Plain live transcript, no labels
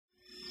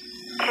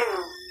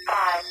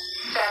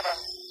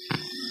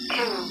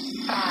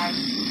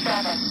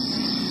7.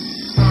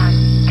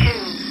 1,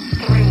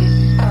 2,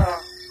 3,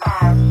 4,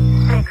 5,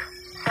 6,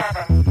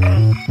 7,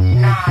 8,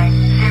 9,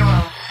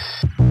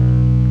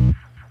 0.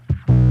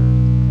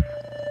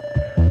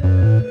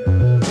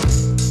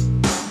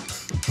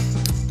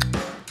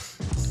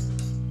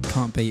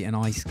 Can't beat an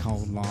ice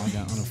cold lager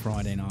on a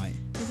Friday night.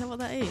 Is that what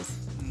that is?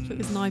 I thought it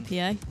was an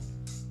IPA.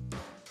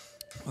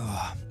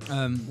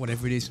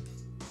 Whatever it is.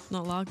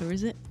 Not lager,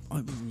 is it?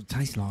 It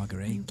tastes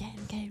lagery. Get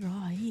it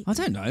right. I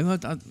don't know.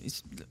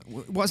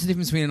 What's the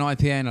difference between an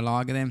IPA and a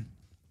lager then?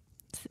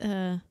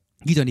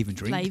 You don't even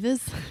drink. Flavours.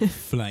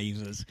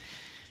 Flavors.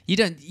 You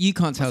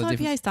can't tell the What's IPA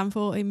difference. stand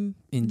for?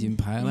 Indian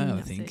Pale Ale, I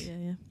that's think. it,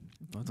 yeah.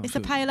 I'm not It's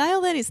sure. a pale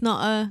ale then, it's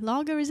not a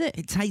lager, is it?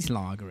 It tastes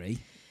lagery.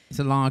 It's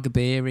a lager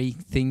beery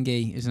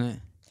thingy, isn't it?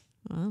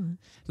 Oh.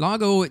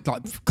 Lager,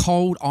 like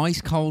cold,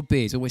 ice cold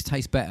beers always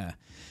taste better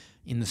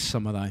in the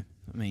summer though. I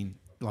mean,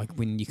 like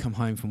when you come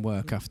home from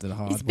work after the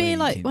hard It's beer week,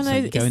 like and one so of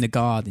you those- go in the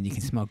garden, you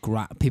can smell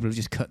grass. People have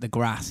just cut the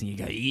grass, and you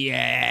go,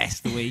 "Yes,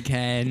 the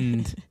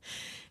weekend."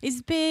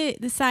 Is beer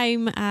the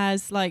same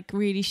as like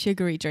really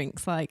sugary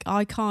drinks? Like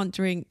I can't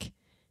drink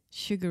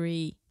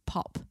sugary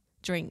pop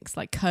drinks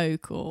like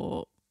Coke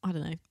or I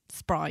don't know,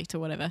 Sprite or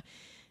whatever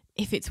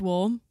if it's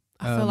warm.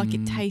 I feel like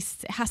it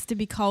has to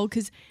be cold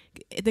because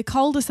the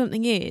colder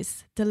something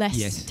is, the less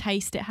Yes.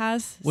 taste it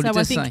has. Well, so it I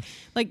does think say-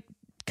 like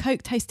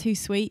Coke tastes too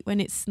sweet when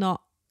it's not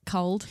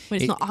cold, when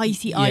it's It- not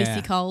icy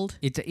yeah. cold.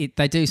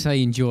 They do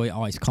say enjoy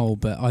ice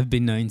cold, but I've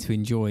been known to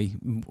enjoy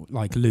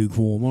like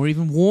lukewarm or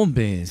even warm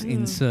beers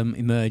in some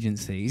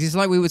emergencies. It's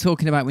like we were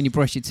talking about when you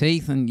brush your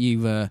teeth and you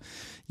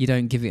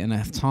don't give it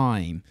enough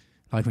time,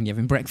 like when you're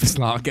having breakfast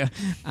lager,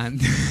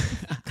 and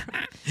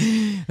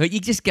but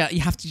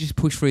you have to just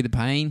push through the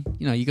pain.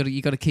 You know, you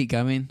got to keep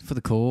going for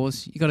the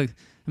cause. You got to.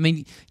 I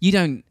mean, you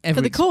don't ever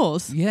For the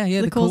cause?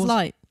 Yeah, the cause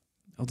light.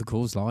 Oh, the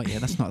Coors Light. Yeah,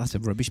 that's a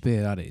rubbish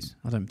beer. That is.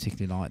 I don't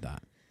particularly like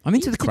that. I'm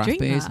into You the used to craft drink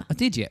beers. that. I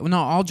did, yeah. Well,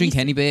 no, I'll drink used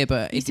to- any beer,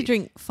 but You used to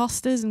drink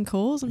Foster's and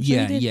Coors, I'm sure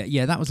yeah, you did.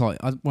 yeah. That was like,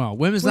 when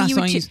was the Well, last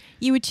time?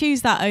 you would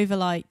choose that over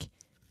like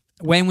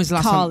When was the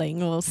last time?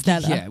 Carling or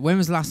Stella. Yeah, when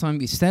was the last time?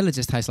 Stella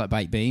just tastes like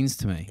baked beans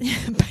to me,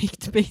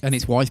 Baked beans. and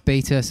it's wife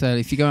beater. So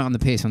if you go out on the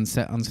piss on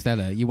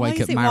Stella, you Why wake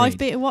is up it married. wife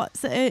beater?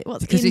 What's Because in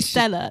it's just-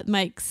 Stella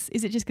makes?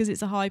 Is it just because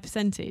it's a high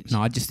percentage?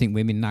 No, I just think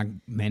women nag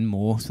men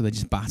more, so they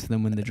just batter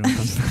them when they're drunk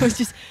on Stella. It's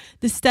just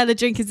the Stella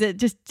drinkers that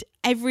just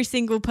every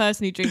single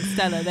person who drinks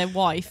Stella, their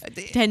wife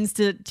tends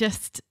to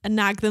just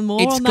nag them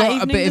more It's on that got a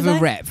evening. bit of does a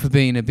it? rep for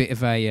being a bit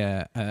of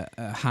a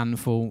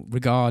handful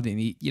regarding,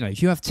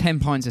 if you have 10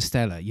 pints of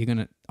Stella, you're going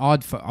to, I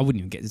wouldn't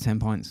even get to 10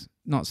 pints,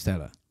 not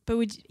Stella. But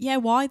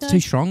why though? It's too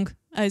strong.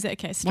 Oh, is it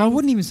okay? Well, I Strong.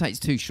 wouldn't even say it's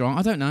too strong.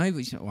 I don't know.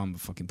 But I'm a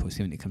fucking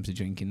pussy when it comes to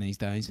drinking these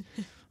days.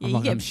 Yeah, I'm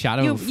like I'm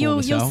shadow for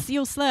myself.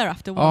 You'll slur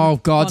after one. Oh,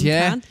 God, one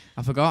yeah. can.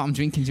 I forgot I'm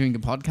drinking during a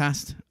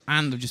podcast.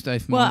 And I've just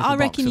opened Well, my I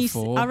reckon box of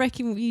 4. I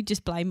reckon you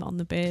just blame it on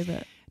the beer,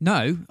 but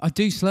No, I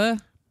do slur.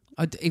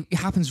 It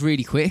happens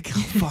really quick. Oh,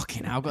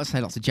 fucking hell, I've got to say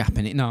lots of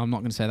Japanese. No, I'm not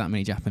going to say that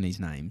many Japanese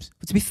names.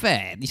 But to be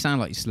fair, you sound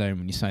like you're slurring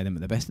when you say them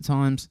at the best of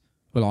times.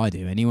 Well, I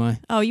do anyway.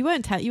 oh, you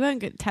weren't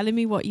telling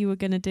me what you were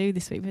going to do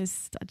this week.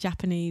 There's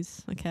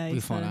Japanese. Okay,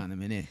 We'll so find out in a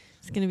minute.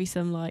 it's going to be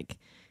some like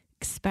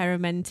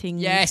experimenting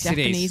Yes, it is.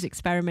 Japanese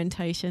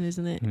experimentation,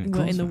 isn't it? Of In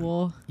course, the man.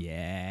 war.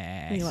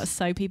 Yes. You like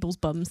sew people's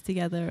bums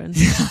together and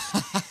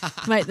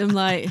make them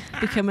like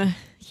become a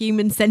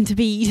human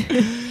centipede.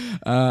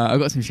 I've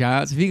got some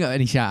shout outs. Have you got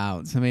any shout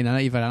outs? I mean, I know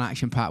you've had an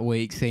action packed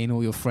week, seeing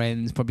all your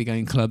friends, probably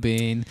going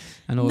clubbing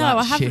and all No, that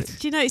I haven't. shit.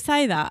 Do you know?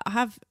 Say that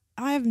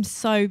I am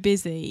so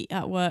busy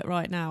at work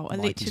right now. I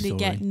Like your literally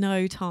get story.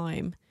 no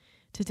time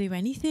to do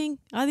anything.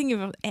 I think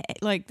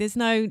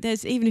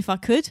there's even if I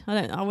could,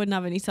 I wouldn't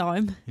have any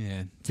time.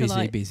 Yeah, to,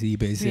 like, busy.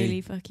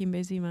 Really fucking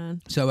busy,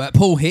 man. So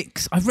Paul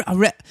Hicks, I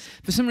read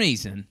for some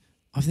reason.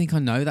 I think I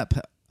know that.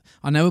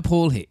 I know a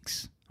Paul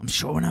Hicks. I'm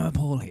sure I know a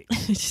Paul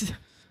Hicks.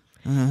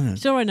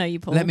 Sure, I know you,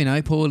 Paul. Let me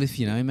know, Paul, if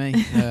you know me.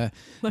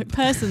 Like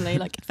personally,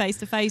 like face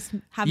to face,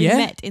 having Yeah.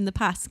 met in the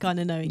past, kind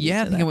of knowing.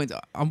 Yeah, I each think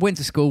other. I went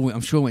to school. I'm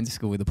sure I went to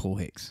school with a Paul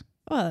Hicks.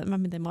 Well, I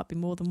mean, there might be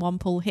more than one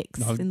Paul Hicks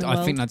No, in the I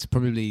world. think that's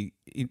probably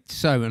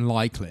so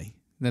unlikely.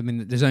 I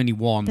mean, there's only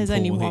one. There's Paul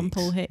only one Hicks.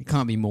 Paul Hicks. It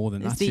can't be more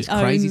than It's that's the just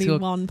crazy. only to-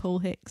 one Paul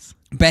Hicks.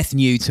 Beth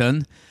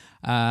Newton,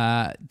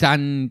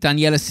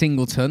 Daniela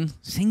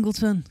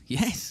Singleton,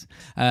 yes,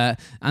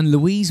 and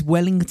Louise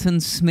Wellington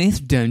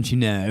Smith. Don't you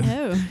know?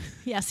 Oh,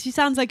 yes. She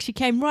sounds like she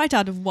came right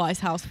out of White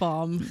House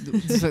Farm.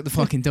 It's like the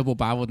fucking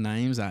double-barreled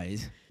names. That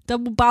is.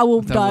 Double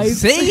barrel dive.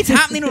 See, it's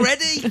happening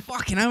already.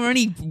 Fucking hell, we're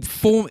only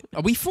 4.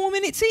 Are we 4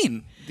 minutes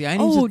in? The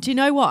aliens Oh, do you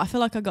know what? I feel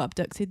like I got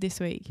abducted this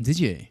week. Did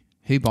you?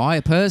 Who by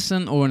a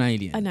person or an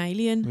alien? An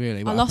alien. Really?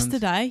 I What lost happened?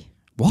 today.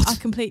 What? I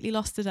completely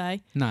lost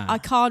today. Nah. I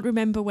can't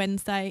remember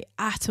Wednesday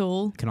at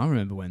all. Can I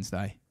remember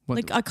Wednesday? What?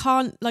 Like I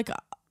can't. Like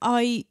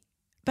I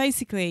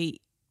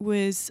basically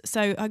was.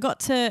 So I got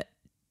to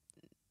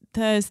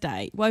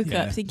Thursday, woke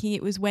Yeah. up thinking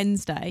it was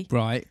Wednesday,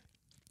 Right.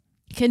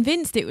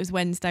 convinced it was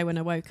Wednesday when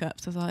I woke up.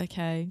 So I was like,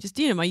 okay, just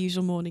doing my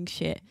usual morning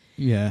shit.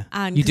 Yeah.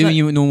 And You're 'cause doing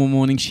your normal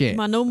morning shit.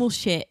 my normal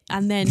shit,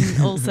 and then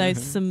also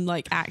some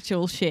like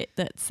actual shit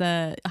that's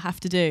I have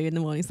to do in the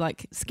mornings,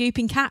 like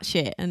scooping cat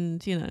shit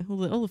and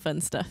all the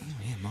fun stuff. Oh,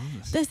 yeah,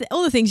 marvellous. There's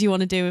all the things you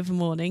want to do of a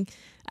morning,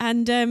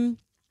 and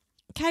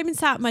came and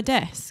sat at my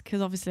desk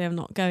because obviously I'm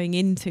not going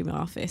into my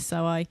office,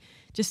 so I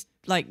just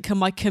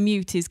my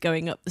commute is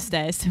going up the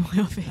stairs to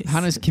my office.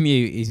 Hannah's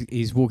commute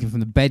is walking from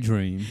the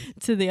bedroom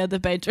to the other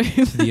bedroom.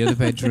 to the other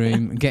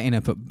bedroom and getting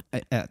up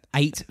at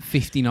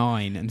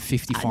 8:59 and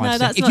 55 No, seconds.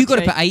 that's If not you got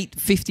true. up at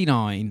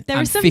 8:59 There are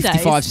and some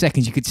 55 days-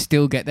 seconds, you could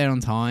still get there on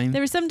time.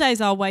 There are some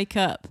days I'll wake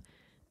up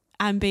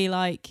and be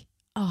like,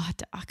 oh,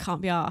 I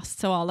can't be arsed.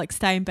 So I'll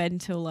stay in bed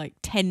until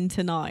 10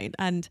 to 9.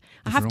 And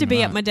I What's have wrong to with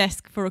be at that? my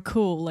desk for a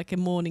call, a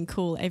morning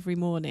call every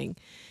morning.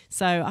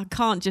 So I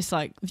can't just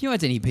Have you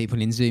had any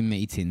people in Zoom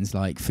meetings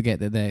forget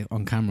that they're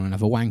on camera and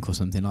have a wank or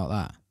something like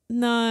that?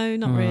 no,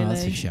 not Oh, really.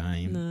 That's a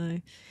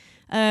shame.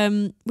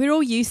 No. We're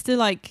all used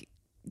to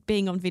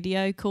being on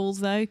video calls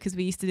though, because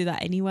we used to do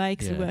that anyway,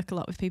 because we Yeah. work a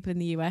lot with people in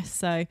the US.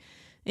 So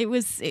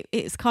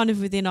it's kind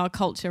of within our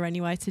culture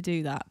anyway to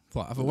do that.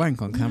 What, have a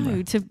wank on camera?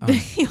 No, to Oh,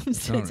 be on,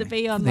 sorry. to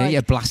be on There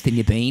you're blasting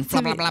your bean. Blah,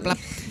 to blah, be- blah, blah.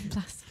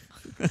 Blast.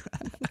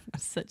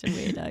 Such a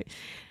weirdo.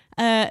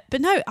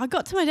 But no, I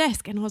got to my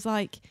desk and I was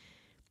like,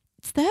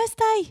 it's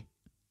Thursday.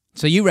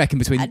 So you reckon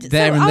between And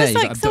there so and I there was you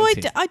like, got so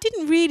abducted? I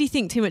didn't really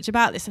think too much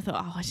about this. I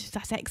thought,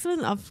 that's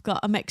excellent. I've got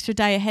an extra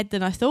day ahead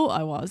than I thought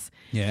I was.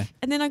 Yeah,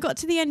 And then I got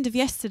to the end of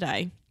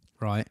yesterday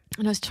right.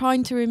 and I was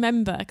trying to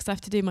remember because I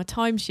have to do my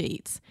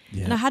timesheets.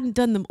 Yeah. And I hadn't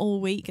done them all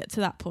week to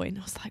that point.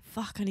 I was like,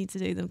 fuck, I need to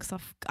do them because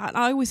I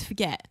always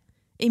forget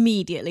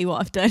immediately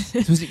what I've done. So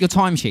was it your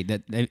timesheet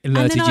that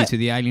alerted then you I- to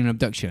the alien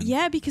abduction?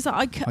 Yeah, because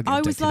I get I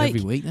was abducted like,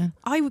 every week then.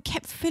 I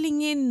kept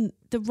filling in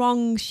the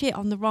wrong shit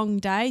on the wrong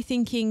day,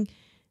 thinking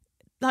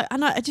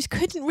and I just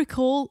couldn't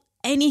recall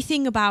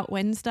anything about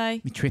Wednesday.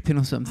 You tripping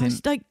or I something?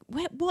 was like,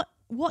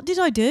 what did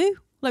I do?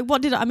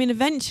 What did I mean?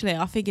 Eventually,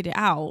 I figured it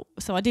out,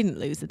 so I didn't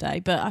lose the day.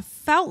 But I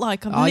felt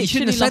like I've Oh, you literally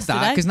shouldn't have said lost the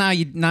that day.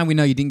 because now we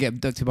know you didn't get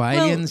abducted by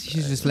Well, aliens. You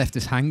should have just left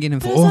us hanging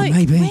and But thought, I was like,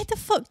 maybe. where the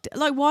fuck?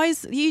 Why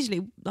is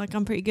usually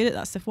I'm pretty good at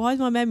that stuff? Why is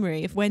my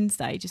memory of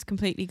Wednesday just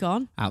completely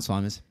gone?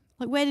 Alzheimer's.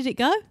 Where did it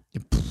go?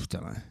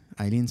 Don't know.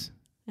 Aliens.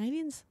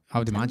 Aliens? I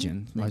would Tell me.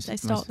 imagine.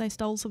 They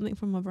stole something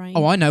from my brain.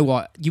 Oh, I know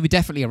what. You were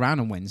definitely around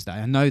on Wednesday.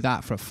 I know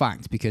that for a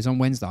fact because on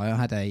Wednesday I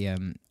had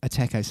a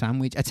Teco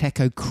sandwich, a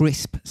Teco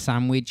crisp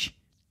sandwich,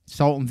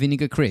 salt and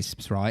vinegar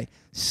crisps, right?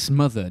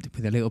 Smothered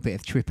with a little bit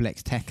of Triple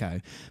X Teco.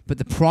 But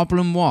the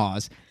problem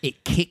was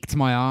it kicked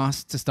my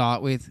ass to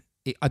start with.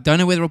 I don't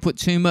know whether I put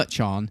too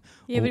much on.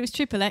 Yeah, but it was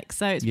Triple X,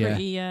 so it's Yeah.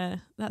 pretty.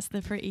 That's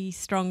the pretty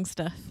strong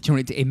stuff. Do you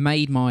know what it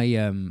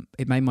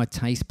made my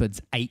taste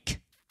buds ache.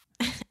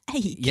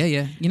 Ache.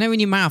 Yeah. You know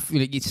when your mouth,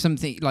 it's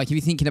something like if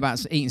you're thinking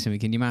about eating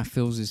something and your mouth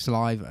fills with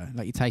saliva,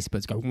 like your taste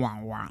buds go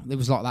wow. It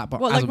was like that,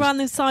 but What, as I was- around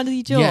the side of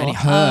your jaw? yeah, and it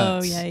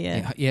hurts. Oh,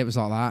 yeah. Yeah, it was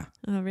like that.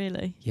 Oh,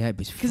 really? Yeah, it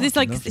was Because it's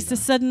fucking lovely, it's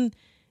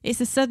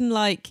a sudden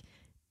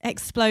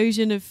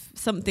explosion of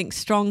something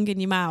strong in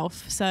your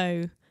mouth.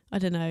 So I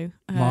don't know.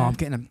 Well, I'm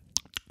getting them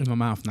in my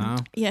mouth now.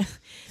 Yeah.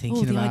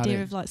 Thinking the about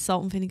idea it of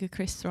salt and vinegar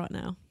crisps right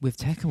now. with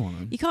Teco on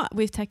them. You can't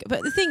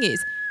but the thing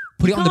is,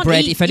 Put you it on the can't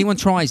bread. eat- If anyone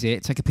tries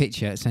it, take a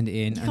picture, send it in,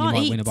 you and you can't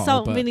might eat win a bottle.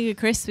 salt But and vinegar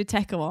crisps with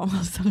Teco on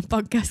whilst on a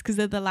podcast because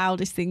they're the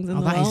loudest things in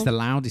the that world. is the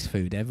loudest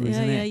food ever, Yeah,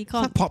 isn't it? yeah, you It's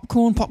can't- like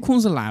popcorn.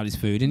 Popcorn's the loudest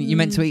food, and you're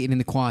meant to eat it in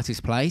the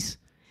quietest place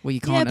where you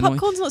can't annoy.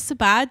 popcorn's not so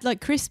bad.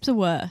 Crisps are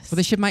worse. Well,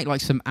 they should make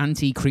some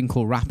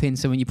anti-crinkle wrapping,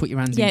 so when you put your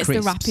hands in it's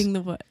crisps, the wrapping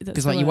the worst.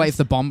 because you wait for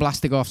the bomb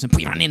blast to go off and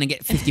put your hand in and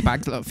get 50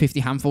 bags, 50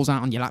 handfuls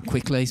out on your lap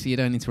quickly, so you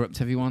don't interrupt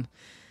everyone.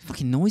 It's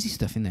fucking noisy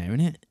stuff in there, isn't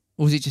it?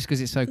 Or is it just because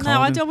it's so cold?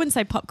 No, I and- wouldn't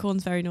say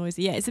popcorn's very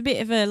noisy. Yeah, it's a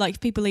bit of a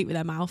people eat with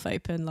their mouth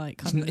open.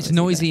 It's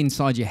noisy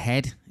inside your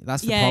head.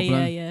 That's the Yeah,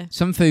 problem. yeah.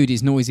 Some food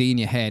is noisy in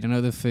your head, and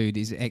other food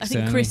is I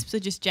externally. think crisps are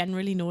just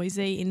generally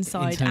noisy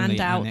inside Internally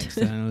and out.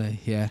 externally,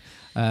 yeah.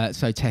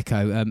 So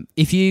Teco,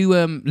 if you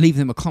leave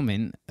them a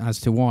comment as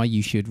to why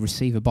you should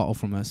receive a bottle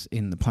from us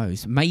in the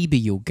post, maybe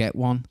you'll get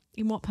one.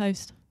 In what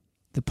post?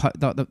 The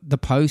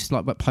post,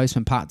 like what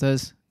Postman Pat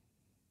does.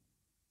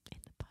 In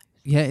the post.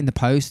 Yeah, in the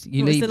post.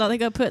 You leave. So they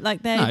go put their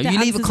No, their you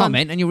leave a answers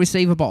comment and you'll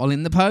receive a bottle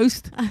in the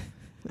post.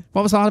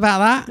 What was hard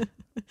about that?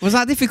 Was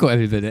that difficult,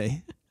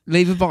 everybody?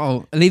 Leave a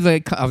bottle.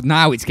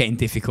 Now it's getting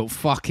difficult.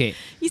 Fuck it.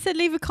 You said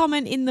leave a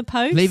comment in the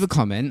post. Leave a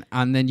comment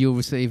and then you'll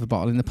receive a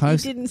bottle in the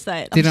post. You didn't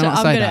say it. Did I I'm not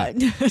sure say I'm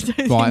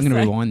gonna, Right, I'm going to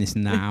rewind this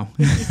now.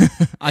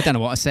 I don't know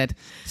what I said.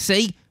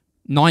 See?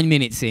 9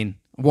 minutes in.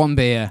 One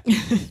beer.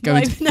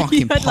 Going to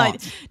fucking had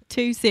pot.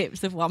 2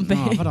 sips of one beer.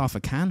 Oh, I've had half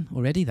a can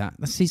already.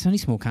 It's only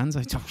small cans.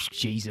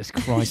 Jesus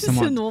Christ.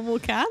 Just a normal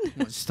can. I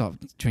might stop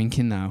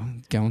drinking now.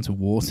 Go on to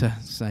water.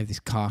 Save this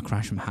car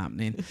crash from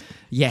happening.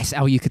 Yes,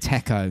 El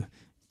Yucateco.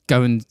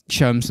 Go and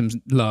show them some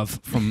love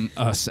from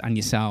us and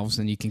yourselves,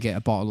 and you can get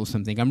a bottle or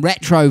something. And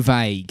Retro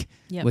Vague.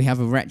 Yep. We have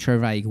a Retro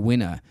Vague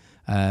winner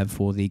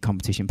for the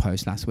competition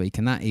post last week,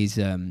 and that is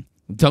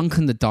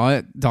Duncan, the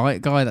diet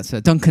guy. That's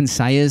Duncan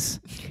Sayers.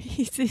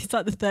 It's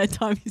like the third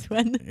time he's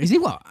won. Is he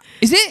what?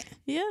 Is it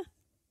Yeah,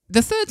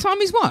 the third time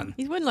he's won?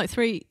 he's won like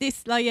 3.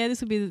 This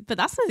will be. But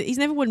he's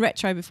never won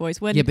retro before. He's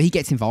won. Yeah, but he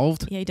gets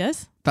involved. Yeah, he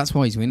does. That's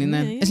why he's winning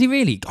then. Yeah, yeah. Is he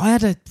really? I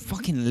had a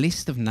fucking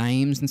list of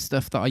names and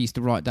stuff that I used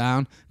to write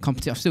down.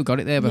 I've still got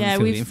it there, but I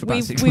haven't filled it in for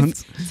about 6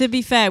 months. To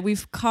be fair,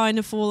 we've kind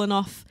of fallen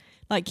off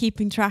like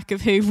keeping track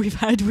of who we've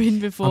had win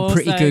before. I'm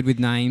pretty so good with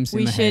names in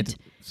we the should head.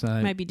 So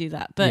maybe do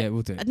that. But yeah,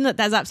 we'll do it.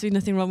 there's absolutely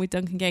nothing wrong with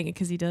Duncan getting it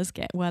because he does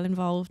get well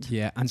involved.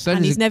 Yeah, and so And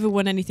does he's never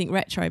won anything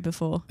retro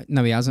before.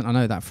 no, he hasn't. I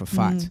know that for a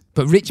fact. Mm.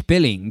 But Rich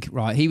Billing,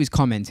 right? He was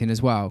commenting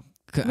as well.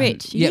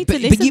 Rich, you need to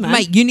listen, but you, man.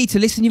 mate, you need to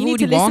listen. You've You need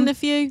already to listen won. a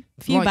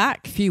few Like,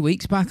 back. A few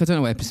weeks back. I don't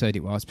know what episode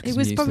it was. Because It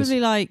was I'm useless. probably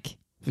like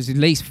It was at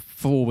least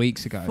 4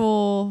 weeks ago.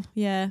 4.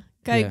 Yeah,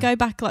 Yeah. go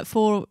back like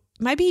 4.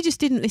 Maybe you just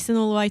didn't listen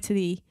all the way to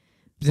the.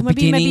 The Or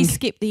maybe beginning.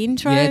 skip the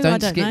intro. Yeah, I don't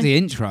don't skip know. the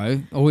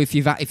intro. Or if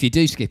you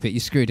do skip it,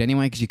 you're screwed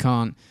anyway because you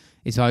can't.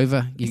 It's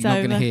over. You're It's not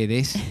going to over. hear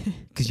this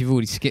because you've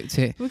already skipped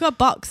it. We've got a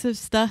box of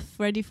stuff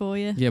ready for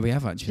you. Yeah, we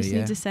have actually. Just Yeah.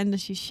 need to send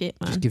us your shit,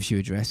 man. Just gives you a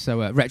address. So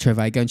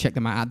Retrovade, go and check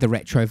them out at the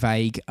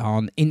Retrovade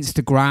on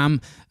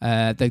Instagram.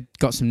 They've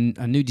got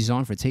a new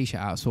design for a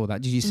t-shirt out. I saw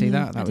that. Did you see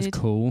that? I That was did.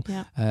 cool.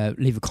 Yeah.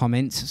 Leave a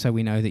comment so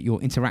we know that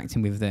you're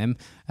interacting with them.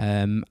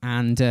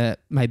 And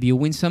maybe you'll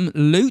win some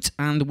loot.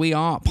 And we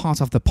are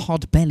part of the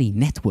Podbelly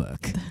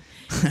network.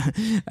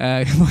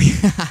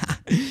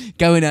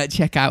 Go and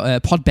check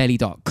out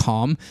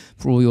podbelly.com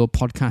for all your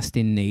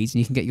podcasting needs, and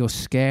you can get your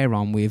scare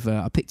on with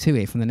I picked 2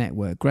 here from the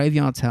network: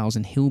 Graveyard Tales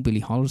and Hillbilly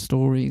Horror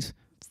Stories.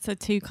 So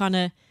 2 kind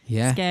of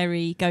Yeah,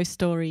 scary ghost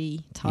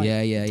story type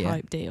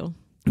type deal.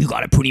 you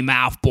got a pretty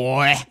mouth,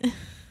 boy.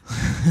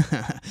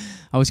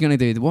 I was gonna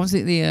do what was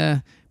it,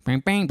 the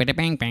bang bang bada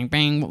bang bang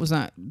bang, what was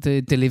that,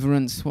 the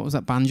Deliverance, what was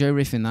that banjo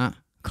riff in that?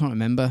 Can't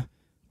remember.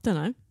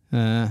 Don't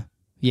know.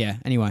 Yeah,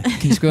 anyway,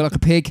 can you squeal like a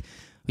pig?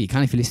 Well, you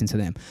can if you listen to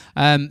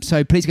them.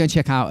 So please go and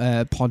check out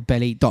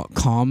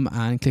podbelly.com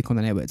and click on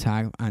the network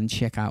tag and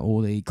check out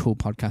all the cool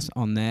podcasts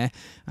on there.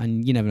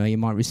 And you never know, you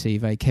might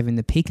receive a Kevin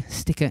the Pig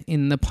sticker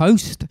in the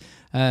post.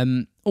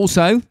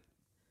 Also,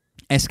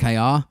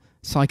 SKR,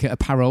 Psycho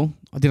Apparel.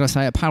 Or did I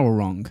say apparel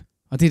wrong?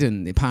 I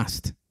didn't. It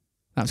passed.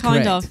 That's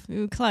Kind correct. of.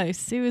 We were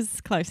close. It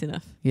was close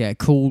enough. Yeah,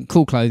 cool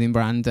clothing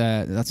brand.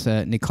 That's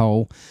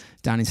Nicole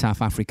down in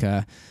South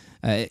Africa.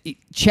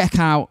 Check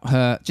out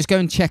her. Just go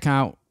and check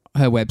out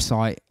her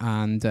website,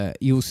 and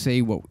you'll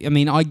see what. I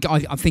mean, I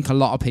think a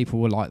lot of people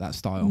will like that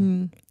style.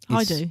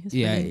 I It's- do. It's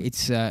yeah,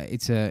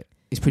 brilliant.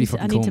 it's pretty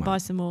fucking I need cool. to man. buy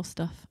some more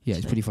stuff. Yeah,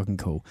 it's actually. pretty fucking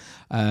cool.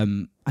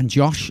 And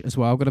Josh as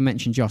well. I've got to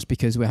mention Josh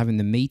because we're having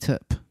the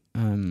meetup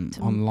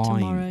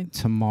online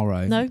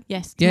tomorrow. No,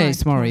 yes. Yeah, it's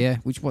tomorrow. Yeah,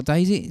 what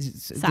day is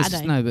it?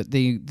 Saturday. No, but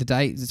the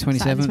date is the 27th.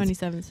 Saturday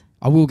 27th.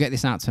 I will get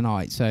this out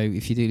tonight, so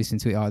if you do listen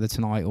to it either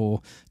tonight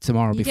or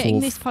tomorrow You're before. getting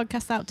this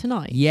podcast out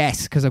tonight?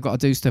 Yes, because I've got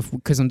to do stuff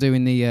because I'm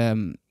doing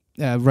the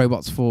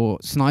robots for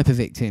sniper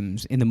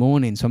victims in the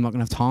morning, so I'm not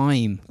going to have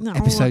time. No.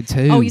 Episode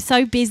 2. Oh, you're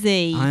so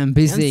busy. I am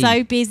busy. I'm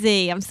so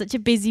busy. I'm such a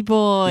busy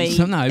boy.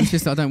 So, no, it's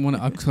just I don't want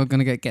to. I'm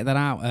going to get that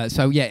out.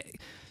 So yeah,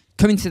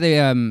 come into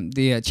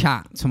the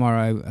chat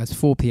tomorrow at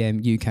 4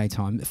 p.m. UK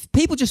time. If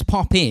people just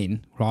pop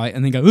in, right,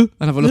 and then go and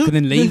have a look and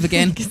then leave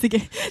again. 'Cause they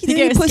get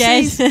You know,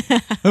 scared.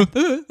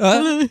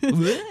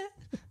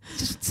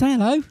 Just say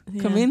hello.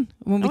 Come Yeah. in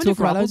when I we wonder talk if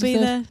about Rob will loads of be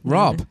stuff. there.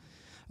 Rob. No.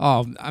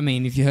 Oh, I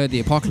mean, if you heard the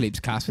Apocalypse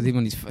cast with him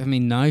on his, I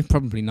mean, no,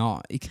 probably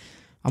not. I Did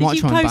might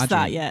you try and post badger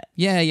that him. yet?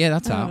 Yeah,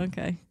 that's Oh, out.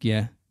 okay.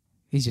 Yeah,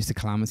 he's just a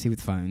calamity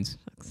with phones.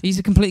 He's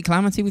a complete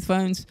calamity with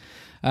phones.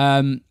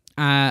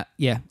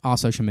 Yeah, our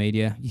social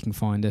media, you can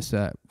find us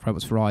at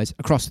Robots for Eyes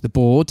across the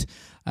board.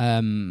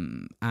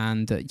 And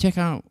check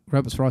out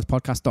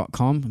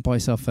robotsforeyespodcast.com and buy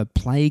yourself a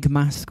plague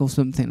mask or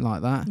something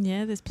like that.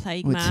 Yeah, there's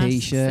plague Or a masks.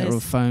 t-shirt or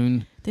a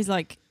phone There's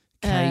like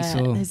case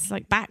or there's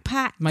like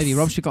backpacks. maybe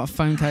Rob should got a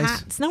phone case.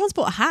 hats. No one's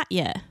bought a hat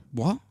yet.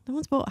 What? No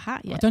one's bought a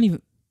hat I yet. don't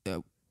even.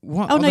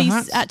 What? Oh no, other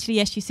hats? actually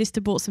yes, your sister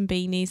bought some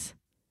beanies.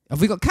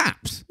 Have we got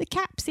caps? The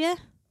caps, yeah.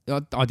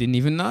 I didn't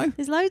even know.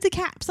 There's loads of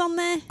caps on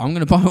there. I'm going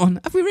to buy one.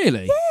 Have we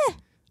really? Yeah.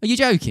 Are you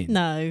joking?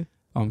 No.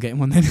 Oh, I'm getting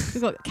one then.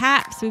 We've got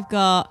caps, we've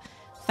got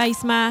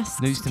face masks,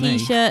 News to me.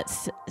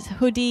 t-shirts,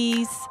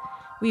 hoodies,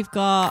 we've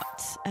got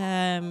All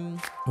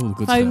the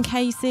good phone stuff.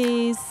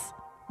 cases,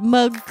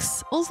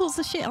 mugs, all sorts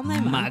of shit on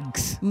there, man.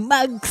 Mugs.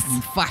 Mugs.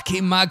 You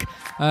fucking mug.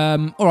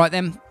 All right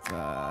then.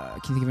 Can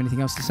you think of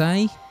anything else to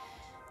say?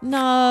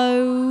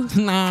 No.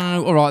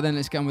 No. All right then.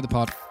 Let's get on with the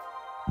pod.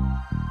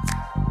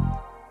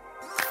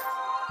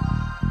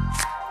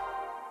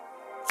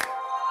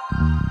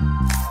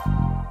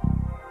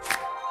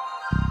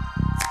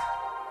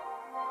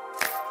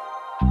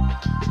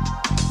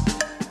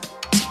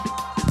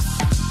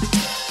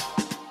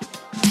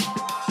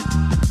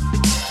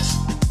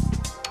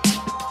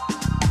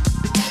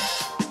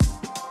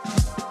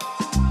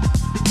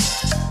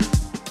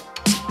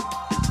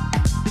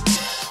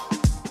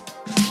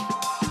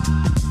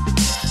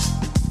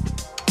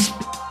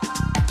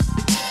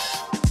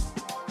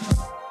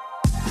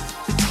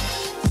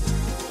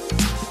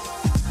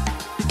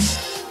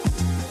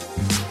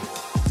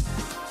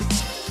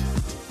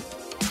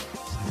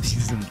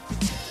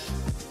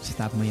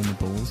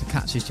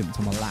 just jumped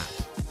on my lap.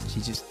 She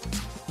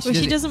Well,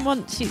 she doesn't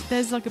want.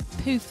 There's like a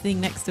poof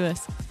thing next to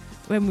us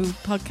when we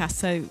podcast.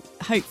 So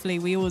hopefully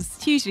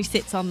she usually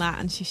sits on that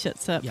and she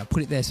shuts up. Yeah,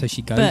 put it there so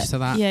she goes to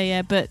that.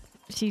 Yeah, but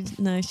she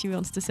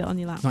wants to sit on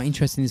your lap. Not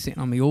interested in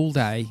sitting on me all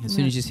day. As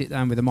soon as you sit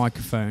down with a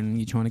microphone and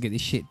you're trying to get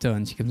this shit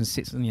done, she comes and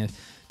sits on you,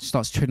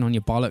 starts treading on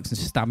your bollocks and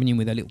stabbing you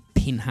with her little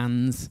pin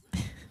hands.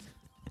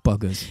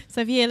 Buggers.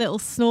 So if you hear little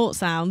snort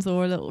sounds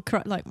or a little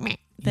like meh,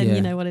 then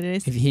you know what it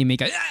is. If you hear me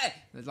go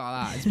like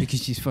that, it's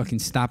because she's fucking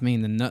stabbed me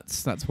in the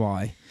nuts. That's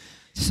why.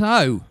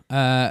 So,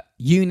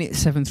 Unit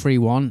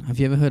 731. Have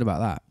you ever heard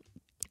about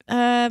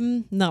that?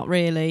 Not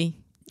really.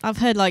 I've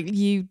heard like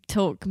you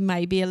talk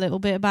maybe a little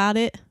bit about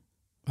it.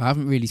 I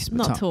haven't really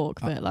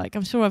but like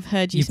I'm sure I've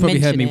heard you. You've probably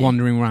heard me it.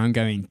 wandering around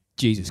going,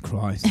 Jesus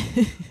Christ.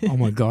 Oh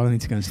my God, I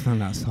need to go and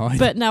stand outside.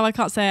 But no, I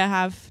can't say I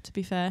have, to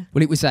be fair.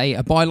 Well, it was a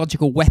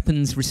biological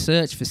weapons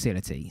research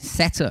facility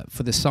set up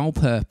for the sole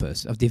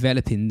purpose of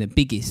developing the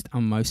biggest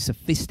and most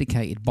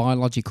sophisticated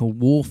biological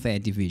warfare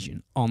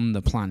division on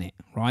the planet,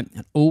 right?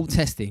 And all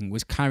testing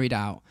was carried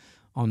out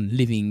on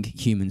living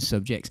human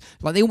subjects.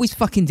 Like they always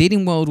fucking did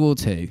in World War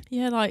II.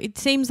 Yeah, like it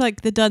seems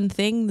like the done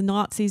thing. The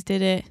Nazis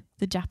did it.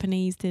 The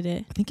Japanese did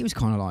it. I think it was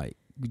kind of like,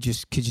 we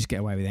could just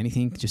get away with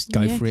anything. Just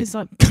go for it.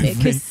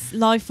 Because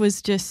life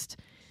was just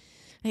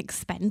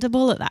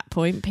expendable at that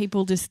point.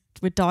 People just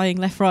were dying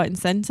left, right, and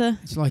centre.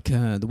 It's like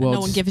the world. No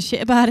one gave a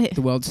shit about it.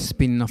 The world's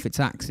spinning off its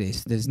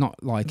axis. There's not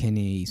like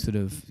any sort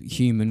of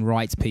human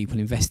rights people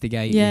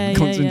investigating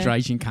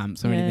concentration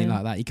camps or anything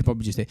like that. You could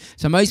probably just do.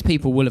 So most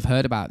people will have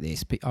heard about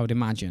this. I would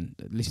imagine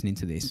listening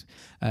to this,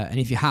 and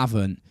if you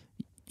haven't.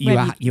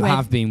 You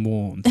have been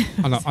warned,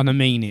 and I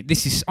mean it.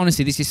 This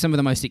is some of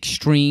the most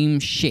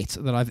extreme shit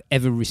that I've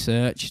ever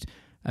researched,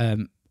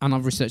 and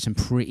I've researched some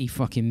pretty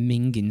fucking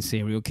minging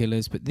serial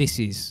killers. But this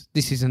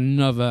is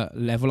another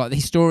level. Like the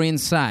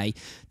historians say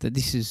that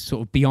this is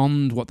sort of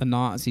beyond what the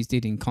Nazis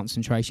did in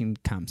concentration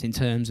camps in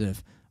terms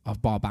of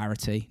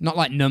barbarity. Not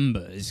like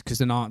numbers, because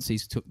the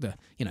Nazis took the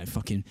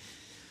fucking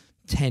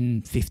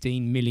 10,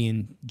 15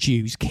 million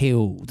Jews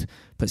killed,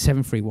 but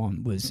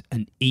 731 was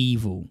an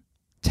evil,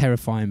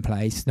 terrifying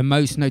place. The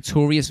most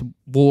notorious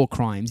war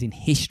crimes in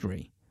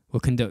history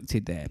were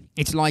conducted there.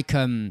 It's like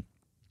I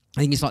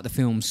think it's like the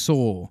film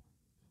Saw,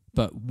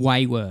 but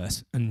way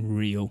worse and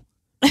real.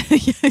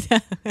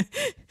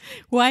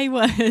 Way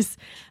worse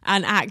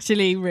and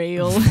actually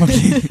real.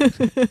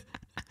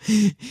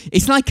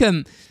 It's like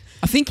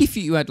I think if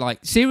you had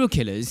like serial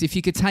killers, if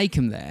you could take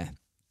them there,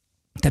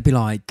 they'd be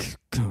like,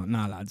 oh,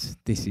 no, lads,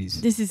 this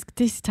is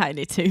taking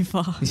it too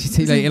far. This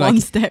is like, one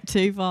step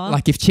too far.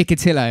 Like if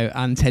Chikatilo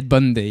and Ted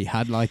Bundy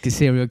had like a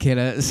serial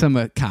killer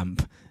summer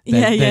camp,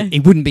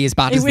 it wouldn't be as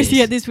bad as this.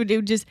 Yeah, it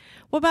would just.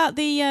 What about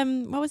the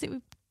what was it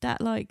that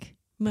like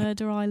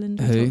Murder Island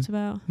we talked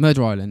about?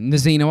 Murder Island,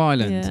 Nazino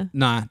Island. Yeah.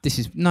 Nah, this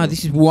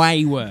is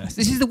way worse.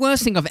 This is the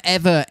worst thing I've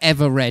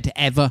ever read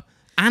ever,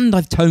 and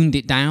I've toned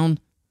it down.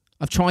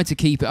 I've tried to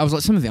keep it. I was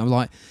like, some of it, I'm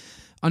like,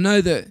 I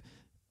know that.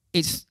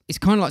 It's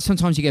kind of like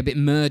sometimes you get a bit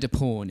murder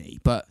porny,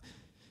 but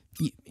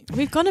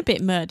we've gone a bit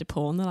murder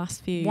porn the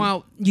last few.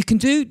 Well, you can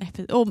do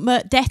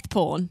death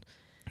porn.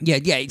 Yeah.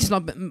 It's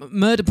like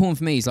murder porn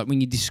for me is like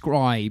when you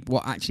describe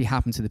what actually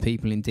happened to the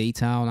people in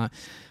detail.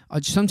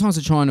 And sometimes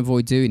I try and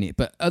avoid doing it,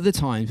 but other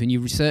times when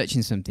you're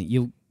researching something,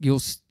 you'll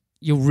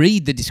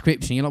read the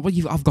description. You're like,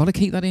 well, I've got to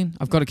keep that in.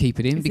 I've got to keep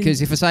it in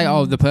because if I say,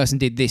 oh, the person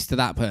did this to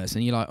that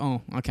person, you're like,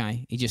 oh,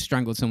 okay, he just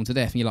strangled someone to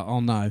death. And you're like, oh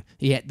no,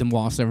 he ate them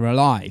whilst they were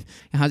alive.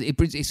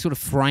 It sort of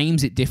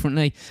frames it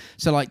differently.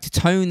 So like to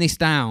tone this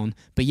down,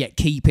 but yet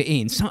keep it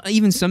in. So,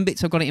 even some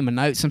bits I've got it in my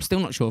notes. I'm still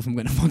not sure if I'm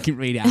going to fucking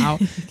read it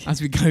out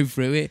as we go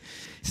through it.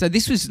 So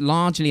this was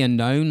largely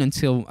unknown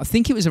until I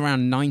think it was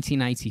around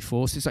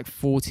 1984. So it's like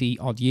 40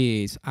 odd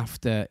years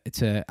after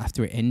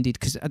it ended.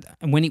 Because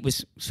when it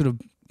was sort of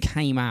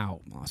came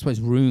out, I suppose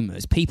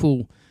rumours,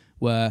 people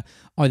were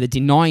either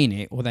denying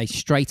it or they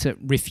straight up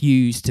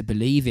refused to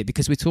believe it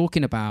because we're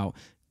talking about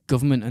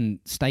government and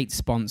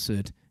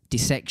state-sponsored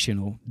dissection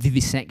or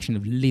vivisection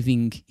of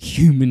living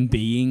human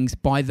beings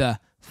by the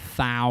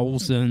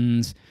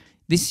thousands.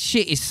 This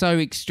shit is so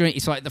extreme.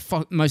 It's like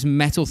the most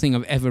metal thing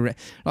I've ever read.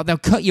 Like they'll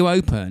cut you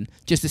open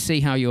just to see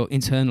how your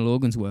internal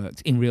organs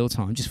worked in real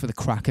time, just for the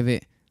crack of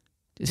it.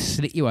 Just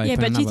slit you open. Yeah,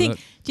 but and do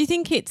you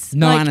think it's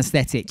no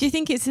anaesthetic? Do you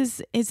think it's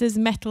as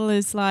metal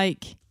as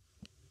like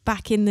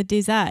back in the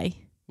Dizay?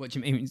 What do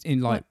you mean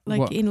in like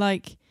what? In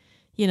like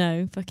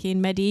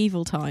fucking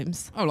medieval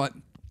times? Oh, like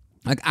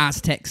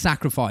Aztec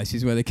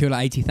sacrifices where they kill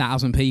like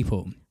 80,000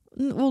 people.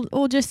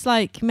 Or just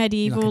like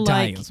medieval,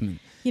 like or something.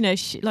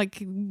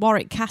 Like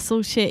Warwick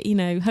Castle shit.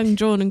 Hung,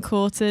 drawn, and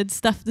quartered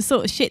stuff. The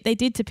sort of shit they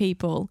did to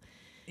people.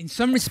 In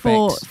some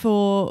respects,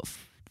 for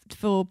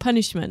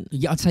punishment.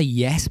 Yeah, I'd say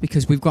yes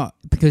because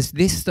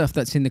this stuff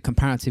that's in the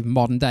comparative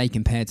modern day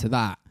compared to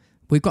that,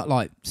 we've got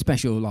like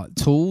special like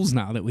tools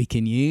now that we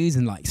can use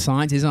and like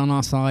science is on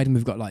our side and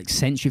we've got like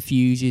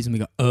centrifuges and we've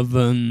got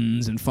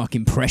ovens and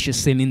fucking pressure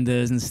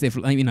cylinders and stuff.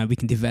 We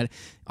can develop.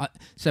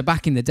 So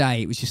back in the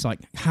day, it was just like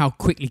how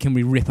quickly can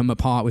we rip them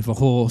apart with a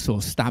horse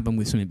or stab them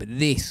with something? But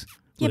this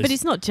Yeah, was- but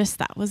it's not just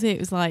that, was it? It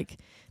was like,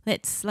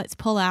 let's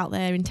pull out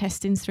their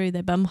intestines through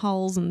their bum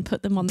holes and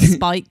put them on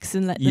spikes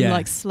and let them Yeah,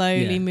 like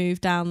slowly yeah. move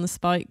down the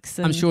spikes.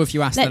 And I'm sure if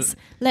you asked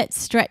let's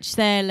stretch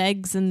their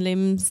legs and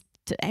limbs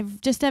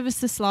just ever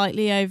so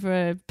slightly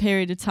over a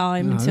period of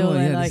time Oh, until well,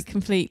 they're yeah, like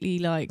completely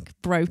like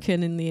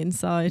broken in the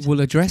inside.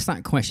 we'll address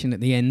that question at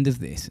the end of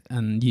this,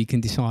 and you can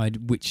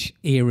decide which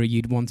era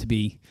you'd want to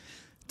be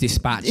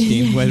dispatched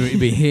in, whether it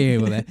be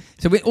here or there.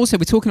 So we're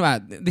talking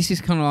about, this is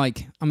kind of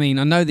like, I mean,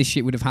 I know this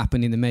shit would have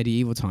happened in the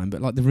medieval time,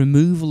 but like the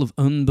removal of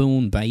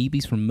unborn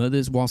babies from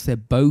mothers whilst they're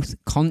both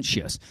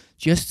conscious,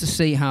 just to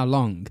see how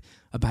long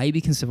a baby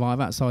can survive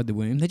outside the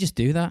womb. They just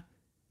do that.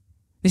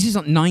 This is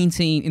like in the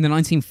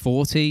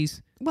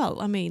 1940s.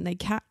 Well, I mean, they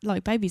can,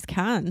 like, babies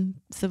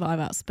can survive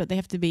outside, but they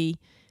have to be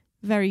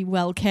very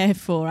well cared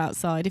for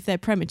outside if they're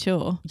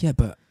premature. Yeah,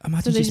 but So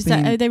imagine they just just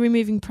say, being... oh, they're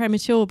removing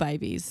premature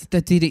babies.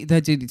 They did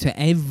it to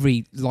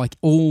every, like,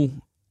 all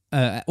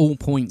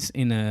points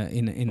in the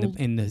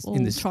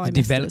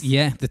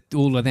trimesters.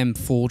 all of them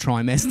 4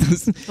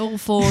 trimesters. All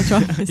 4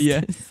 trimesters.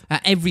 Yeah.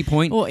 At every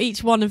point, Or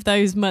each one of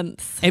those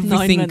months. 9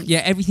 everything. months. Yeah,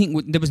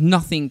 everything. There was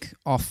nothing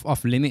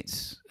off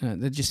limits.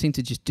 They just seemed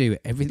to just do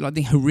it. Everything, like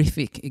the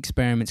horrific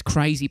experiments,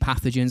 crazy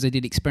pathogens. They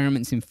did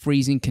experiments in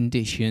freezing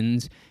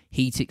conditions,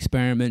 heat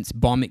experiments,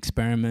 bomb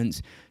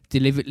experiments,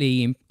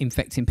 deliberately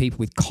infecting people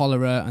with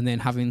cholera and then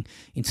having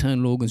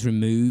internal organs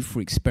removed for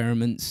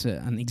experiments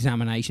and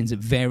examinations at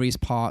various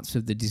parts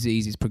of the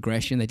disease's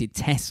progression. They did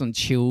tests on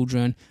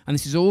children, and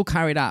this is all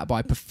carried out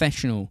by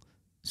professional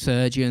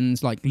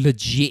surgeons, like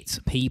legit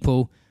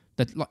people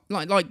that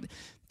like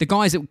the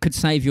guys that could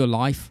save your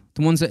life.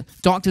 The ones that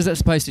doctors that are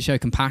supposed to show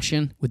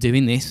compassion were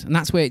doing this, and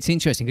that's where it's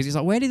interesting, because it's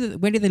like, where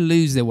did they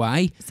lose their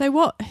way? So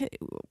what...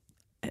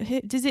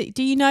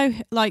 do you know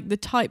like the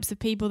types of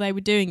people they were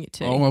doing it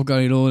to? Oh, I've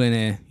got it all in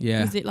here.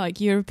 Yeah. Was it like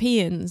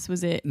Europeans?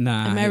 Was it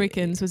Nah,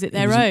 Americans? Was it It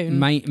their was own?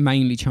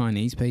 mainly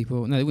Chinese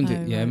people. No, they wouldn't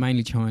do it. Oh, Yeah, right.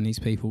 mainly Chinese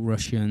people,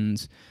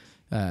 Russians,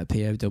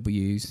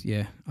 POWs.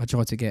 Yeah, I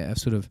tried to get a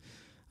sort of...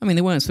 I mean,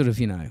 they weren't sort of,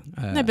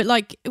 No, but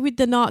like with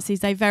the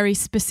Nazis, they very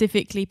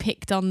specifically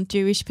picked on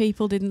Jewish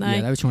people, didn't they?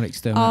 yeah, they were trying to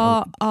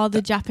exterminate... Are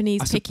the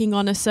Japanese picking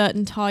on a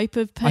certain type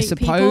of I people,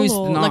 suppose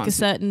or the like a Nazis-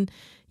 certain,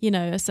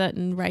 a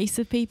certain race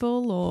of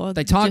people, or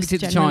They just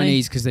targeted the generally?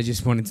 Chinese because they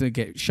just wanted to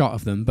get shot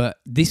of them, but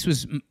this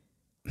was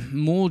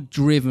more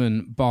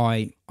driven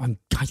by...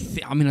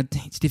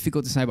 it's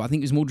difficult to say, but I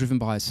think it was more driven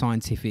by a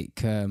scientific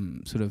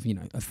sort of,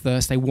 a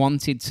thirst. They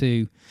wanted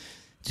to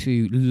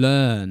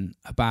learn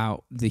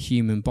about the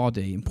human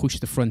body and push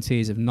the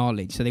frontiers of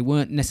knowledge. So they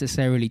weren't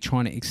necessarily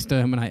trying to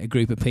exterminate a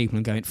group of people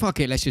and going, fuck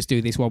it, let's just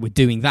do this while we're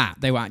doing that.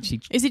 They were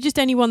actually... Is it just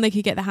anyone they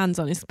could get their hands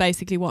on? Is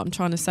basically what I'm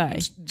trying to say.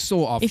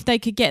 Sort of. If they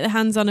could get their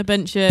hands on a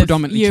bunch of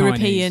Predominantly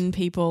European Chinese.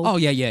 people, Oh,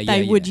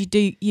 yeah. would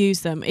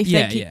use them. If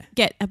Yeah, they could yeah.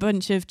 get a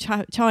bunch of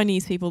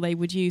Chinese people, they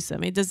would use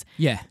them.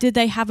 Yeah. Did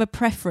they have a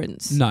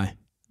preference? No.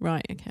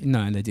 Right. Okay.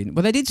 No, they didn't.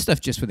 Well, they did stuff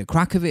just for the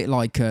crack of it,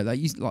 like they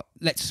used, like,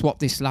 let's swap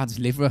this lad's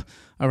liver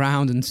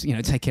around and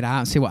take it out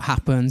and see what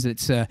happens.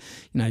 It's attach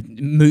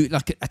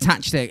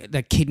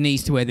their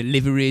kidneys to where the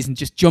liver is and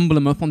just jumble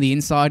them up on the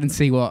inside and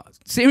see what.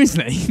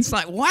 Seriously, it's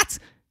like what?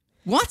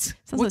 Sounds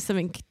like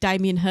something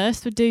Damien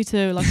Hirst would do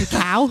to like a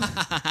cow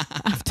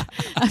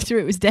after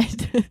it was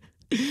dead.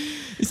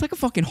 It's like a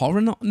fucking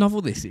horror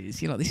novel. This is,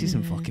 this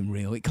isn't fucking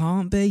real. It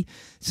can't be.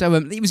 So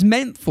it was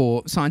meant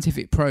for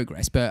scientific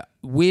progress, but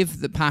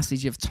with the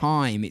passage of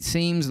time, it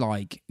seems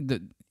like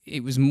that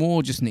it was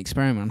more just an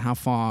experiment on how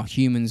far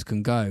humans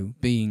can go,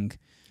 being,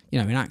 in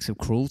acts of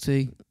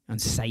cruelty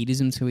and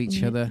sadism to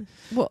each other.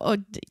 Was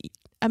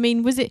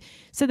it?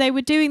 So they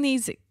were doing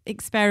these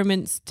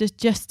experiments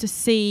just to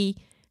see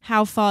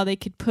how far they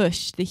could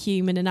push the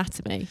human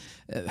anatomy.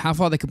 How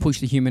far they could push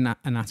the human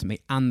anatomy,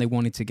 and they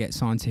wanted to get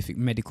scientific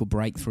medical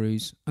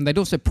breakthroughs. And they'd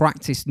also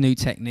practice new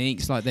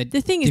techniques, like they'd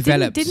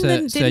develop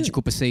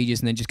surgical procedures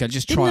and then just try it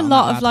Didn't on a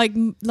lot that of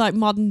like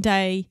modern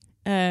day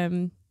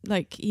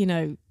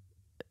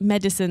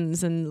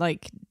medicines and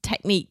like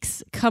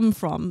techniques come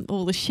from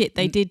all the shit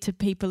they did to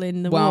people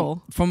in the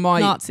war? From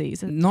my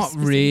Nazis? Not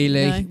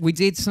really. No. We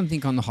did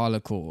something on the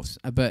Holocaust,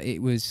 but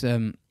it was...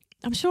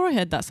 I'm sure I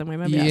heard that somewhere.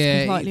 Maybe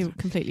that's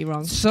completely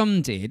wrong.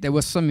 Some did. There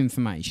was some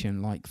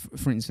information, like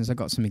for instance, I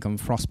got something on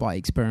frostbite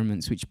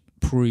experiments which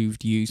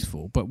proved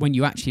useful. But when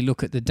you actually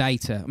look at the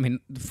data, I mean,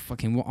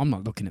 I'm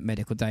not looking at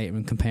medical data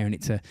and comparing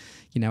it to,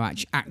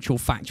 actual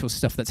factual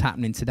stuff that's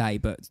happening today.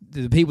 But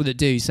the people that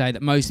do say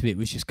that most of it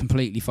was just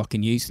completely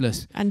fucking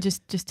useless and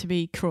just to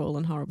be cruel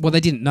and horrible. Well,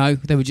 they didn't know.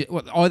 They were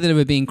either they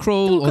were being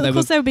cruel or they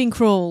were being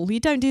cruel. You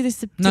don't do this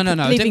to no. living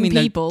I don't mean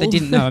people. They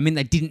didn't know. I mean,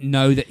 they didn't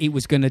know that it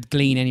was going to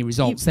glean any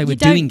results. They were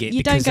doing it.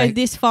 You don't go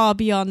this far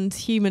beyond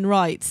human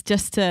rights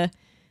just to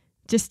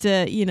just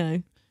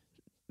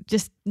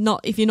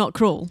not if you're not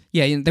cruel.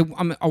 Yeah,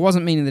 I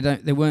wasn't meaning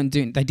they weren't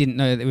doing. They didn't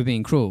know that they were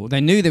being cruel.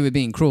 They knew they were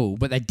being cruel,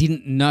 but they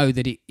didn't know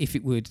that the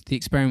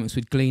experiments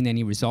would glean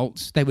any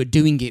results. They were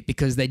doing it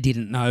because they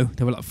didn't know.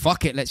 They were like,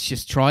 "Fuck it, let's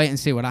just try it and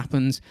see what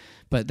happens."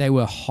 But they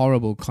were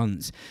horrible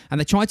cunts. And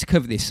they tried to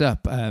cover this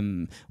up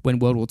when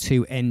World War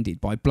II ended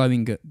by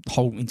blowing the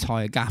whole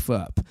entire gaff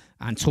up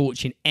and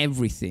torching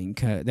everything.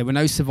 There were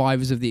no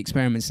survivors of the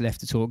experiments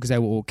left at all because they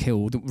were all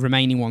killed. The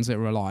remaining ones that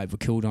were alive were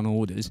killed on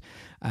orders.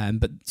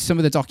 But some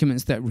of the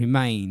documents that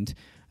remained,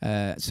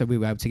 so we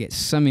were able to get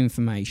some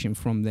information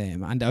from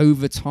them. And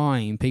over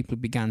time, people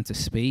began to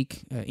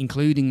speak,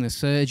 including the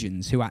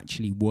surgeons who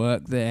actually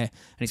worked there.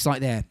 And it's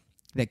like their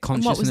consciousness.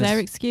 And what was their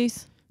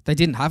excuse? They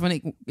didn't have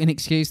an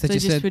excuse. They So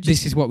just just said,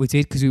 "This is what we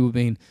did because we were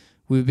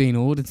being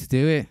ordered to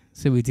do it,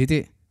 so we did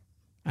it."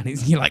 And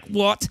you're like,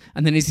 "What?"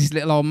 And then there's this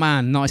little old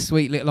man, nice,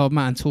 sweet little old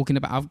man, talking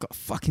about, "I've got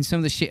fucking some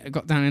of the shit I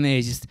got down in here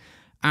is just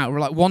out."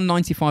 Like one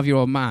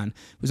 95-year-old man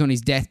was on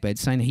his deathbed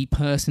saying that he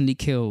personally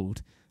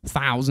killed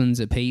thousands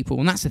of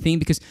people, and that's the thing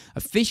because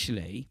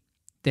officially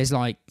there's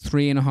like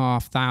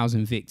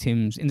 3,500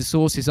 victims in the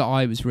sources that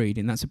I was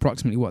reading. That's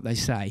approximately what they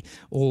say,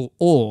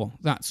 or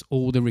that's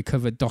all the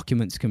recovered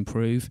documents can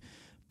prove.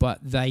 But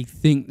they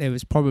think there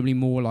was probably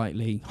more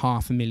likely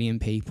 500,000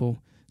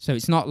 people. So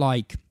it's not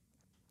like,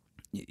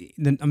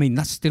 I mean,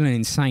 that's still an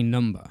insane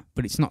number,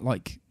 but it's not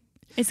like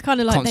It's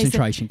kind of like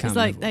concentration camp. It's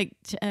like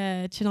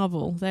level.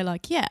 Chernobyl. They're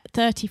like,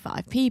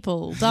 35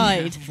 people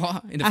died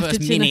What? In the after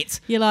first minute.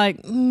 You're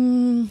like,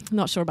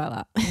 not sure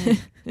about that.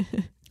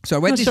 So I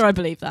read Not this. sure I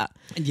believe that.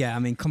 Yeah, I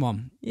mean, come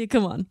on. Yeah,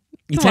 come on.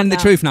 You're Come telling on the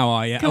now. truth now,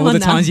 are you? Come All on the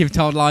now. times you've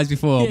told lies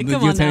before, Yeah, that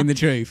come you're on telling now. the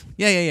truth.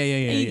 Yeah.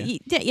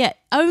 Yeah,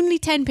 only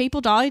 10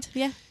 people died.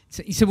 Yeah.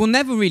 So we'll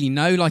never really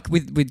know, like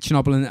with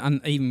Chernobyl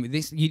and even with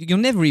this, you'll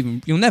never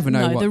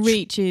know No, what. the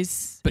reach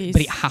is. But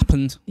it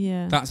happened.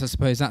 Yeah. I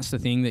suppose that's the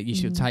thing that you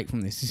should take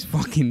from this.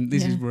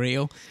 This is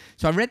real.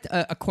 So I read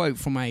a quote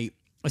from a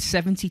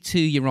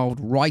 72-year-old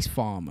rice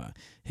farmer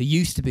who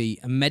used to be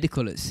a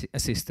medical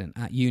assistant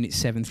at Unit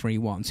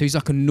 731. So he's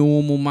like a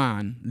normal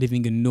man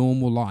living a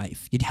normal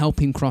life. You'd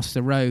help him cross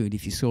the road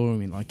if you saw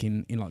him in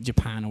like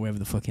Japan or wherever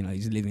the fuck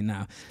he's living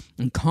now.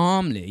 And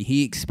calmly,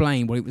 he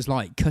explained what it was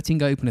like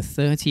cutting open a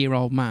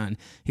 30-year-old man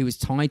who was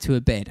tied to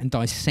a bed and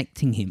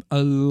dissecting him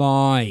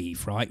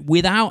alive, right,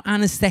 without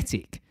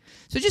anaesthetic.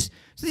 So this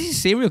is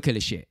serial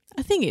killer shit.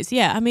 I think it's,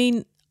 I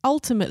mean,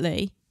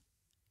 ultimately,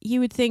 you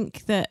would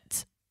think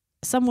that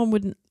someone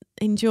wouldn't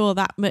endure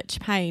that much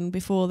pain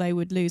before they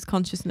would lose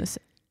consciousness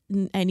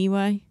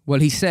anyway. Well,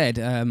 he said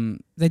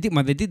they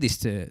did this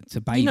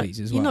to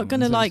babies as well. You're not going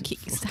to So like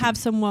it's have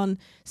someone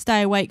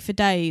stay awake for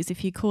days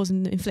if you're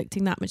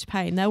inflicting that much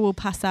pain. They will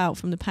pass out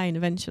from the pain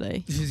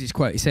eventually. This is his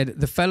quote. He said,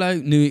 "The fellow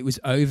knew it was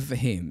over for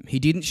him. He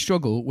didn't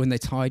struggle when they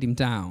tied him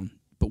down.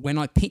 But when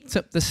I picked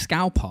up the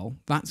scalpel,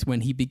 that's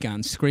when he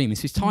began screaming."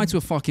 So he's tied to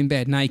a fucking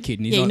bed naked.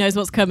 And he's He like, knows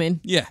what's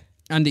coming. Yeah.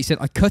 And he said,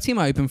 I cut him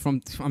open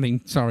from chest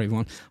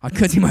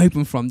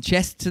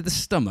to the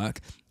stomach,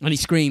 and he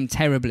screamed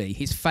terribly.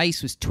 His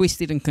face was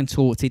twisted and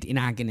contorted in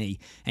agony,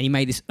 and he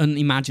made this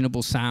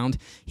unimaginable sound.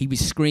 He was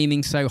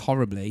screaming so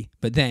horribly,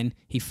 but then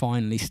he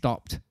finally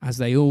stopped, as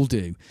they all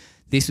do.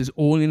 This was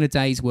all in a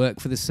day's work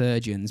for the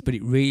surgeons, but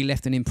it really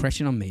left an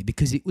impression on me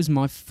because it was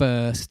my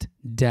first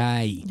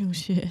day. Oh,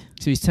 shit.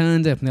 So he's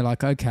turned up, and they're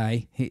like,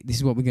 okay, this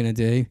is what we're going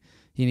to do.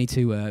 You need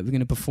to, we're going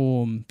to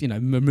perform,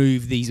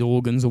 remove these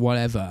organs or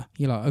whatever.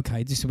 You're like,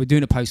 okay, so we're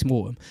doing a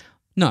post-mortem.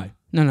 No.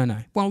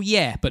 Well,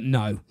 yeah, but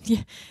no.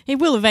 Yeah, it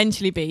will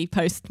eventually be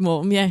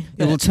post-mortem, yeah.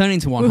 It will turn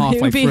into one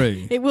halfway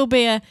through. It will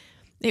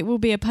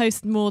be a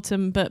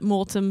post-mortem, but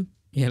mortem.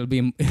 Yeah, it'll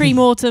be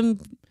pre-mortem,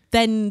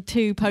 then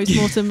to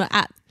post-mortem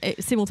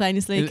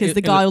simultaneously, because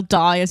the guy will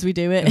die as we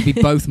do it. It'll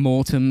be both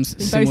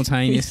mortems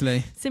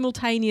simultaneously.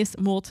 Simultaneous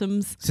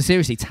mortems. So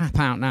seriously, tap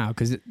out now,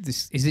 because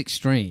this is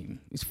extreme.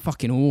 It's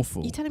fucking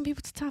awful. You're telling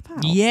people to tap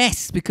out?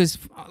 Yes, because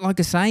like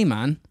I say,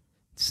 man,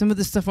 some of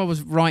the stuff I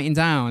was writing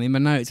down in my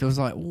notes, I was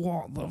like,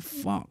 what the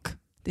fuck?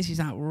 This is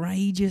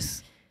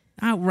outrageous.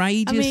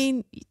 Outrageous. I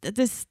mean,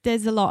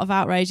 there's a lot of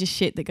outrageous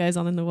shit that goes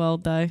on in the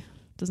world, though.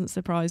 Doesn't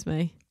surprise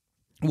me.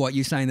 What,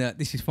 you saying that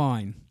this is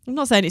fine? I'm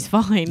not saying it's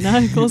fine. No,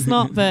 of course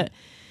not. But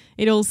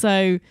it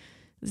also,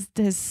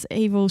 there's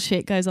evil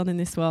shit goes on in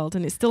this world,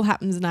 and it still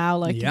happens now.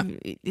 Like,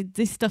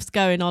 this stuff's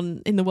going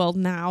on in the world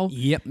now.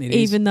 Yep, it is.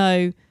 Even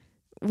though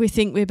we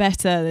think we're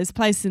better, there's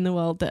places in the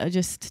world that are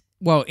just...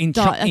 Well,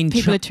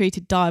 people are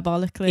treated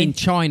diabolically. In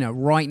China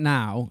right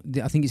now,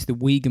 I think it's the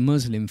Uyghur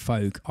Muslim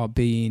folk are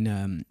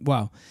being,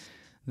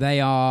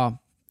 they are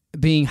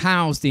being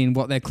housed in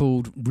what they're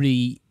called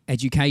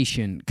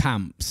re-education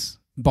camps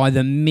by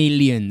the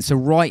millions. So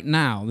right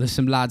now, there's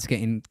some lads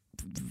getting,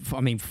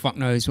 fuck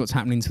knows what's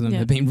happening to them.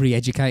 They're being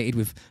re-educated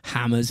with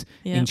hammers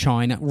in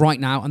China right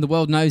now, and the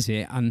world knows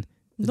it. And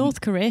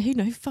North Korea,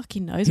 who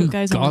fucking knows what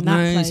goes on in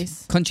that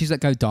place? Countries that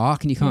go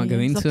dark and you can't go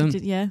into them.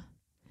 Yeah.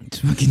 It's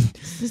fucking...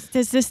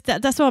 There's just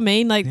that's what I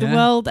mean. Like the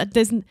world, at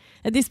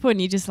this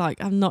point, you're just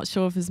like, I'm not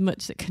sure if there's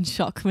much that can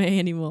shock me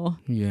anymore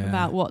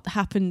about what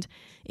happened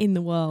in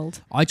the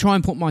world. I try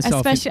and put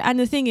myself, and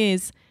the thing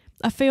is,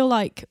 I feel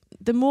like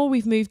the more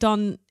we've moved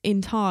on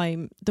in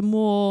time, the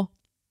more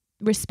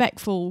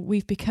respectful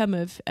we've become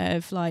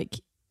of like,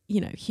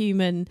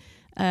 human.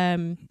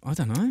 I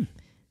don't know.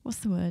 What's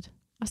the word?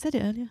 I said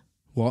it earlier.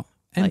 What?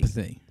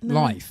 Empathy, no.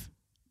 life.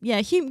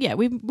 Yeah,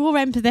 we're more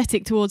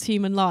empathetic towards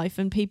human life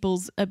and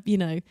people's,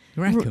 You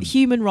reckon?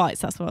 human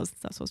rights. That's what I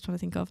was trying to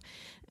think of.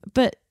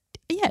 But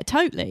yeah,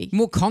 totally.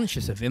 More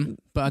conscious of him,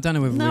 but I don't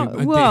know whether No,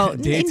 we well,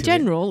 adhere in to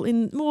general,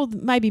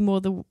 maybe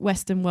more the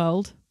Western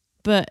world,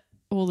 but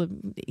or the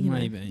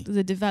Maybe.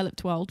 the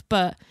developed world.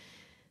 But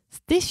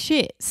this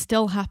shit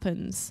still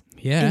happens.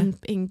 it. Yeah.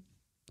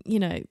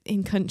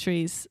 in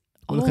countries.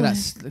 Well, look at that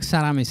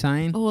Saddam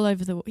Hussein. all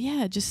over the world.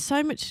 Yeah, just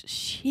so much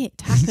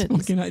shit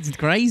happens. It's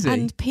crazy.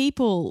 And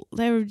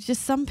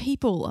some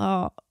people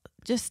are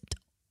just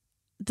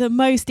the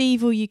most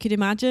evil you could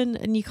imagine,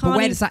 and you can't. But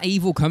where does that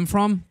evil come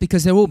from?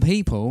 Because they're all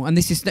people, and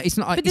it's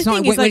not. But It's the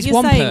not thing like is, like it's you're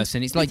one saying,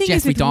 person. It's like the thing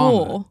is Jeffrey with Dahmer.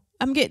 war,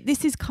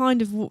 this is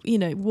kind of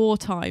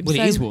wartime. Well,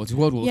 so, it is war. It's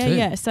World War yeah, II.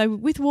 yeah. So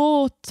with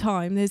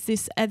wartime,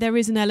 there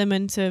is an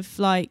element of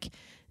like,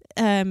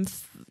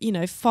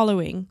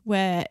 following,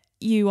 where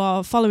you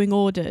are following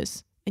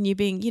orders and you're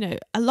being,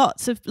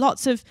 lots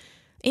of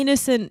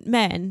innocent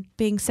men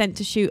being sent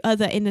to shoot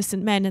other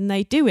innocent men, and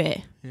they do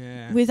it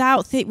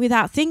without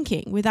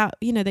thinking,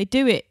 they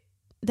do it.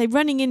 They're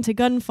running into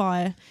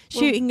gunfire,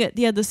 shooting at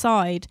the other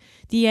side,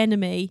 the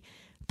enemy.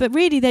 But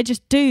really, they're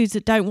just dudes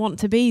that don't want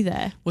to be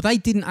there. Well, they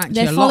didn't actually.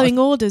 They're following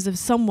orders of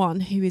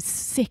someone who is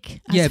sick.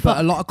 But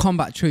a lot of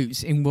combat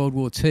troops in World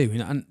War II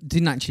and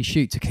didn't actually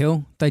shoot to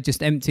kill. They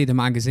just emptied the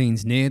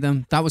magazines near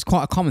them. That was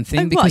quite a common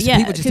thing because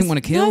people just didn't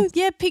want to kill. No,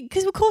 yeah,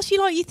 because of course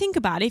you think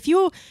about it. If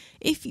you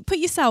put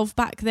yourself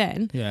back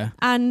then,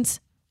 and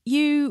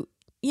you're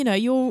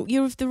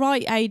of the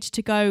right age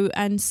to go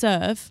and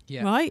serve,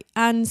 right?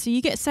 And so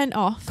you get sent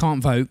off.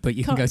 Can't vote, but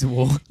you can go to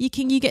war. You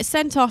get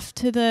sent off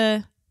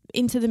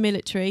into the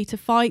military to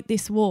fight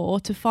this war,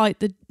 to fight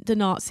the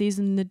Nazis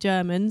and the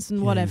Germans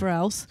and whatever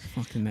else.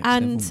 Fucking next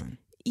and level, man.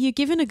 You're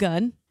given a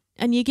gun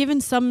and you're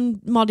given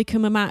some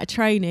modicum amount of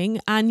training,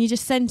 and you're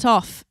just sent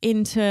off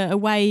into a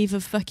wave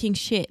of fucking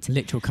shit.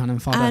 Literal cannon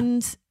fodder.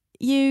 And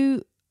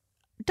you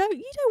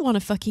don't want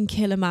to fucking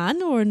kill a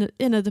man or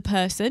another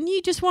person.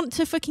 You just want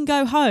to fucking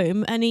go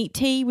home and eat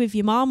tea with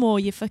your mum or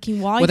your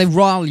fucking wife. Well, they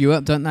rile you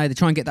up, don't they? They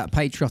try and get that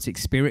patriotic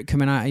spirit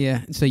coming out of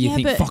you, so you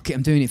think, "Fuck it,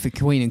 I'm doing it for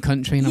Queen and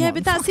country." And I'm like,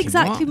 but that's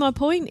exactly my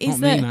point.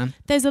 Is that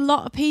there's a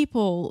lot of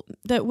people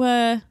that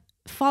were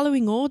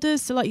following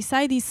orders. So, like you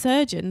say, these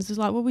surgeons was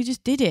like, "Well, we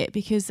just did it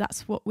because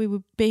that's what we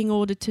were being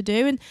ordered to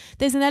do." And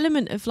there's an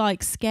element of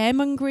like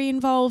scaremongery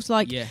involved.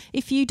 Like,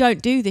 if you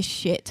don't do this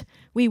shit,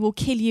 we will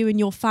kill you and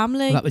your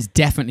family. Well, that was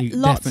definitely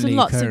lots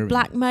occurring. of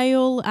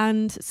blackmail,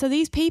 and so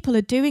these people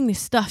are doing this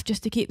stuff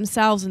just to keep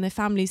themselves and their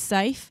families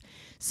safe.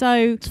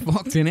 So it's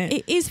fucked, innit?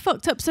 It is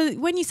fucked up. So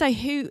when you say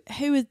who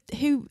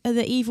are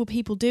the evil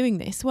people doing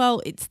this?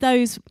 Well, it's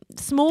those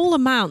small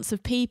amounts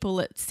of people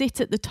that sit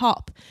at the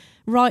top,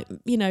 right?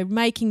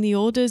 Making the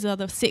orders are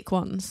the sick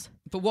ones.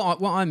 But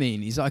what I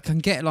mean is, I can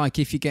get like,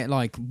 if you get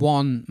like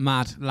one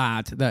mad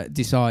lad that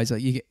decides,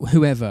 like, you get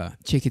whoever,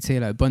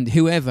 Chikatilo, Bundy,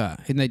 whoever,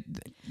 and they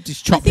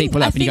just chop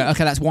people up, and you go,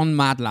 okay, that's one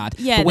mad lad.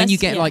 Yeah, but when you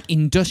get like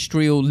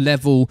industrial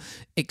level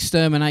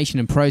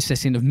extermination and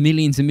processing of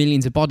millions and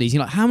millions of bodies,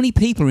 you're like, how many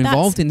people are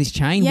involved in this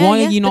chain?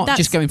 Why are you not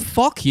just going,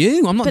 fuck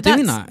you, I'm not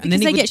doing that? And then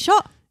they get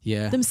shot.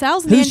 Yeah.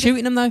 Themselves. Who's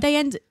shooting them though? They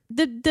end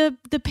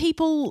the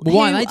people. Well,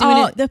 why are they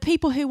doing it? The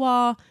people who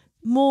are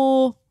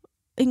more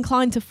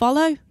inclined to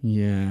follow.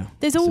 Yeah.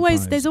 There's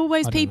always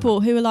people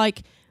who are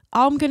like,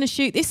 I'm going to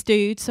shoot this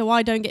dude so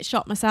I don't get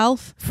shot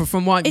myself.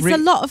 From my it's a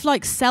lot of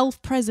like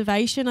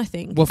self-preservation, I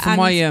think. Well, from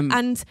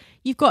and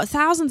you've got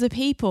thousands of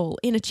people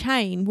in a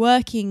chain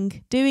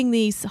working, doing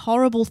these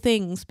horrible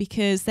things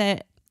because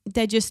they're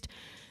just.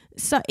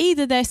 So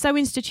either they're so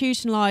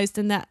institutionalized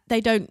and that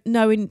they don't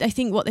know and they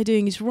think what they're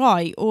doing is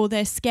right, or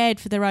they're scared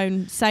for their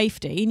own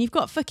safety. And you've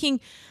got fucking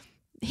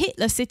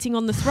Hitler sitting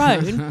on the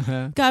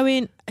throne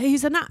going,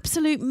 he's an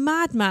absolute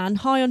madman,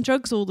 high on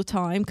drugs all the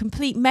time,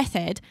 complete meth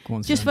head,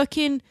 just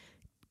fucking,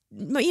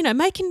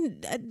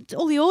 making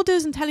all the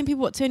orders and telling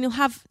people what to do. And you'll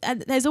have,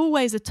 there's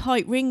always a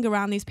tight ring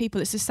around these people.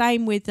 It's the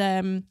same with,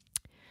 what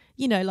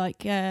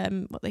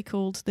they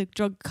called the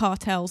drug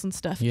cartels and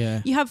stuff.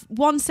 Yeah. You have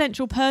one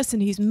central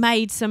person who's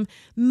made some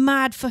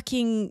mad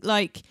fucking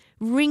like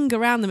ring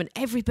around them, and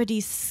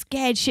everybody's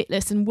scared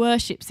shitless and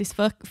worships this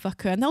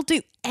fucker, and they'll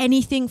do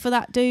anything for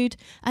that dude,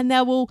 and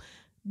they will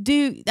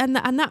do, and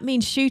that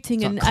means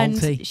shooting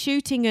and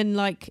shooting and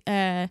like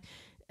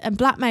and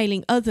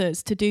blackmailing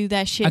others to do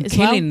their shit and as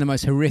well. And killing the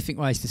most horrific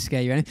ways to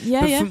scare you.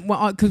 Yeah,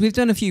 because we've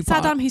done a few.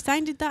 Saddam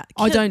Hussein did that.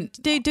 I don't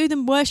do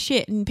them worse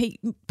shit, and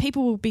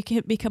people will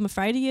become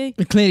afraid of you.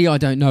 Clearly, I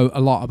don't know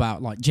a lot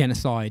about like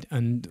genocide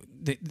and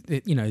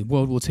the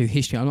World War II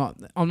history. I'm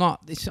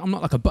not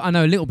like I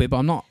know a little bit, but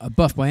I'm not a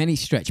buff by any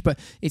stretch. But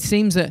it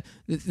seems that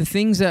the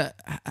things that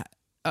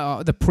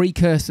are the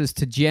precursors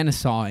to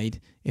genocide,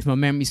 if my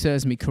memory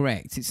serves me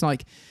correct, it's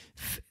like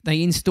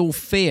they install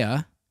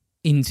fear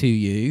into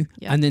you,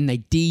 and then they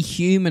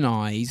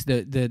dehumanize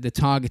the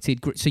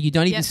targeted group, so you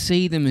don't even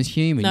see them as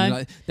human. No.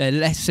 Like, they're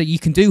less, so you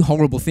can do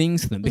horrible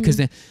things to them because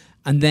they're,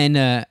 and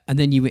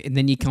then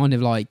you kind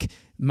of like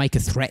make a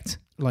threat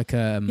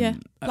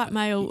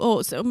blackmail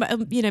or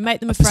make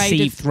them a afraid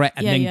perceived of threat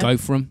and then go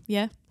for them.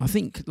 Yeah. I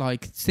think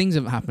like things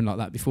have happened like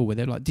that before, where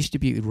they're like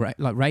distributed,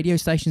 like radio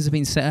stations have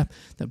been set up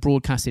that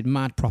broadcasted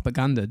mad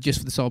propaganda just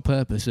for the sole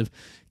purpose of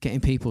getting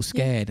people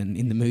scared and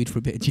in the mood for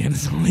a bit of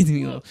genocide. And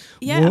you're like,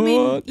 yeah, what?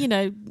 I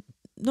mean,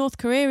 North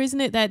Korea,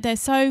 isn't it? They're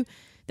so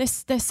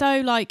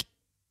like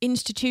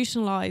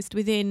institutionalized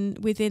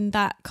within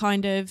that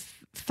kind of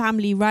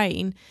family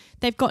reign.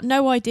 They've got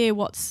no idea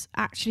what's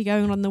actually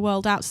going on in the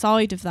world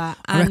outside of that.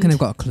 I reckon they've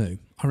got a clue.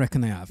 I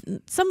reckon they have.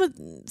 Some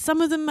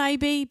of them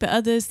maybe, but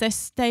others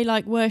they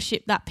like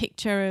worship that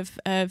picture of.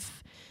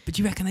 But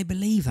do you reckon they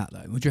believe that though?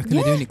 Or do you reckon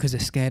they're doing it because they're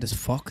scared as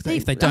fuck? That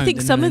if they don't, I think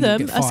then some of they'll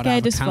them get are fired scared out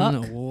of a as cannon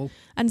fuck, at a wall.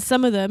 and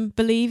some of them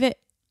believe it,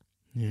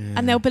 Yeah.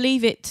 and they'll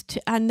believe it,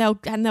 and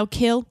they'll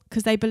kill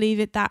because they believe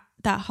it. That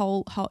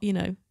whole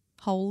holy.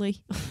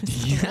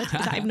 Is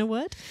that even a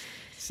word?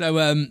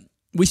 So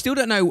we still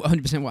don't know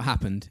 100% what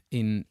happened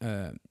in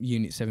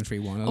Unit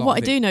 731. What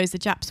I do know is the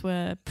Japs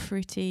were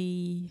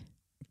pretty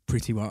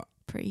what?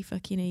 pretty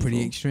fucking evil.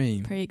 Pretty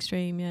extreme. Pretty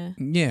extreme, yeah.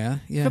 Yeah,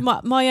 yeah. From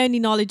my only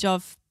knowledge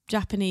of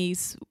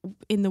Japanese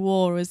in the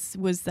war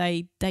was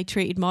they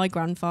treated my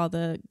grandpa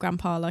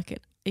like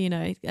it,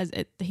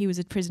 he was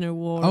a prisoner of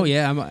war. Oh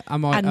yeah,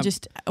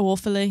 just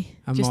awfully,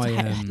 just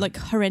like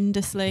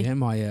horrendously. Yeah,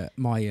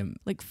 my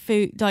like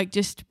food, like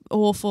just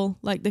awful,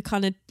 like the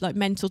kind of like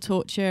mental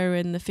torture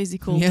and the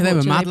physical. Yeah, they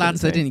were torture mad put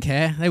lads. They through. didn't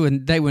care.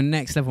 They were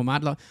next level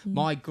mad. Like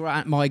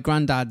my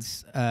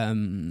granddad's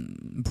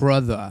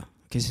brother.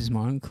 I guess is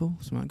my uncle.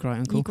 It's my great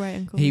uncle. Your great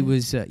uncle. He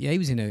was he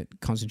was in a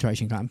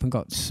concentration camp and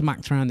got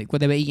smacked around. Well,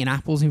 they were eating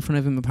apples in front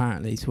of him.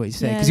 Apparently, is what he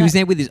said. Because he was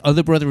there with his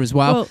other brother as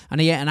well, and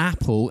he ate an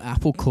apple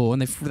core,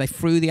 and they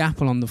threw the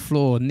apple on the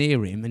floor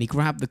near him, and he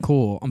grabbed the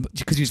core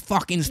because he was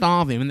fucking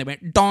starving, and they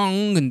went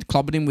dong and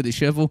clobbered him with a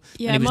shovel.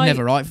 Yeah, and he was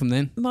never right from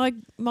then. My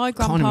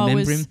grandpa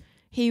was.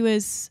 He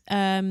was.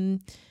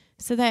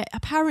 So they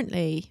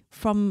apparently,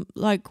 from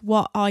like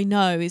what I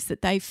know, is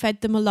that they fed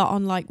them a lot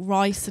on like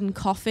rice and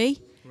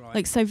coffee.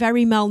 Like so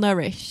very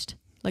malnourished,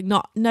 like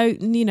not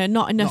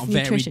enough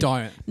nutrition,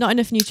 diet. Not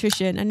enough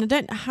nutrition, and I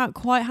don't know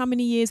quite how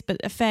many years, but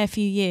a fair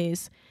few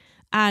years,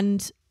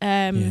 and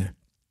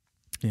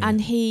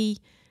and he,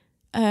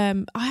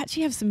 I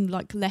actually have some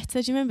like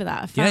letters. Do you remember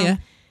that? I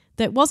found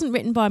that wasn't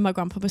written by my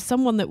grandpa, but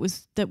someone that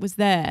was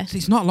there. So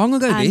it's not long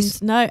ago.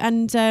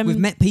 We've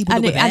met people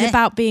that were there. And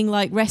about being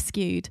like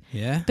rescued.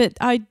 Yeah, but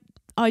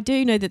I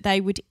do know that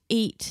they would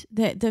eat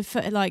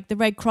the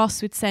Red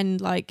Cross would send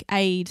like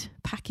aid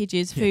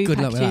packages, food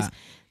packages.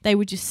 They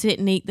would just sit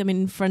and eat them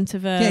in front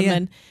of them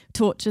and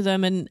torture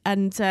them,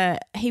 and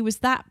he was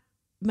that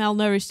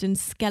malnourished and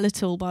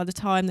skeletal by the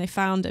time they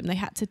found him. They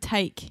had to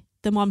take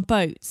them on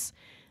boats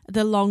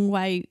the long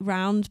way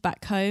round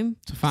back home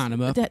to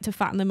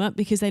fatten them up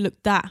because they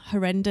looked that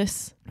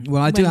horrendous.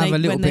 Well, I do have a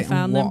little bit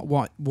on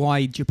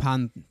why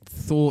Japan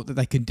thought that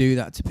they could do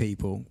that to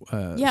people.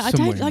 I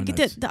don't like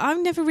it.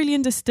 I've never really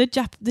understood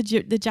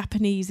the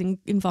Japanese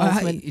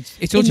involvement.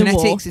 It's all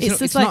genetics. It's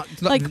just not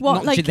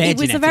it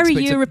was a very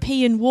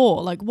European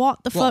war. Like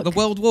what the fuck? The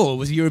World War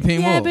was a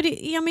European war. Yeah, but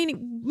it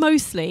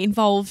mostly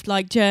involved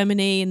like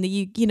Germany and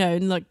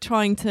and like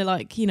trying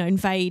to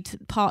invade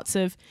parts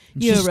of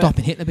Europe. Just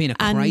stopping Hitler being a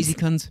crazy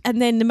cunt.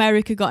 And then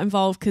America got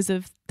involved because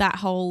of that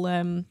whole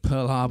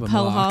Pearl Harbor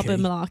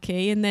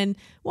malarkey, and then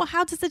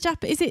how did the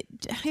Japanese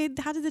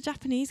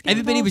get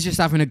everybody involved? Was just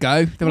having a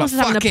go. They were like,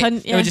 fuck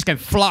it. They were just going,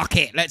 flock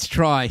it, let's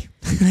try.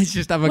 Let's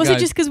just have a go. Was it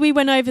just because we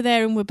went over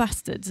there and were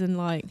bastards and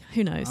like,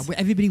 who knows?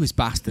 Everybody was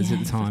bastards at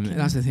the time.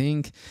 That's the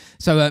thing.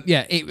 So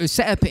it was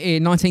set up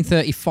in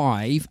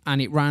 1935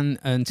 and it ran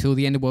until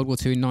the end of World War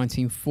II in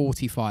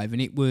 1945,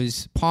 and it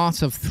was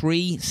part of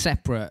 3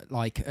 separate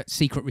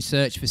secret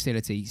research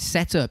facilities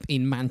set up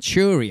in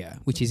Manchuria,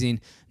 which is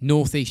in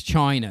northeast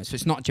China. So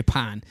it's not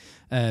Japan.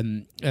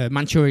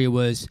 Manchuria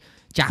was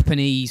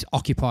Japanese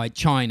occupied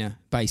China,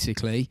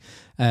 basically,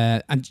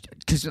 and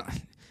because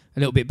a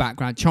little bit of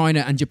background,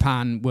 China and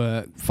Japan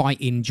were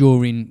fighting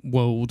during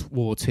World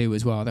War II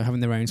as well. They're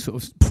having their own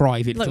sort of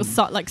private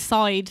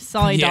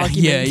side yeah,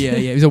 argument. Yeah.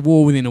 It was a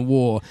war within a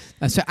war.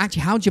 So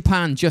actually how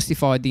Japan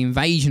justified the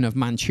invasion of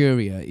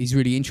Manchuria is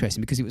really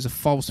interesting because it was a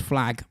false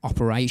flag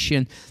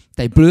operation.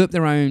 They blew up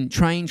their own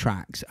train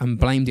tracks and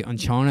blamed it on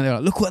China. They're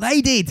like, look what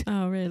they did.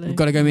 Oh, really? We've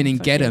got to go in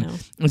and get them. Hell.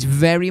 It's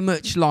very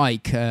much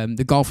like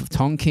the Gulf of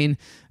Tonkin,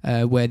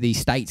 where the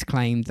States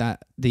claimed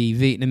that the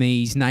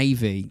Vietnamese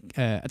Navy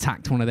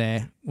attacked one of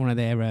their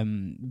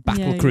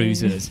battle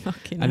cruisers,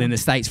 and then the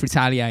States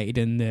retaliated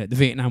and the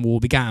Vietnam War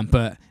began.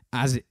 But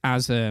as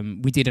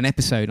we did an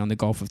episode on the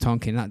Gulf of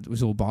Tonkin, that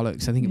was all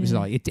bollocks. I think it was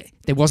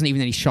there wasn't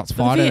even any shots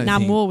fired. The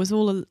Vietnam War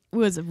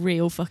was a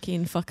real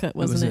fucking fuck up,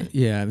 wasn't it?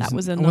 Yeah, that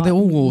was a. Well,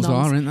 all wars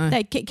are, aren't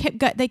they?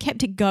 They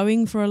kept it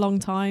going for a long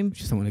time.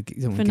 Just don't want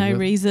to for no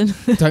reason.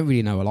 Don't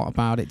really know a lot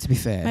about it, to be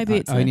fair.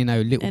 Maybe I only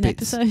know little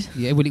bits. Episode.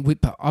 Yeah,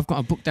 but I've got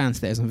a book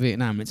downstairs on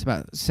Vietnam. It's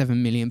about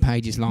 7 million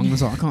pages long. I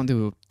was like, I can't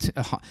do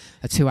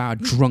a 2-hour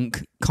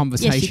drunk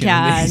conversation. Yes, you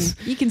on can. this.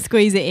 You can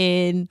squeeze it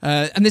in.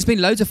 And there's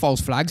been loads of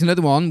false flags.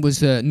 Another one was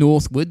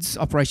Northwoods,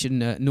 Operation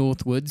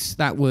Northwoods.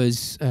 That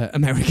was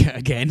America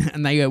again.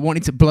 And they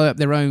wanted to blow up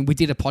their own. We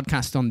did a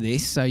podcast on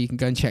this, so you can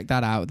go and check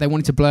that out. They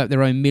wanted to blow up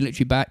their own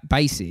military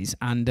bases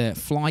and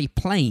fly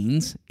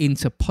planes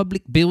into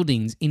public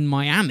buildings in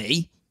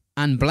Miami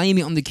and blame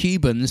it on the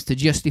Cubans to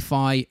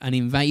justify an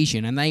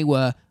invasion. And they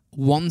were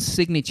one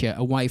signature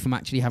away from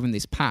actually having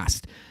this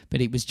passed.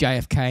 But it was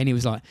JFK, and he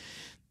was like,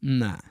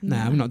 Nah,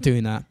 I'm not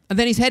doing that. And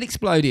then his head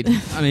exploded.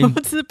 I mean,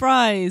 What a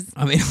surprise.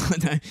 I mean,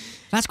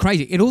 that's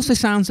crazy. It also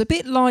sounds a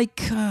bit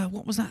like,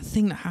 what was that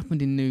thing that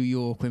happened in New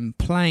York when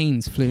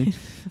planes flew?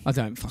 I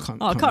can't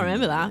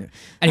remember that.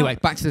 Anyway,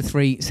 back to the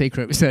 3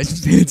 secret research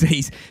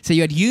facilities. So you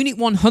had Unit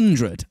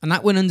 100, and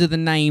that went under the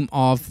name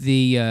of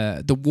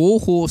the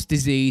Warhorse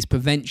Disease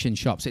Prevention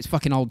Shop. So it's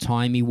fucking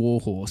old-timey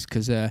Warhorse,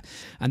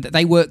 and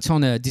they worked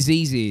on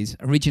diseases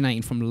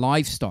originating from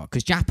livestock,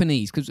 because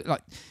Japanese, because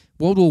like,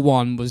 World War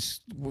One was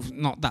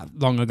not that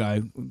long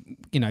ago,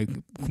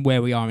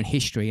 where we are in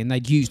history, and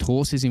they'd used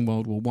horses in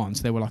World War One,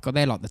 so they were like,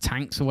 they're like the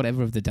tanks or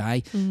whatever of the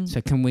day. So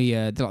can we?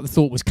 The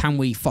thought was, can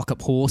we fuck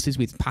up horses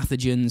with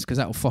pathogens because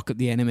that will fuck up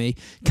the enemy?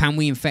 Can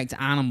we infect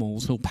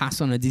animals who'll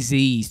pass on a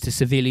disease to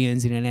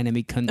civilians in an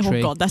enemy country?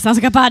 Oh God, that sounds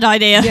like a bad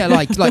idea. Yeah,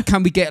 like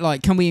can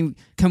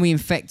we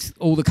infect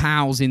all the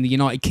cows in the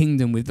United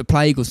Kingdom with the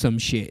plague or some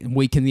shit and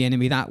weaken the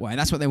enemy that way?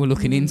 That's what they were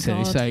looking into.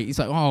 God. So it's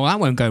like, oh, that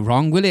won't go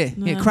wrong, will it?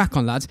 No. Yeah, crack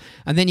on, lads.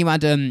 And then you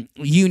had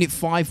Unit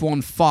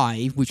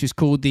 515, which was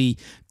called the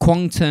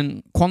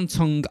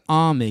Kwantung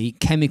Army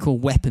Chemical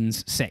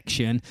Weapons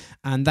Section,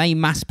 and they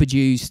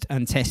mass-produced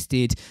and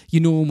tested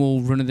your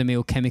normal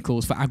run-of-the-mill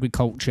chemicals for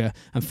agriculture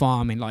and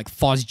farming, like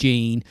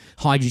phosgene,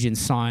 hydrogen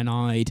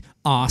cyanide,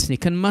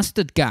 arsenic, and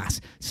mustard gas.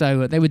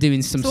 So they were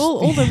doing some... So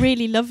all the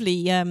really lovely...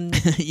 yeah,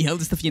 all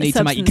the stuff you need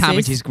to make your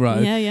cabbages grow.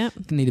 Yeah.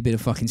 You need a bit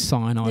of fucking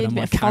cyanide Need on a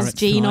my bit of carrots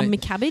phosgene tonight. on my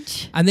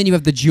cabbage. And then you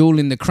have the jewel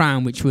in the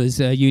crown, which was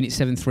Unit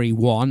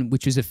 731,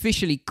 which was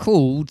officially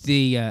called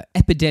the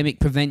Epidemic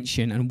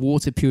Prevention and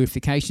Water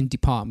Purification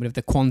Department of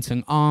the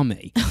Kwantung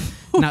Army.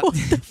 Now, What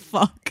the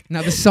fuck?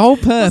 now, the sole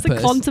purpose...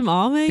 What's the Quantum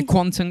Army? The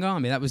Kwantung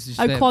Army, that was just...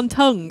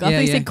 Quantung. I Yeah,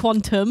 thought you yeah. said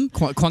quantum.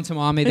 Quantum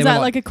Army. Is they that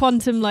were like a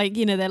quantum,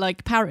 in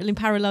like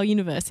parallel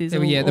universes? They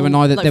were- or- yeah, they were or,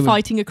 neither- like they were-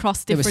 fighting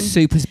across they were different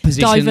superpositioned.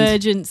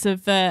 divergence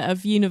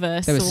of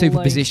universe. They were or,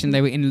 superpositioned.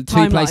 They were in 2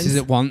 timelines. places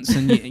at once,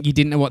 and you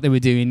didn't know what they were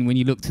doing when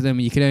you looked at them,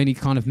 and you could only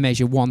kind of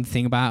measure one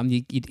thing about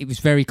them. It was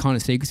very kind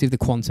of secretive, the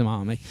Quantum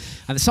Army.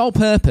 And the sole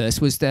purpose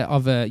was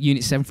of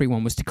Unit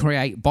 731 was to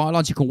create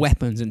biological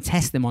weapons and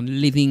test them on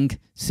living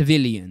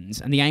civilians.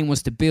 And the aim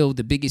was to build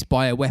the biggest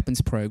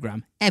bioweapons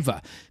program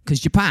ever, because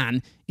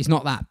Japan is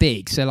not that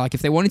big. So, like,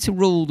 if they wanted to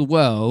rule the Yeah,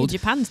 world,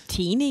 Japan's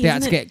teeny, they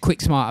had to isn't it? get quick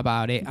smart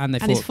about it, and they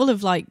And it's thought, full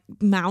of like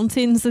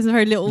mountains. There's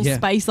very little Yeah.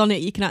 space on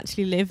it. You can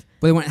actually live.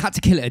 well, they had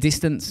to kill it at a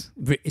distance,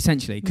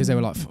 essentially, because they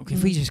were like, fuck,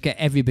 if we just get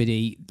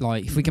everybody,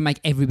 like, if we can make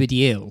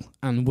everybody ill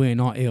and we're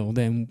not ill,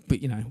 then, we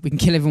can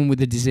kill everyone with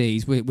the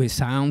disease, we're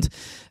sound.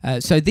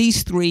 So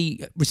these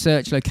 3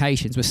 research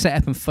locations were set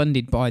up and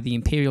funded by the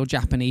Imperial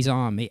Japanese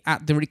Army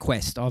at the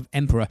request of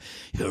Emperor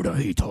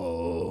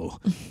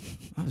Hirohito.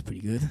 That was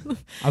pretty good.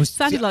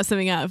 Sounded like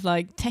something out of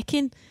like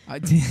Tekken.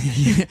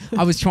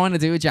 I was trying to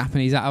do a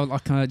Japanese,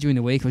 during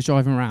the week, I was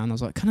driving around, I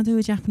was like, can I do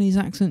a Japanese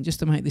accent just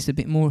to make this a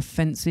bit more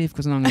offensive?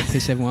 Because I'm going to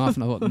piss everyone off.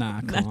 And I thought, nah,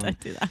 I No, can't. don't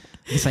do that.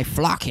 You say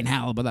fucking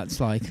hell, but that's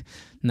like,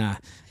 nah.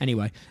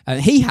 Anyway,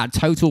 he had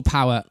total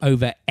power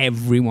over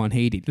everyone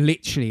he did.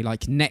 Literally,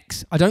 like,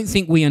 next. I don't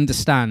think we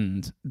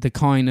understand the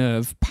kind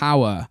of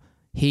power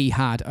he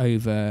had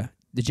over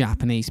the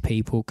Japanese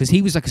people, because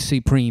he was like a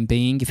supreme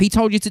being. If he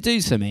told you to do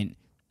something,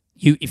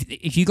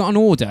 if you got an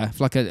order,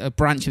 like a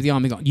branch of the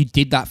army you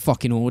did that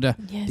fucking order,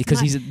 Yeah,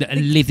 because it's he's a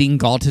living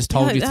god has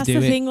told you to that's do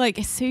the it. thing, like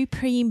a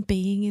supreme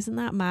being. Isn't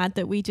that mad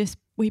that we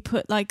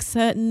put like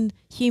certain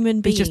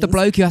human beings? He's just a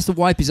bloke who has to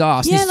wipe his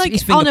arse. Yeah, his, like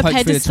his finger on a poked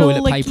through the pedestal.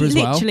 toilet Like paper as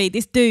well. literally,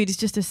 this dude is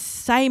just the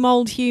same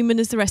old human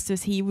as the rest of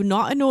us. You're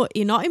not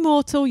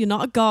immortal. You're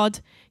not a god.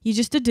 You're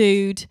just a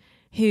dude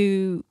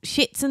who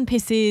shits and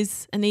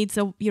pisses and needs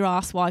your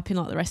ass wiping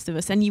like the rest of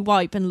us, and you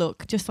wipe and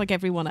look just like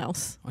everyone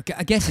else.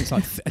 I guess it's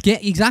like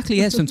exactly.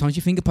 Yeah, sometimes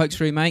your finger pokes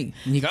through, mate,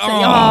 and you go,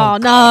 Oh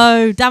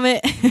no, damn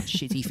it.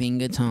 shitty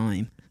finger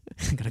time.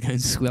 I'm going to go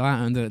and swill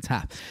out under the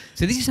tap.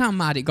 So this is how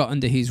mad it got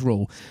under his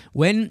rule.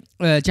 When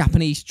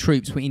Japanese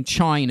troops were in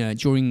China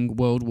during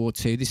World War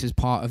II, this is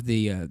part of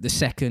the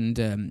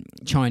second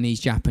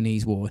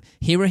Chinese-Japanese war,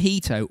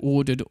 Hirohito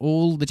ordered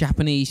all the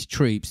Japanese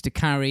troops to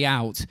carry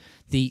out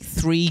the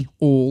 3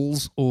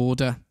 alls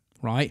order,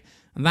 right?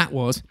 And that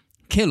was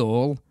kill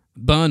all,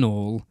 burn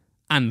all,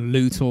 and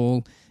loot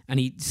all. And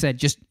he said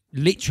just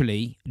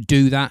literally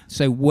do that.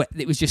 So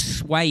it was just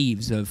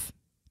swaths of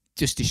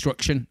just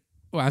destruction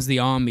as the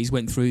armies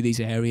went through these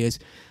areas.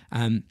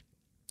 And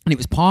it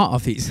was part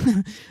of his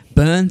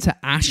burn to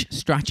ash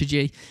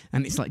strategy.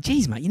 And it's like,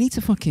 geez, mate, you need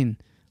to fucking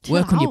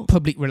Work on your out.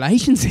 public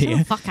relations Chill here.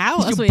 the fuck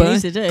out. That's You'll what you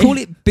need to do. Call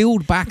it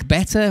Build Back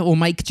Better or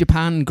Make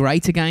Japan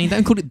Great Again.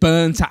 Don't call it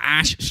Burn to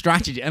Ash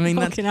strategy. I mean,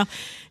 that's, Fucking hell.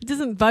 It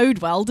doesn't bode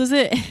well, does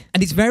it?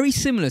 and it's very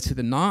similar to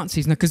the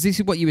Nazis now, because this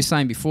is what you were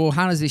saying before.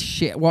 How does this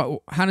shit?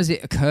 How does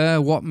it occur?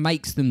 What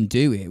makes them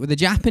do it? Well, the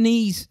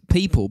Japanese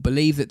people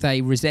believe that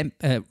they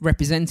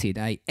represented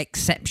a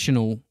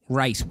exceptional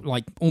race,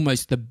 like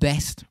almost the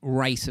best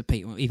race of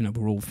people. Even though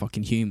we're all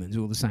fucking humans,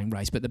 we're all the same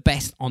race, but the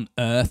best on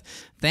Earth.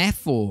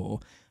 Therefore,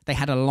 they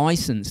had a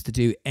license to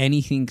do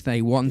anything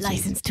they wanted.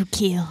 License to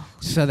kill.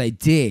 So they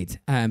did.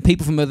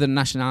 People from other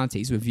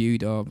nationalities were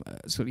viewed of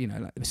sort of, you know,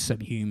 like they were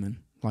subhuman,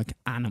 like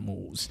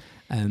animals.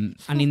 And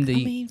in the,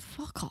 I mean,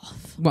 fuck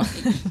off. well,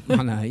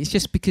 I know it's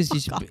just because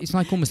it's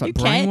like almost like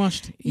Who cares?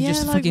 brainwashed. You Yeah,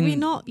 just like fucking, you're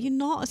not a you're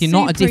not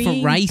a different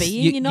supreme race.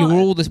 being. You're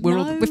all this.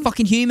 No. We're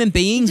fucking human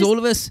beings, Just- all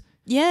of us.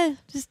 Yeah,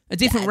 just A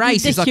different the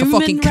race is like a human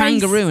fucking race.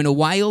 kangaroo and a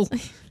whale,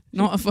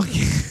 not a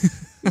fucking.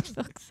 for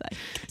fuck's sake.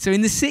 So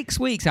in the 6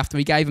 weeks after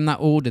he gave them that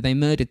order, they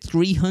murdered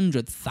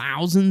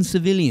 300,000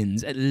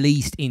 civilians, at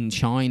least in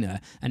China.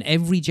 And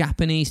every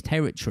Japanese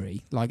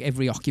territory, like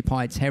every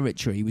occupied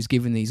territory, was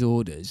given these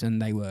orders.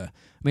 And they were,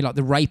 I mean, like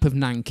the rape of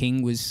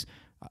Nanking was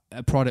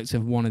a product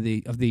of one of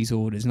these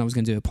orders. And I was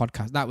going to do a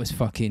podcast. That was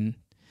fucking.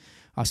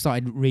 I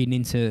started reading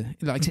into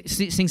like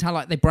things how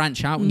like they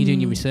branch out when you're doing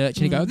your research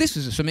and you go, oh, this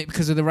was something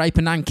because of the rape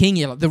of Nanking.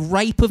 You're like, the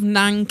rape of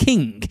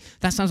Nanking.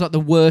 That sounds like the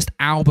worst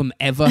album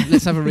ever.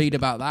 Let's have a read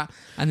about that.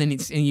 And then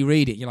and you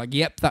read it, you're like,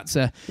 yep, that's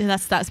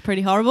That's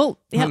pretty horrible.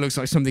 that Yep. looks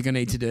like something I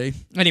need to do.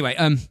 Anyway,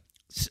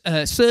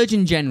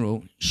 Surgeon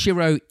General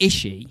Shiro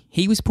Ishii,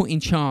 he was put in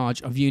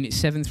charge of Unit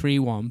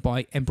 731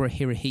 by Emperor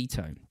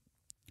Hirohito.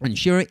 And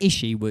Shiro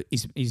Ishii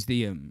is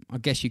the, I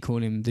guess you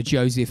call him the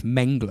Joseph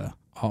Mengele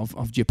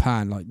of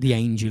Japan, like the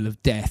angel of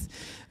death.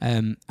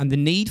 And the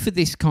need for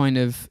this kind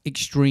of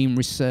extreme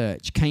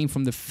research came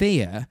from the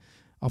fear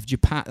of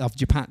Japan,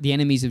 the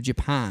enemies of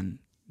Japan,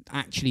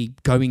 actually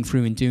going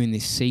through and doing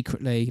this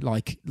secretly.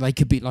 Like they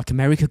could be, like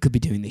America could be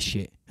doing this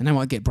shit, and they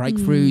might get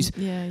breakthroughs,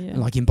 Yeah.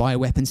 like in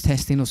bioweapons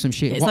testing or some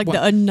shit. It's like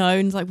the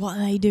unknowns. Like, what are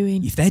they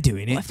doing? if they're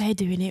doing it. What if they're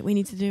doing it? We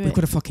need to do We've it.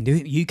 got to fucking do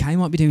it. UK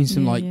might be doing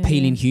some Yeah,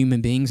 peeling yeah.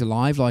 human beings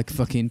alive like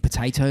fucking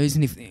potatoes.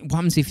 And what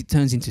happens if it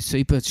turns into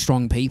super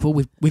strong people?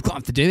 We've got to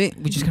have to do it.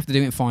 We just have to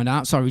do it and find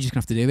out. Sorry, we just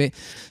have to do it.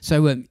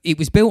 So it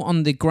was built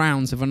on the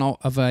grounds of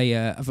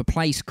a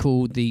place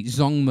called the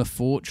Zongma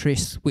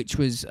Fortress, which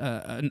was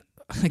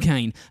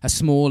again a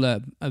smaller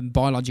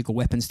biological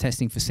weapons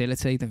testing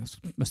facility. They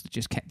must have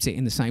just kept it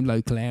in the same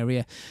local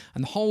area,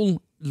 and the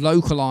whole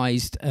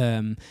localized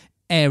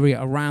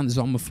area around the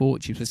Zongma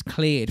Fortress was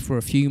cleared for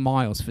a few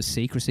miles for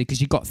secrecy, because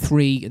you've got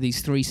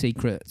these three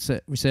secret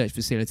research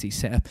facilities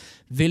set up.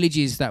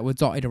 Villages that were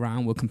dotted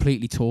around were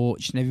completely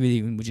torched, and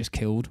everyone were just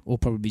killed or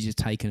probably just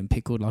taken and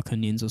pickled like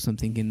onions or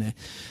something in there.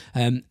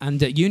 And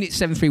Unit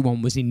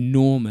 731 was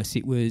enormous.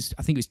 I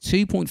think it was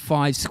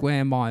 2.5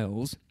 square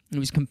miles. It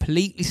was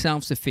completely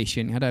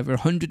self-sufficient. It had over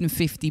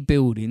 150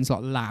 buildings, like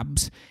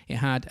labs. It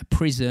had a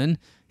prison.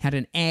 It had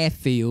an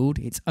airfield,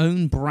 its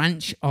own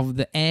branch of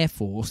the Air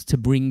Force to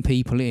bring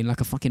people in, like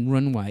a fucking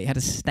runway. It had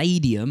a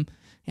stadium.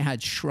 It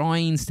had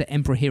shrines to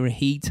Emperor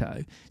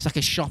Hirohito. It's like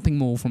a shopping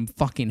mall from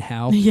fucking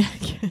hell. Yeah.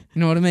 You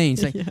know what I mean?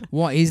 It's like,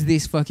 what is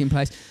this fucking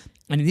place?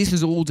 And this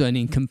was all done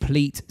in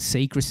complete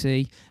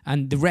secrecy.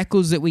 And the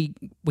records that we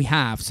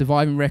have,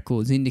 surviving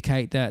records,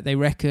 indicate that they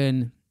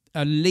reckon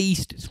at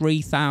least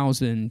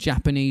 3,000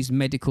 Japanese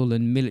medical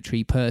and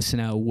military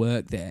personnel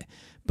work there.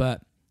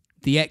 But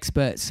the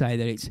experts say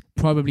that it's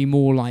probably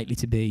more likely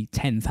to be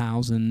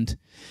 10,000.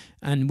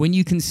 And when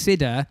you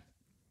consider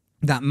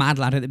that mad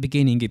lad at the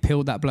beginning who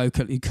killed that bloke,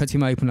 who cut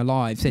him open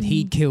alive, said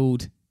he'd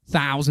killed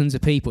thousands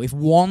of people. If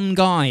one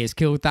guy has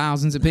killed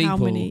thousands of people, How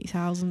many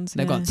thousands?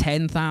 they've got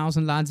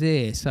 10,000 lads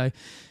here. So,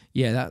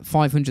 yeah, that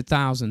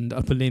 500,000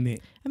 upper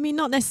limit. I mean,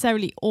 not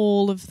necessarily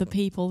all of the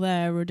people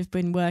there would have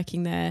been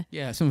working there.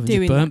 Yeah, some of them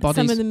Doing just burnt that.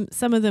 bodies.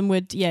 Some of them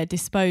would,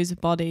 dispose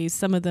of bodies.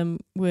 Some of them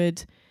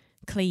would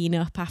clean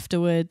up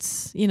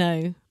afterwards. You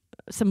know,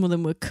 some of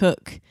them would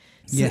cook.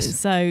 Yes.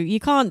 So you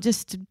can't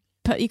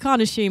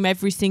assume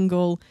every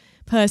single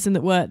person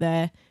that worked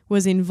there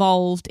was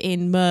involved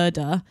in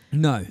murder.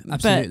 No,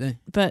 absolutely.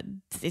 But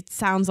it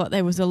sounds like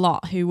there was a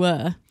lot who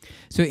were.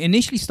 So it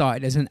initially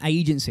started as an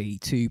agency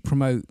to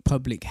promote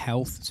public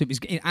health. So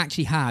it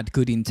actually had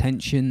good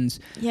intentions.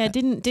 Yeah,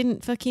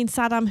 didn't fucking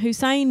Saddam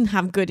Hussein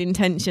have good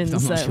intentions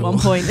I'm not at sure. one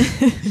point?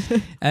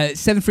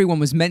 731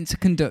 was meant to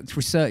conduct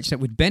research that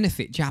would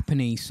benefit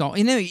Japanese. So,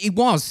 you know, it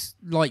was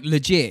like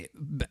legit.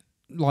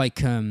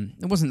 Like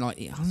it wasn't like,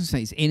 I wouldn't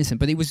say it's innocent,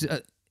 but it was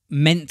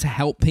meant to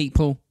help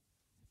people.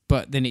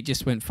 But then it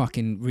just went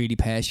fucking really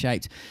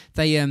pear-shaped.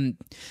 They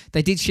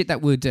did shit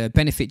that would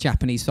benefit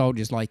Japanese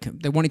soldiers. Like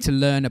they wanted to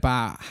learn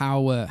about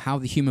how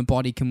the human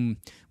body can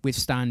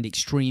withstand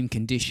extreme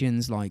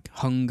conditions like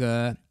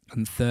hunger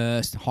and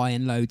thirst, high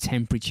and low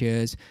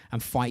temperatures,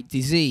 and fight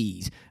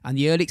disease. And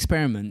the early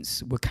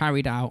experiments were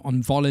carried out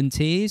on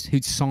volunteers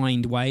who'd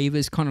signed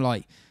waivers, kind of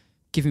like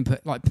giving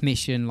like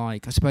permission,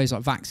 like I suppose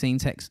like vaccine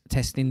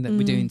testing that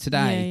we're doing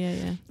today.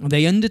 Yeah. And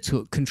they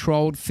undertook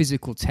controlled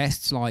physical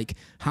tests, like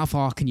how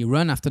far can you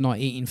run after not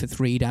eating for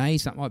 3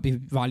 days? That might be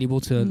valuable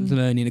to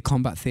learn in a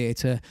combat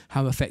theatre.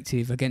 How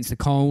effective against the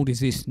cold is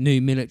this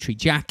new military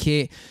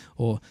jacket?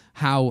 Or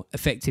how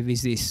effective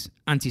is this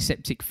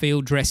antiseptic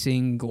field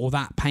dressing or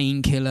that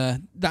painkiller?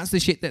 That's the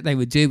shit that they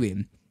were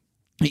doing.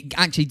 It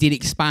actually did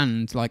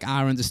expand like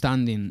our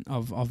understanding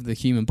of the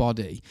human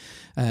body,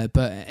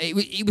 but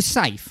it was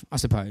safe, I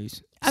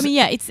suppose. I mean,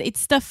 yeah, it's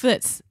stuff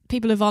that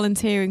people are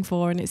volunteering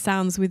for, and it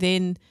sounds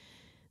within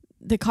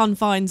the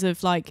confines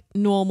of like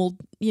normal,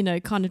 you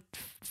know, kind of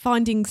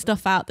finding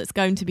stuff out that's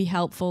going to be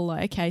helpful.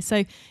 Like, okay,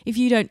 so if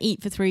you don't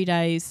eat for 3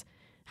 days,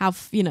 how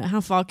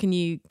far can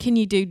you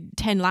do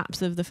 10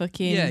 laps of the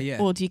fucking,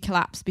 or do you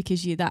collapse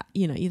because you're that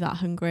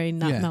hungry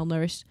and that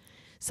malnourished?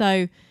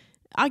 So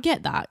I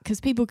get that, because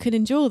people can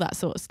endure that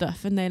sort of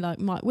stuff, and they like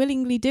might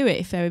willingly do it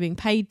if they were being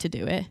paid to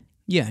do it.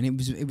 Yeah, and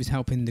it was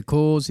helping the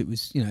cause. It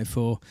was, you know,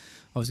 for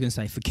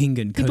king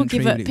and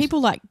country.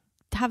 People like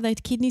have their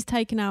kidneys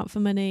taken out for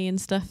money and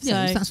stuff.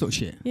 Yeah, so it's that sort of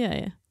shit.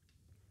 Yeah.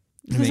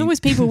 There's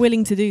always people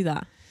willing to do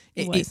that.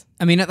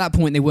 I mean, at that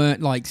point, they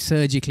weren't like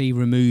surgically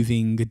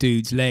removing a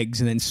dude's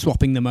legs and then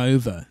swapping them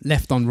over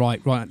left on right.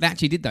 They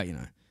actually did that, you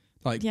know.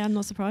 Like, yeah, I'm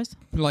not surprised.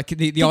 Like the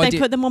Did idea, they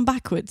put them on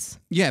backwards?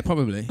 Yeah,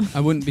 probably. I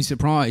wouldn't be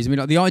surprised. I mean,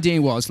 like, the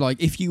idea was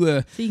like if you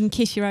were, so you can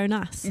kiss your own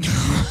ass.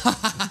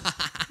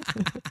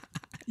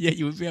 Yeah,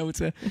 you would be able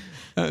to.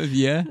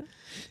 Yeah.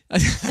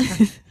 But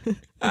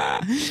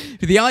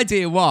the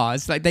idea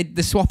was like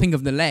the swapping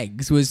of the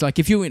legs was like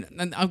if you were in,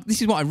 and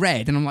this is what I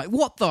read, and I'm like,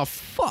 what the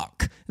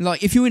fuck?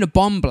 Like if you're in a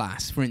bomb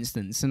blast, for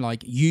instance, and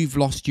like you've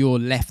lost your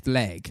left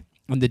leg,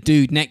 and the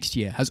dude next to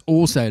you has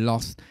also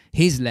lost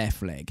his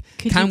left leg.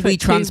 Can we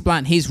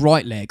transplant his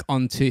right leg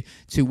onto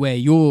where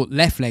your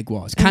left leg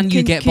was? Can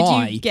you get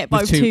by? You get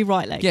by with two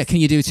right legs? Yeah. Can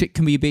you do?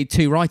 Can we be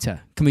two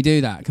righter? Can we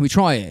do that? Can we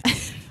try it?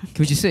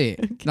 Can we just see it?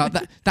 Okay. Like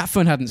that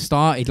fun hadn't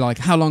started. Like,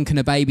 how long can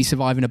a baby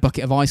survive in a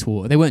bucket of ice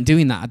water? They weren't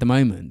doing that at the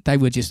moment. They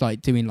were just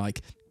like doing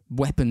like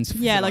weapons.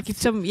 Yeah, like if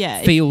some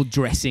field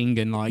dressing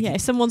and like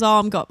if someone's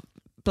arm got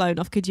blown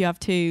off, could you have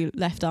two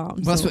left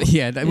arms? Well,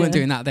 they weren't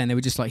doing that then. They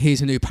were just like,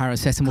 here's a new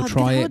paracetamol,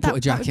 try it, put a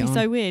jacket on. That would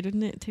be so weird,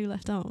 wouldn't it? Two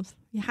left arms.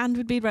 Your hand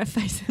would be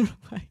facing the wrong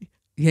way.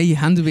 Yeah, your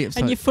hand would be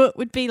upside. And your foot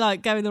would be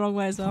like going the wrong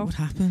way as well. What would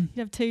happen?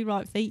 You'd have two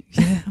right feet.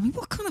 Yeah, I mean,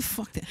 what kind of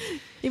fuck?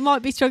 It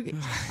might be struggling.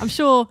 I'm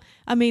sure.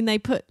 I mean, they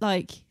put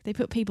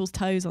people's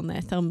toes on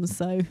their thumbs,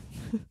 so.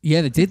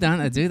 Yeah, they did that.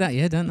 They do that,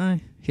 yeah, don't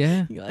they?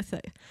 Yeah. You gotta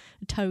say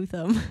a toe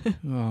thumb.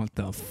 Oh,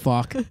 the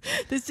fuck.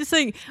 There's just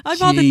saying,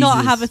 I'd rather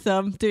not have a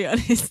thumb, to be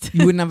honest.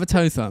 You wouldn't have a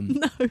toe thumb?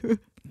 No.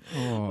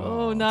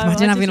 Oh no!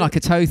 Imagine having like a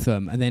toe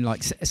thumb, and then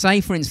like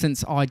say for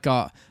instance I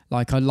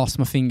lost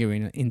my finger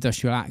in an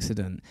industrial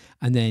accident,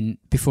 and then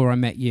before I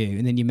met you,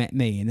 and then you met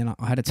me, and then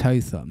I had a toe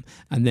thumb,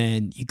 and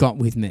then you got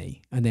with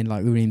me, and then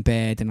like we were in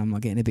bed, and I'm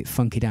like getting a bit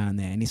funky down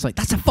there, and it's like,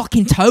 that's a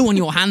fucking toe on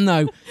your hand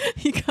though.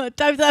 You got a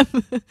toe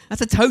thumb.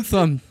 That's a toe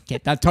thumb.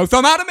 Get that toe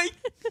thumb out of me.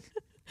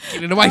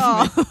 Get it away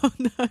from me. Oh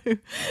no!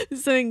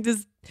 Something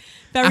just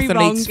very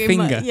Athlete's wrong.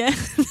 finger. Yeah.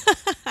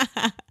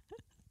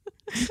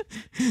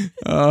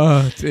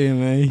 Oh dear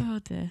me. Oh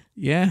dear.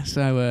 Yeah,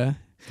 so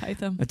toe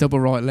thumb. a double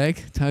right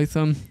leg, toe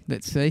thumb.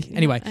 Let's see.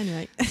 Anyway,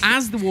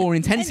 as the war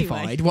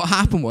intensified, what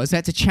happened was they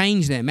had to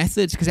change their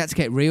methods because they had to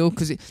get real.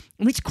 Because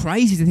it's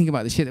crazy to think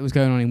about the shit that was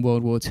going on in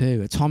World War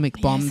II. Atomic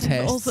bomb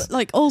tests,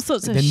 all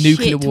sorts of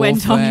nuclear shit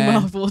went on in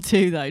World War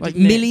II, though. Like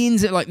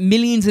millions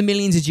and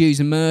millions of Jews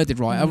are murdered.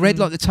 Right, I read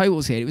like the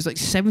totals here. It was like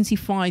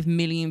 75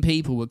 million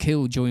people were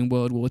killed during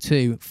World War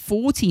II.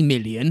 40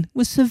 million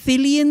were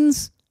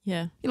civilians.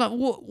 Yeah. You're like,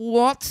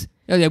 what?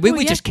 Oh, yeah, we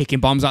were just kicking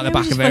bombs out the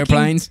back of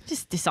airplanes.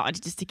 Just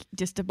decided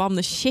just to bomb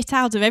the shit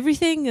out of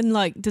everything, and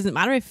like doesn't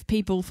matter if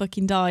people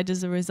fucking died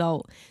as a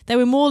result. They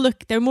were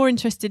more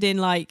interested in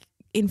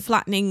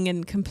flattening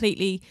and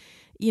completely,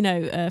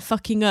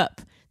 fucking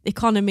up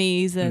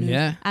economies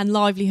and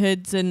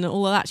livelihoods and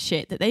all of that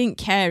shit, that they didn't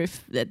care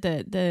if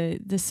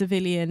the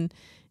civilian,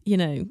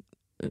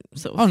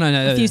 sort of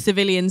a few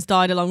civilians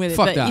died along with it.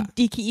 Fuck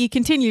but you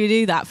continue to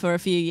do that for a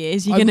few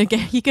years, you're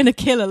gonna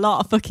kill a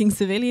lot of fucking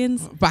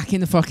civilians. Back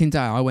in the fucking day,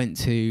 I went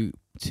to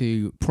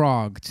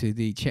Prague, to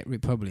the Czech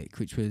Republic,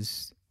 which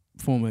was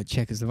former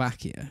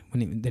Czechoslovakia,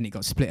 then it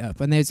got split up,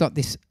 and there's like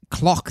this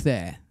clock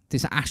there,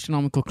 this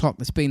astronomical clock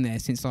that's been there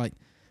since like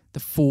the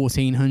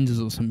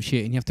 1400s or some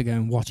shit, and you have to go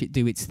and watch it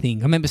do its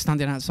thing. I remember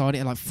standing outside it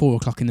at like 4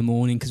 o'clock in the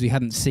morning because we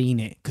hadn't seen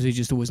it, because we were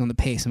just always on the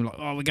piss, and we're like,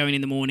 oh, we're going in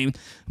the morning, and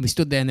we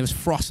stood there and there was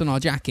frost on our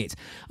jackets.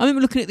 I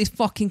remember looking at this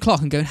fucking clock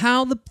and going,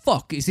 how the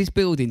fuck is this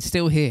building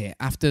still here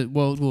after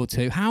World War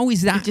II? How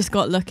is that? You just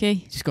got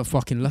lucky. Just got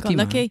fucking lucky,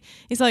 man.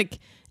 It's like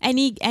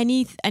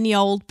any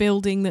old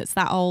building that's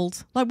that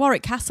old, like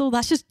Warwick Castle,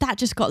 that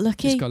just got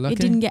lucky. It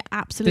didn't get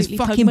absolutely.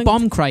 There's fucking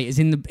bomb craters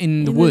in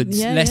the woods,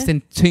 less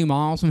than 2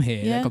 miles from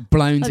here. That got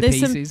blown to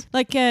pieces.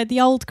 The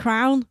old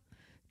Crown,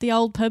 the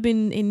old pub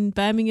in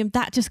Birmingham,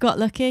 that just got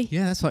lucky.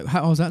 Yeah, that's like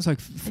that's like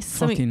It's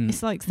something. fucking.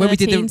 It's like 13 Where we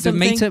did the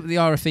something. meetup, the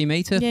RFE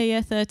meetup.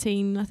 Yeah,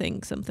 13, I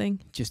think, something.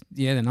 Just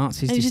the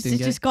Nazis And just it didn't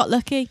get just got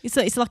lucky.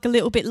 It's like a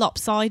little bit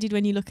lopsided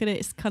when you look at it.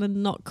 It's kind of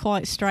not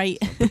quite straight.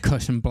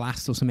 percussion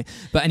blast or something.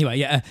 But anyway,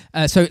 yeah.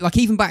 So like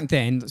even back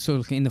then, sort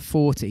of in the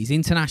 40s,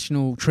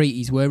 international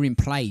treaties were in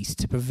place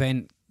to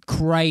prevent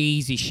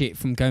crazy shit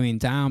from going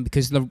down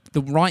because the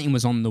writing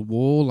was on the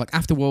wall. Like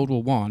after World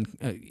War One,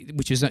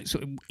 which is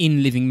sort of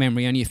in living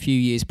memory only a few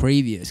years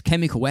previous,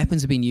 chemical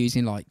weapons have been used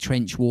in like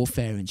trench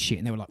warfare and shit,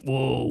 and they were like,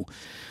 whoa,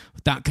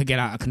 that could get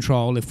out of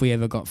control if we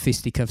ever got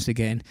fisticuffs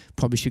again.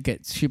 Probably should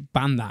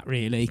ban that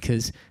really,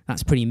 because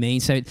that's pretty mean.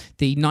 So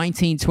the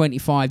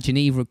 1925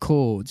 Geneva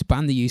Accords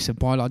banned the use of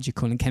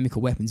biological and chemical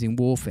weapons in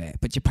warfare,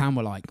 but Japan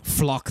were like,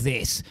 flock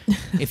this.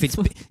 if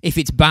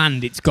it's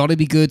banned, it's got to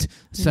be good.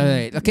 So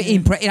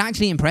it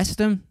actually impressed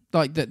them.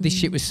 Like that, this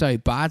shit was so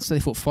bad, so they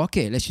thought, "Fuck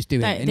it, let's just do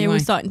it anyway." They were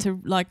starting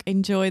to like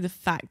enjoy the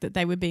fact that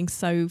they were being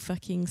so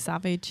fucking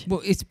savage.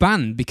 Well, it's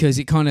banned because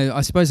it kind of,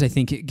 I suppose they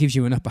think it gives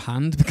you an upper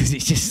hand because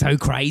it's just so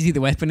crazy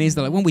the weapon is.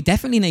 They're like, well, we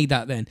definitely need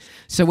that then.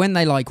 So when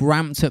they like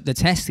ramped up the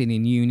testing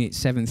in Unit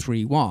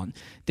 731,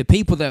 the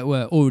people that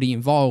were already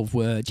involved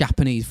were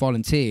Japanese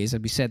volunteers.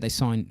 As we said, they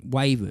signed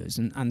waivers,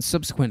 and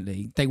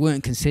subsequently they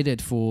weren't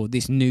considered for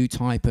this new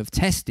type of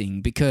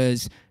testing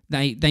because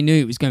they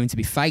knew it was going to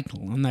be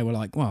fatal, and they were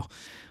like, well,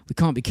 we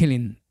can't be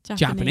killing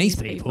Japanese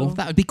people.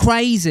 That would be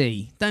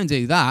crazy. Don't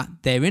do that.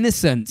 They're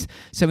innocent.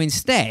 So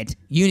instead,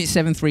 Unit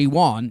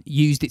 731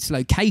 used its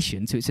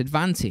location to its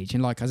advantage.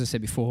 And like, as I said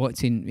before,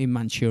 it's in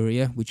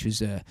Manchuria, which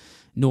was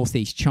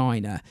northeast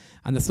China.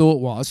 And the thought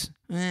was,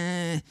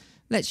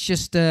 let's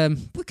just,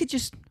 we could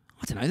just,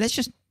 I don't know, let's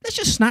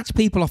just snatch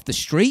people off the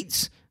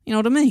streets. You know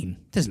what I mean?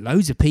 There's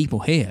loads of people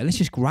here. Let's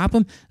just grab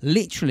them.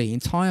 Literally,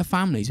 entire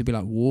families would be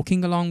like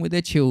walking along with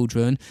their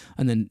children,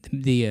 and then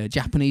the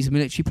Japanese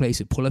military police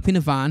would pull up in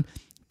a van,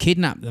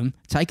 kidnap them,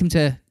 take them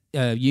to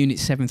Unit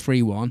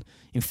 731,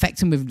 infect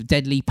them with a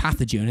deadly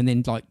pathogen, and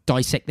then like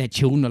dissect their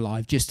children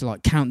alive just to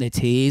like count their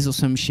tears or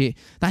some shit.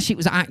 That shit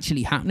was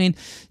actually happening.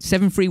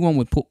 731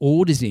 would put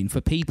orders in for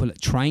people at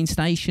train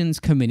stations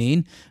coming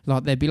in.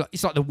 Like they'd be like,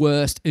 it's like the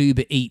worst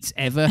Uber Eats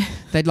ever.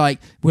 They'd like,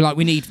 we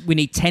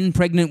need 10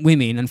 pregnant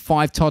women and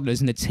 5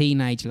 toddlers and a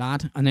teenage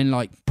lad. And then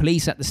like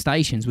police at the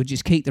stations would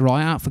just keep their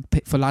eye out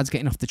for lads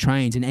getting off the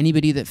trains, and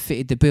anybody that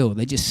fitted the bill,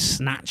 they just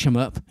snatch them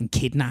up and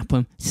kidnap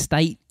them.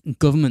 State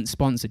government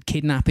sponsored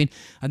kidnapping,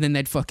 and then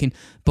they'd fucking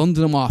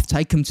bundle them off,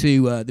 take them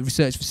to the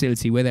research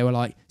facility where they were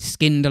like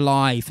skinned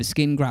alive for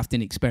skin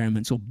grafting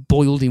experiments or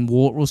boiled in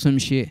water or some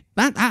shit.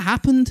 That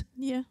happened.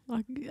 Yeah,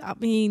 I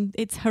mean,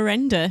 it's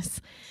horrendous,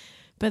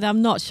 but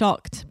I'm not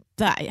shocked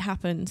that it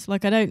happened.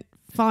 Like, I don't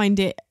find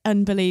it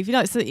unbelievable.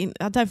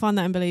 I don't find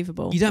that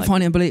unbelievable. You don't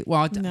find it unbelievable?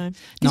 Well, no,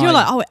 because you're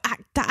like, oh,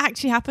 that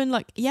actually happened.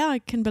 Like, yeah, I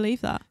can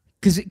believe that.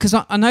 Because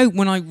I know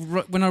when I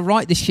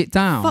write this shit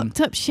down,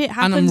 fucked up shit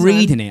happens, and I'm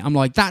reading it, I'm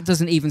like, that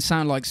doesn't even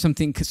sound like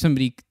something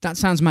that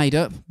sounds made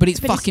up, but it's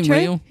fucking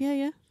real.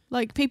 Yeah.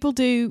 Like people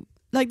do.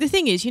 Like the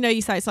thing is,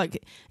 you say it's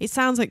like, it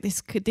sounds like this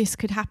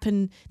could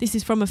happen. This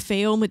is from a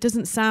film. It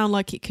doesn't sound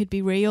like it could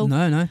be real.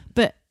 No.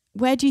 But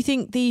where do you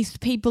think these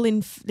people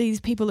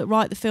that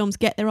write the films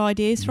get their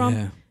ideas from?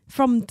 Yeah.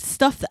 From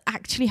stuff that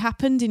actually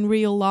happened in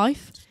real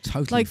life.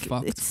 Totally like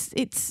fucked.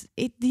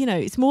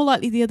 It's more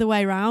likely the other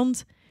way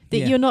around.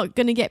 That you're not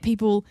going to get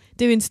people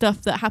doing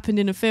stuff that happened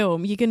in a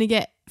film. You're going to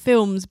get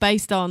films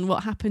based on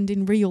what happened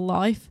in real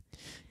life.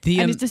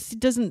 And it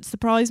doesn't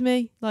surprise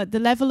me. Like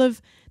the level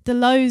of the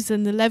lows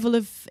and the level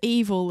of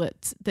evil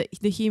that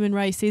the human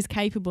race is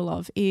capable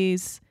of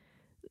is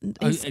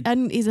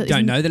don't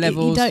know the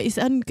levels. It's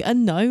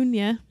unknown.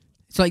 Yeah.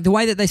 It's like the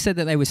way that they said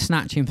that they were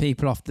snatching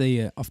people off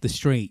the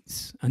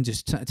streets and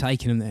just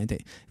taking them there.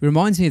 It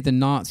reminds me of the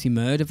Nazi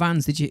murder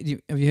vans. Have you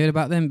heard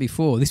about them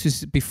before? This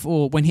was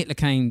before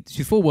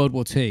World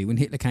War II, when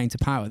Hitler came to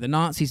power. The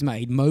Nazis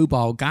made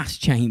mobile gas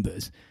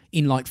chambers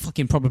in like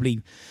fucking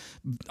probably,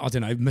 I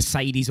don't know,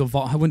 Mercedes or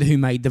I wonder who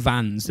made the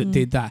vans that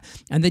did that.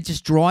 And they'd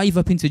just drive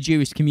up into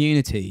Jewish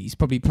communities,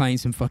 probably playing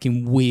some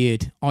fucking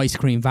weird ice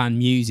cream van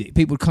music.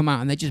 People would come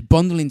out and they'd just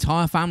bundle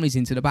entire families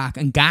into the back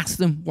and gas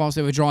them whilst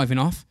they were driving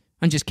off.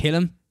 And just kill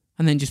them,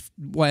 and then just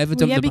whatever.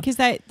 Because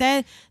it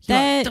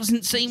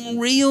doesn't seem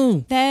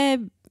real. Their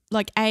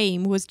like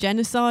aim was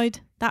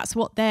genocide. That's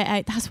what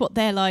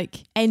their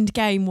like end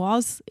game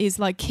was. Is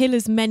like kill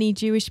as many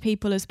Jewish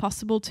people as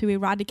possible to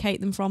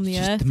eradicate them from the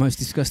earth. The most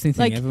disgusting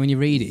thing ever when you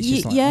read it. It's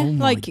just like, oh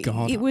my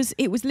god. It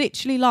was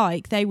literally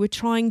like they were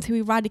trying to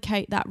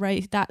eradicate that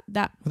race,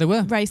 they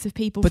were race of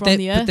people from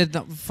the earth. But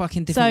they're not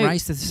fucking different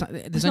race.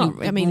 There's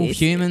only all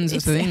humans.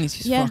 That's the thing.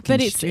 It's just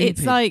fucking stupid.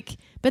 It's like.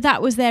 But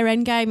that was their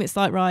end game. It's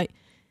like, right,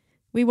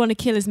 we want to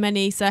kill as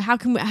many. So how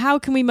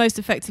can we most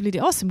effectively do?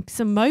 Oh,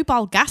 some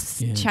mobile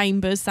gas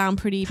chambers sound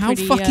pretty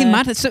fucking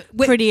mad.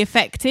 Pretty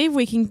effective.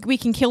 We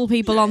can kill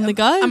people on the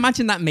go.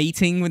 Imagine that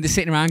meeting when they're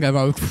sitting around going,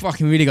 "Oh,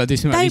 fucking really got to do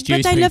something about these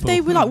Jewish people."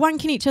 They were like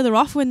wanking each other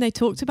off when they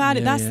talked about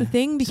it. That's the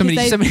thing, because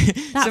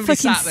that's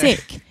fucking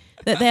sick.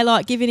 that they're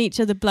like giving each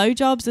other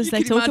blowjobs as You they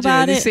can talk imagine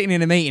about they're it. sitting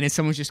in a meeting and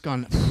someone's just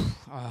gone,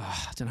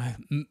 I don't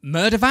know,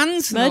 murder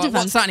vans? And they're Murder like,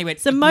 What's vans. that? And he went,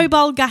 It's a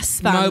mobile gas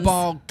vans.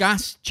 mobile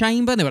gas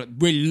chamber. And they were like,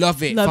 we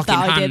love it. Love fucking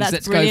that idea. hands. That's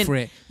Let's brilliant. go for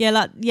it.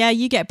 Yeah,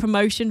 you get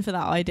promotion for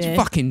that idea.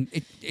 It's fucking,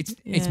 it's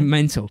Yeah.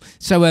 mental.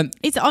 So,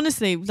 It's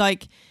honestly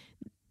like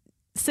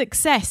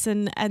success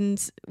and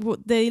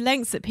the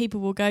lengths that people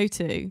will go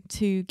to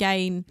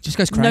gain it just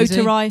goes crazy.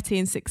 notoriety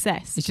and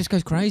success It just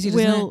goes crazy,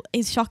 doesn't it?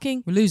 is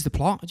shocking. We lose the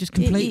plot. It just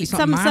completely, it's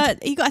like mad.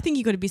 I think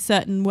you got to be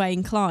certain way It's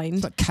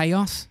inclined, like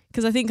chaos.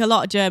 because I think a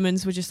lot of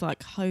Germans were just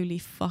like, holy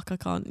fuck, I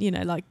can't,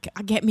 like,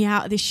 get me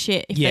out of this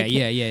shit. If they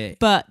can. Yeah.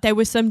 But there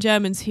were some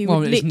Germans who Well,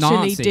 would it's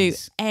literally do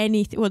Nazis.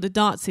 anything. Well, the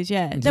Nazis,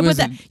 yeah. It But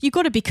wasn't- you've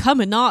got to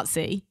become a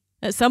Nazi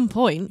at some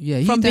point. Yeah,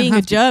 you from don't being a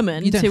have to-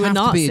 German You don't to a have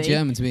Nazi. to be a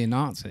German to be a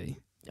Nazi.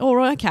 All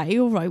right,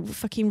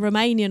 fucking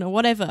Romanian or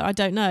whatever. I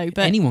don't know,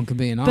 but Anyone can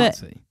be a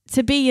Nazi.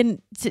 to be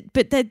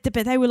but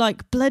they were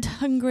like blood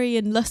hungry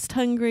and lust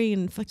hungry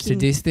and fucking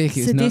Sadistic.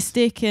 It was nuts.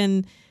 sadistic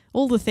and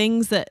all the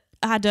things that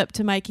add up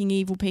to making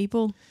evil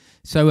people.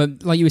 So,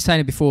 like you were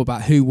saying before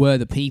about who were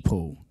the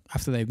people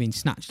after they've been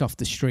snatched off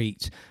the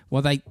streets.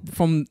 Well,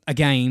 from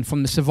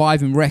the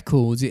surviving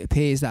records, it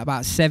appears that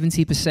about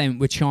 70%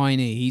 were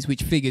Chinese,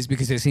 which figures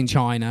because it's in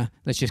China.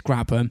 Let's just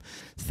grab them.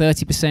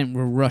 30%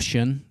 were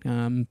Russian,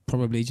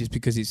 probably just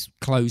because it's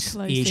close-ish.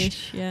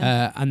 Close-ish,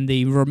 yeah. And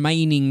the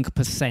remaining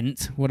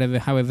percent,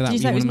 however that Did you you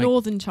say it want was to make.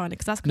 northern China?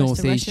 Because that's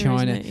close Northeast to Russia,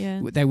 China. isn't it?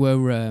 Yeah. They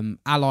were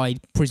Allied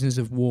prisoners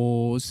of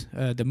wars,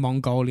 the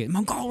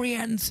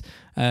Mongolians,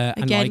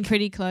 and Again, like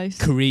pretty close.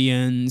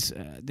 Koreans.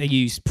 They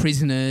used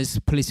prisoners,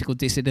 political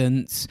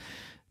dissidents,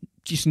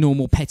 just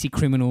normal petty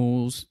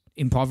criminals,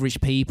 impoverished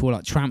people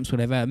like tramps,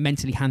 whatever,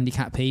 mentally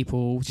handicapped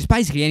people, just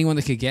basically anyone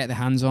they could get their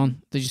hands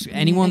on. They just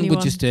anyone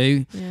would just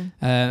do.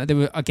 Yeah. They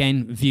were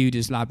again viewed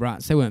as lab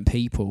rats. They weren't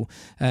people,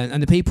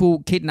 and the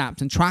people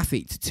kidnapped and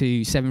trafficked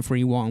to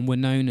 731 were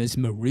known as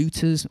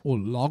Marutas or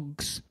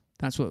logs.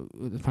 That's what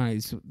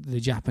apparently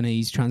the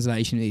Japanese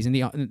translation is, and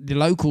the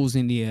locals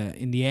in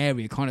the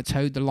area kind of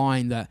towed the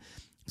line that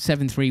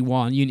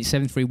Unit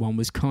 731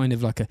 was kind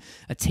of like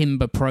a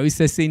timber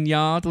processing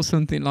yard or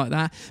something like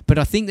that. But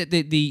I think that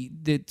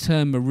the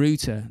term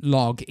Maruta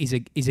log is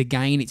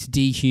again it's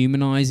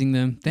dehumanizing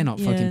them. They're not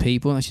fucking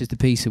people. That's just a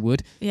piece of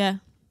wood. Yeah.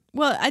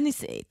 Well, and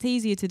it's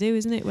easier to do,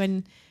 isn't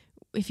it?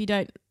 If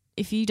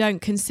you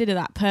don't consider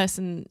that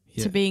person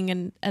to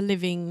being a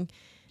living.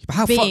 But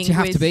how being fucked do you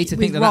have to be to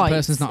think that rights,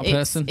 person's not a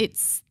person?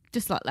 It's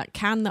just like that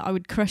can that I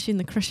would crush in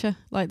the crusher.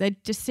 Like they're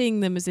just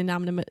seeing them as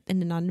inanimate.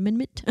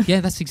 Yeah,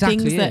 that's exactly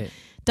things it. that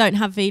don't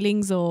have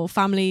feelings or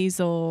families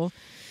or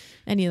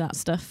any of that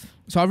stuff.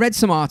 So I read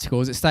some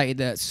articles that stated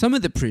that some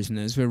of the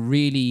prisoners were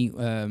really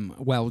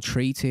well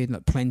treated,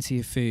 like plenty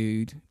of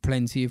food,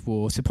 plenty of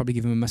water, probably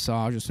give them a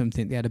massage or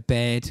something. They had a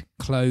bed,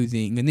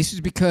 clothing, and this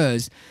was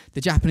because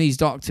the Japanese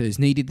doctors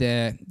needed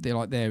their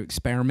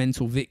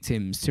experimental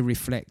victims to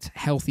reflect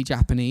healthy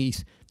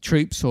Japanese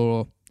troops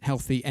or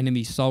healthy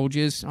enemy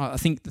soldiers. I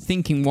think the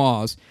thinking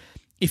was,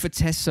 if a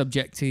test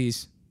subject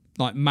is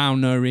like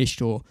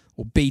malnourished or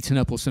beaten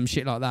up or some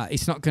shit like that,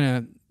 it's not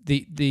gonna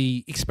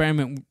the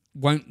experiment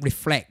won't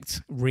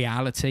reflect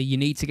reality. You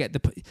need to get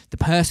the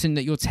person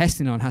that you're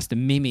testing on has to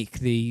mimic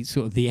the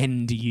sort of the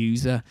end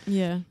user.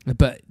 Yeah.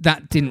 But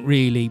that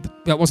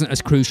wasn't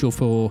as crucial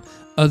for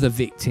other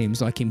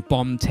victims, like in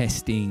bomb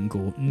testing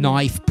or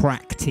knife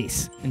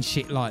practice and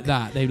shit like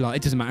that. They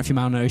it doesn't matter if you're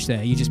malnourished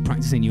there, you're just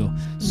practicing your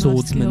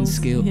swordsman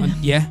skill.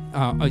 Yeah.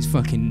 And it's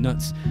fucking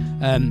nuts.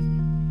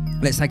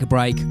 Let's take a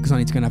break because I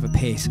need to go and have a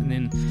piss, and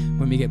then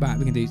when we get back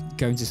we can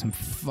go into some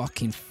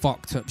fucking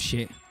fucked up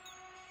shit.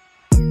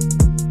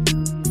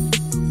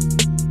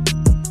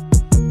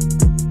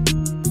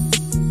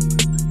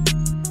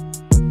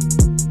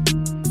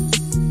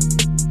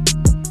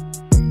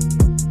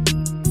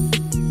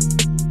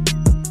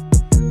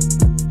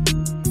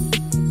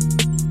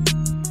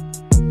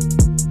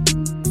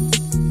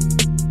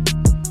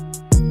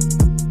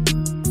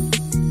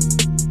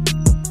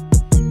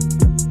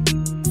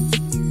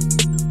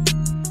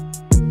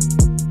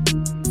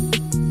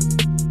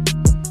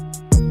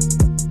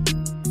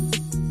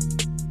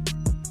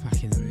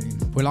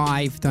 We're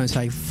live. Don't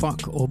say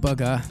fuck or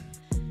bugger.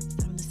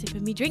 Having a sip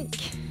of me drink.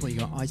 What you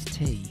got? Iced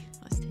tea.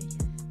 Iced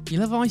tea. You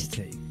love iced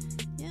tea?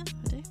 Yeah,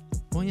 I do. Why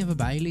don't you have a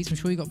Baileys? I'm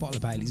sure you got a bottle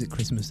of Baileys at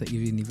Christmas that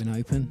you didn't even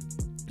open.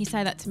 You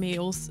say that to me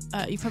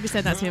you've probably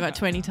said that to me about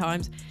 20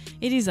 times.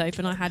 It is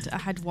open. I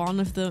had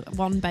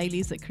one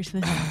Baileys at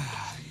Christmas.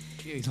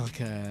 It's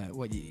like I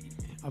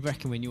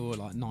reckon when you're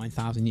like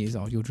 9,000 years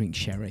old, you'll drink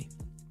sherry.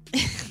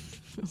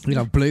 You'll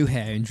have blue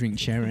hair and drink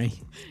sherry.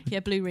 Yeah,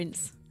 blue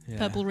rinse, Yeah.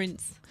 purple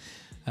rinse.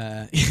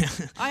 Yeah.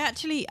 I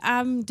actually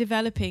am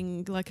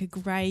developing like a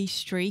grey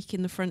streak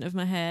in the front of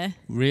my hair.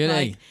 Really?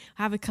 Like,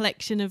 I have a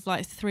collection of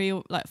like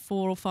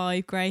 4 or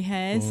 5 grey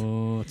hairs.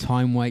 Oh,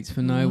 time waits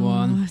for no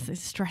one. It's the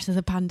stress of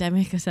the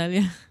pandemic, I tell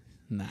you.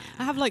 Nah.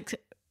 I have like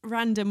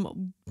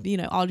random,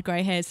 odd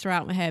grey hairs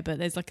throughout my hair, but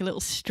there's like a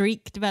little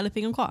streak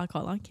developing. I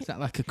quite like it. Is that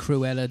like a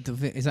Cruella de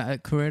Vil? Is that a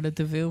Cruella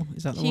de Vil?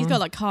 Is that the one? She's got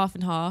like half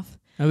and half.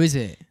 Oh, is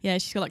it? Yeah,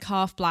 she's got like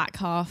half black,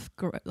 half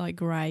like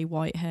grey,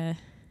 white hair.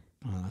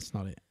 Oh, that's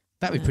not it.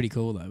 That'd be No. pretty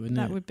cool, though, wouldn't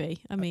That it? would be.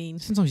 I mean,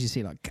 Sometimes you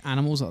see like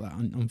animals like that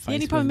on Facebook. the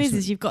only problem is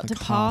with you've got like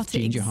to half part it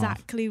ginger, half-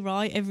 exactly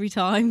right every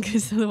time,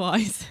 because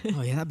otherwise,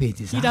 Oh yeah, that'd be a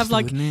disaster. have,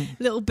 like, wouldn't it?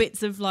 little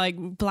bits of like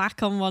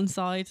black on one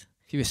side.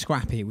 If you were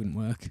scrappy, it wouldn't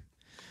work.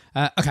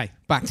 Okay,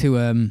 back to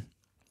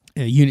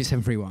Unit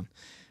 731.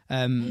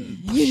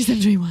 Unit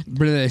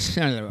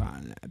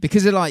 731.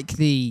 Because of like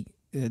the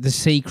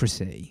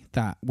secrecy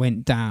that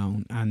went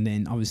down, and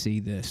then obviously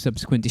the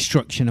subsequent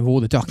destruction of all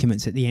the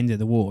documents at the end of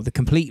the war, the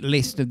complete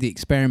list of the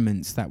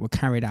experiments that were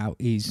carried out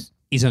is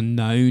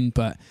unknown,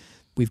 but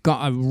we've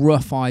got a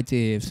rough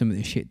idea of some of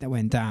the shit that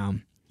went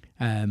down.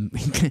 And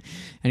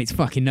it's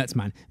fucking nuts,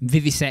 man.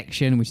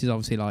 Vivisection, which is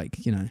obviously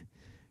like, you know,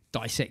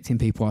 dissecting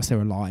people whilst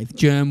they're alive.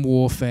 Germ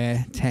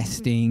warfare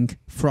testing,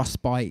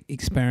 frostbite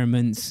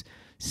experiments,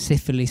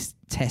 syphilis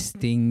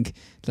testing,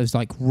 those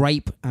like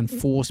rape and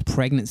forced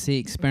pregnancy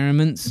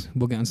experiments.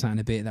 We'll get on that in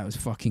a bit. That was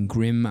fucking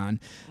grim, man.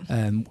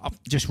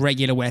 Just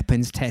regular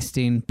weapons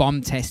testing,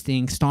 bomb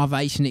testing,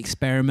 starvation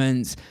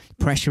experiments,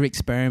 pressure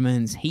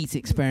experiments, heat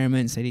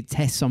experiments. They did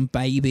tests on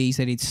babies.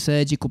 They did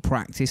surgical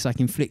practice, like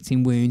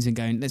inflicting wounds and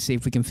going, let's see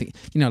if we can,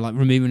 like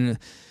removing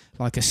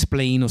like a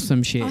spleen or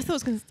some shit.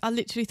 I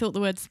literally thought the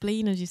word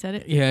spleen as you said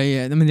it.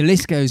 Yeah. I mean, the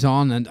list goes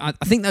on, and I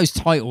think those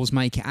titles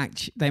make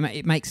it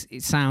it makes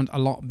it sound a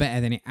lot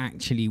better than it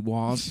actually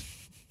was,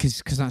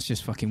 because that's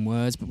just fucking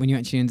words. But when you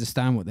actually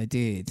understand what they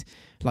did,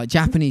 like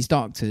Japanese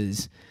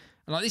doctors,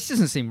 like, this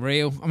doesn't seem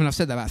real. I mean, I've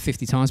said that about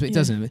 50 times, but it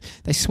doesn't.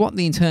 They swap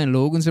the internal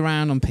organs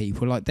around on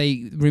people. Like,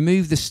 they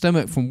remove the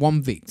stomach from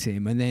one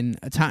victim and then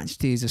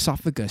attached his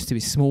esophagus to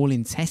his small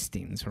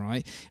intestines,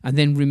 right? And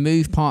then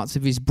remove parts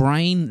of his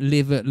brain,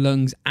 liver,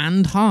 lungs,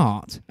 and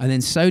heart, and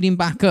then sewed him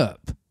back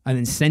up, and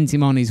then sent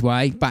him on his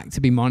way back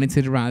to be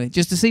monitored around it,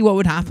 just to see what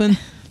would happen.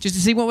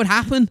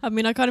 I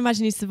mean, I can't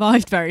imagine he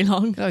survived very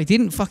long. No, he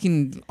didn't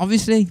fucking,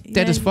 obviously,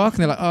 dead as fuck.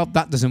 And they're like, oh,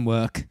 that doesn't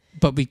work.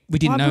 But we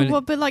didn't know.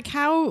 But like,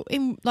 how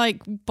in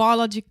like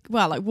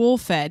like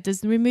warfare,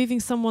 does removing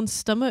someone's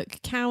stomach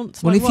count?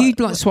 Well, like, if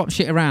you like swap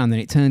shit around, then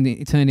it turned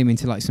him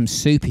into like some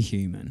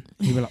superhuman.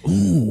 You were like,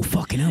 oh,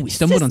 fucking hell, we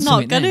stumbled on it's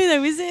something. not gonna there.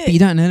 though, is it? But you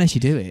don't know unless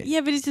you do it. Yeah,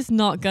 but it's just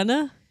not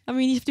gonna. I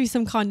mean, you have to do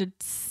some kind of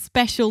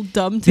special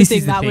dumb to This think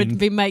is the that thing.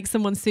 would make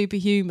someone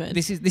superhuman.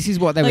 This is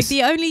what they like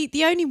were.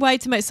 the only way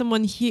to make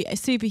someone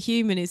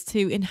superhuman is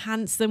to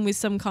enhance them with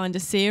some kind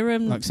of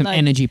serum, like some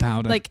energy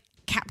powder. like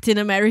Captain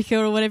America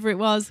or whatever it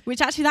was.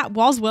 Which actually that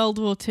was World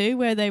War II,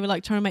 where they were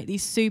like trying to make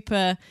these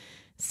super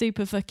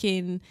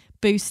fucking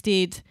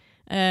boosted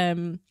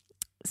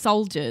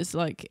soldiers.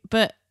 Like,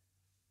 but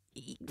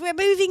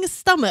removing a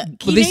stomach.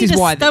 Well, You this need is a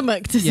why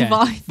stomach to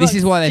survive. This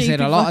is why they said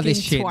stupid a lot of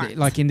this fucking shit, twat.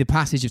 like in the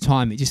passage of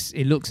time,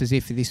 it looks as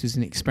if this was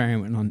an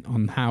experiment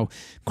on how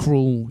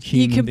cruel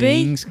you human can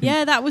beings. be.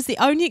 Yeah, that was the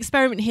only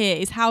experiment here.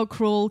 Is how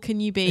cruel can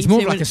you be? It's more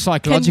to like an- a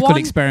psychological one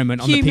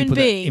experiment on the human people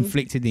that being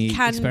inflicted the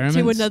can experiments.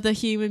 to another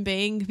human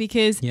being,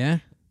 because Yeah.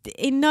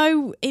 in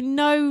no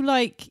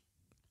like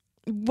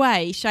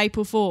way, shape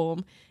or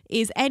form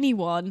is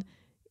anyone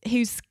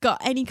who's got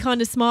any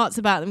kind of smarts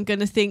about them going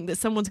to think that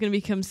someone's going to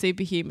become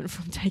superhuman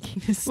from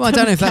taking this. Well, I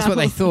don't know if that's what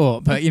they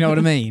thought, but you know what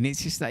I mean.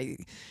 It's just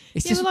like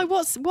it's Yeah, just. but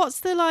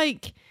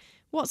like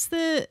what's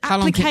the How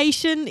long can-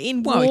 application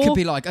in Well, war? it could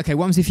be like, okay,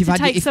 what happens if you've to had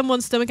take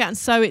someone's stomach out and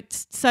sew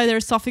their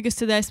esophagus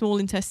to their small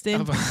intestine.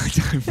 I don't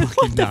fucking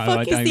What the know. fuck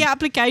I is don't. the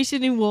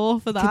application in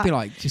war for It could that? be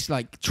like just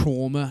like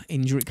trauma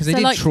injury, because they So,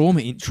 did like-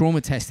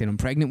 trauma testing on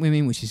pregnant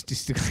women, which is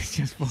just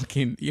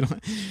fucking, you know,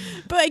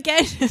 But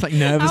again, it's like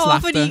nervous how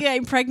laughter. often are you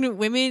getting pregnant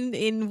women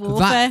in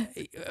warfare?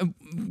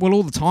 Well,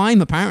 all the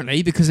time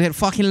apparently, because they had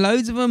fucking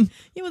loads of them.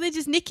 Yeah, well, they're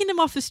just nicking them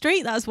off the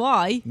street. That's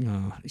why.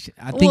 Oh,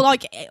 I think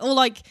Or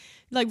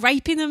like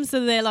raping them,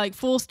 so they're like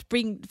forced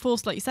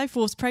like you say,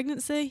 forced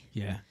pregnancy.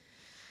 yeah.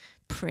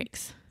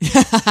 Pricks.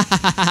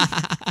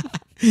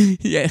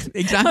 Yeah,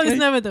 exactly. There's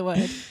no other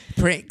word.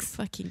 Pricks,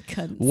 Fucking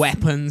cunts.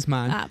 weapons,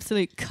 man.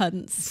 Absolute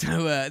cunts.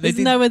 So they There's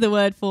did no other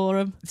word for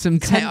them. some.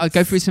 cunts. I'll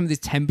go through some of the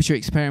temperature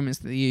experiments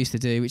that they used to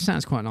do, which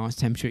sounds quite nice.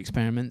 Temperature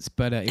experiments,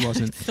 but it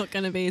wasn't. It's not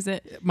going to be, is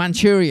it?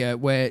 Manchuria,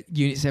 where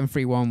Unit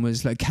 731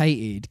 was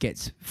located,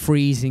 gets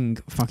freezing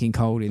fucking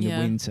cold in the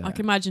winter. I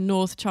can imagine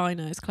North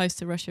China. It's close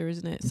to Russia,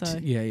 isn't it? So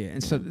Yeah.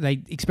 And so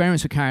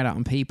experiments were carried out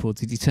on people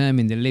to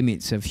determine the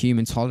limits of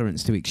human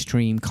tolerance to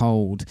extreme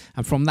cold.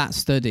 And from that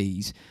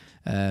studies,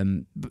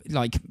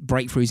 like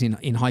breakthroughs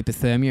in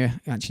hypothermia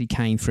actually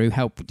came through,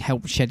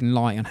 helped shedding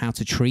light on how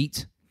to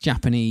treat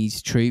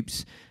Japanese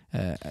troops.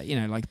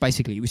 Like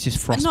basically it was just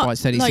frostbite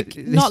studies.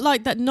 Not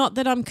like that. Not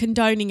that I'm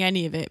condoning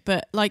any of it,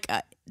 but like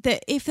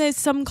that if there's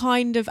some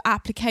kind of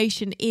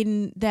application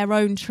in their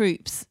own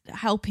troops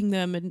helping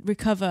them and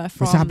recover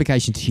from. It's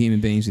application to human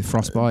beings with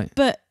frostbite.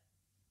 But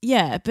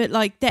yeah, but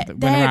like But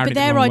went around it the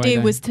their wrong way, idea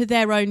though. was to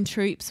their own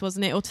troops,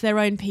 wasn't it, or to their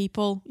own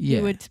people Yeah.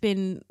 who had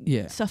been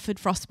Yeah. suffered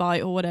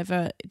frostbite or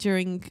whatever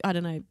during, I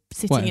don't know,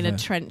 sitting in a Whatever.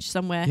 trench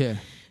somewhere. Yeah.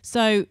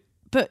 So,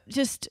 but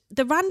just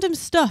the random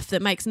stuff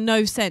that makes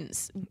no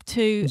sense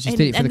to, You just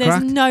did it for and the there's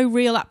crack? no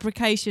real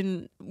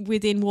application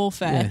within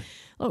warfare.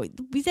 Oh,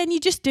 then you're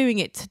just doing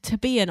it to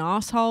be an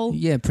arsehole.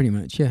 Yeah, pretty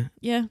much. Yeah.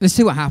 Yeah. Let's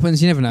see what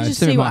happens. You never know. You Let's just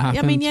see see what what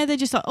happens. I mean, yeah, they're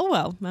just like, oh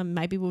well,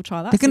 maybe we'll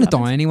try that. They're see gonna what die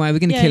happens. anyway. We're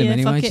gonna kill them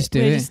anyway. Fuck Just do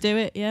we'll it. Just do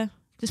it. Yeah.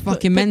 It's Just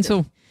fucking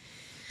mental.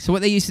 So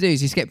what they used to do is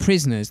just get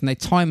prisoners and they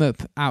tie them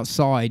up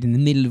outside in the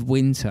middle of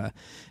winter,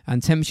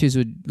 and temperatures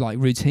would like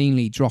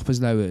routinely drop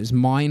as low as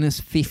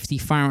 -50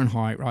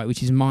 Fahrenheit, right,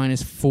 which is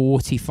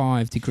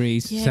 -45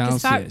 degrees Yeah,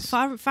 'cause Celsius.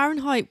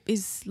 Fahrenheit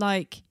is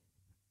like.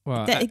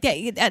 Well,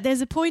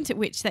 There's a point at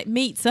which that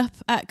meets up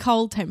at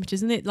cold temperatures,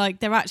 isn't it? Like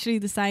they're actually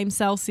the same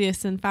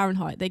Celsius and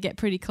Fahrenheit. They get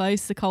pretty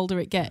close the colder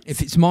it gets. if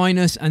it's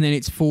minus and then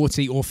it's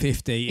 40 or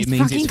 50, It's it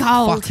means fucking it's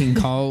cold. fucking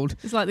cold.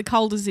 It's like the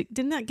coldest.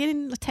 Didn't that get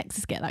in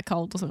Texas get that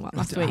cold or something like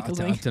last week or I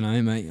something? don't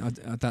know, mate.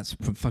 That's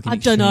fucking. I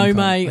don't know, extreme cold.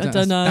 mate. I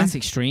don't know. That's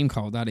extreme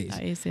cold. That is.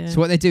 That is, yeah.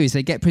 So what they do is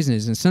they get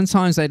prisoners, and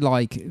sometimes they'd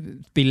like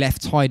be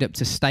left tied up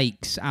to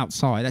stakes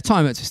outside. They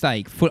tie them up to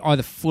stake,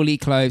 either fully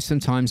clothed,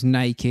 sometimes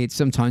naked,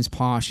 sometimes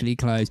partially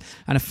clothed.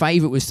 And a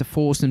favourite was to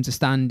force them to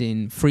stand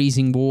in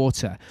freezing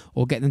water,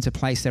 or get them to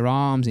place their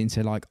arms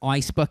into like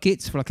ice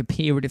buckets for like a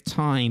period of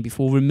time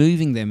before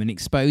removing them and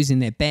exposing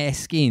their bare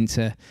skin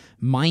to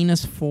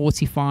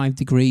 -45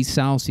 degrees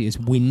Celsius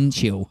wind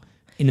chill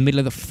in the middle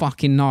of the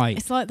fucking night.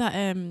 It's like that.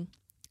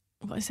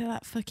 What is it?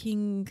 That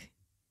fucking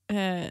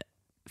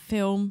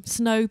film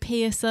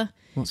Snowpiercer.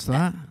 What's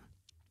that?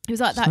 It was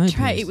like that. It was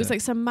Snowpiercer.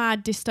 like some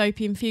mad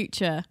dystopian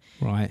future.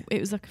 Right. It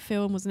was like a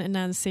film, wasn't it? And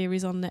now a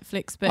series on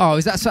Netflix. But Oh,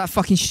 is that sort of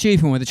fucking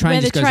stupid one where the train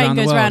where just the goes train around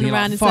the goes world? round And and you're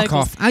round like, in fuck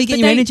circles. off. How you get But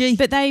your they- energy?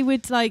 But they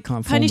would like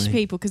Can't fool punish me.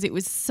 people because it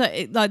was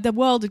like the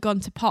world had gone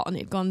to pot and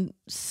it had gone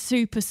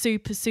super,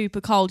 super, super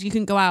cold. You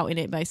couldn't go out in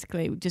it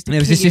basically. Just And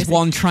there was just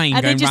one train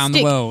And they going just round the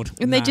stick- world.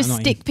 and they Nah, just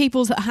not stick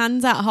people's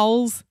hands out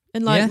holes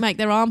and like Yeah. make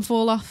their arm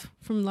fall off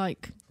from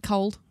like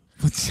cold.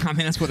 I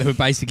mean, that's what they were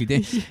basically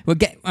doing. Well,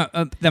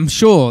 I'm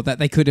sure that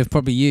they could have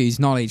probably used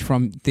knowledge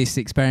from this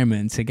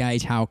experiment to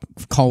gauge how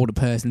cold a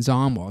person's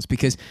arm was,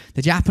 because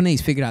the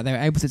Japanese figured out they were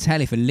able to tell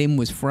if a limb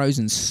was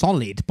frozen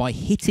solid by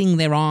hitting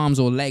their arms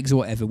or legs or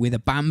whatever with a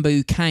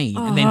bamboo cane,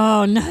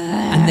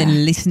 and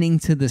then listening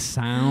to the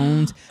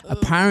sound.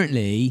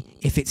 Apparently,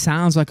 if it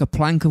sounds like a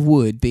plank of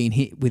wood being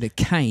hit with a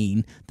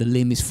cane, the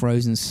limb is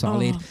frozen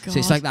solid. So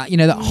it's God. like that, you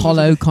know, that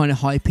hollow kind of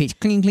high pitched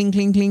cling, cling,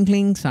 cling, cling,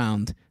 cling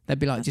sound. They'd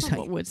be like, That's just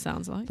not what wood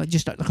sounds like.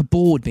 like a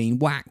board being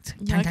whacked.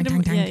 Yeah, I Tang, can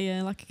tang, tang, yeah, tang.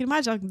 yeah. Like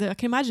I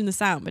can imagine the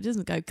sound, but it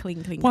doesn't go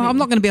cling, cling. Well, cling. I'm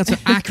not going to be able to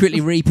accurately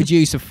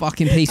reproduce a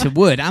fucking piece of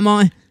wood, am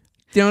I?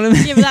 Do you know what I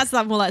mean? Yeah, but that's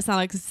more like sound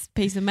like a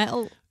piece of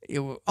metal.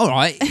 All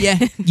right, yeah,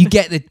 you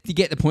get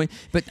the point.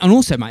 But and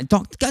also, man,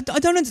 I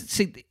don't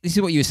understand. This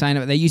is what you were saying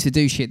about they used to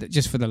do shit that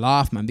just for the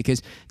laugh, man,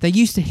 because they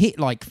used to hit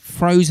like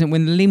frozen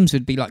when the limbs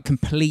would be like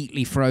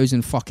completely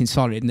frozen, fucking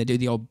solid, and they do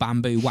the old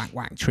bamboo whack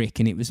whack trick,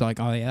 and it was like,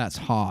 oh yeah, that's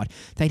hard.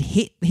 They'd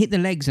hit the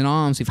legs and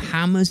arms with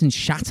hammers and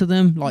shatter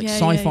them like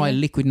sci-fi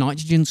liquid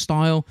nitrogen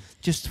style,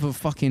 just for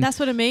fucking. That's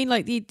what I mean.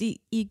 Like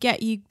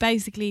you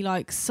basically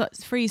like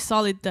freeze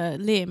solid the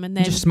limb and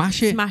then just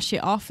smash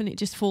it off, and it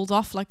just falls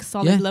off like a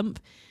solid lump.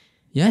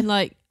 Yeah. And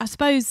like, I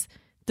suppose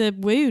the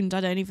wound,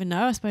 I don't even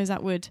know. I suppose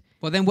that would.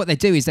 Well, then what they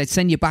do is they'd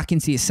send you back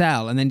into your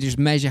cell and then just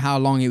measure how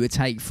long it would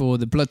take for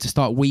the blood to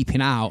start weeping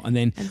out, and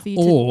then And for you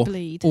to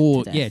bleed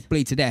to death.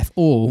 bleed to death,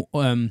 or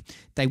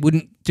they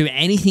wouldn't do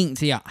anything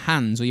to your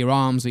hands or your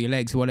arms or your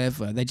legs or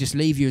whatever. They just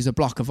leave you as a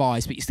block of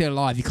ice, but you're still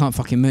alive. You can't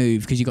fucking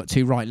move because you've got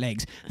two right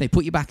legs. They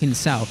put you back in the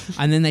cell,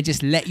 and then they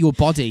just let your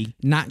body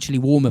naturally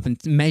warm up and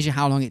measure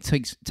how long it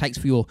takes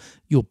for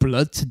your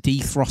blood to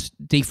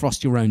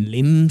defrost your own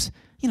limbs.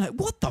 You're like,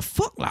 what the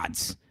fuck,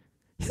 lads?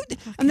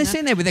 And they're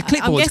sitting there with their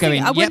clipboards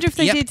going, I wonder if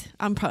they yep. did.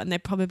 And they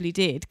probably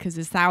did, because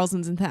there's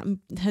thousands and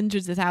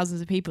hundreds of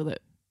thousands of people that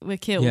were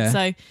killed. Yeah. So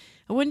I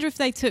wonder if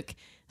they took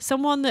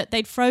someone that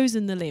they'd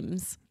frozen the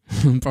limbs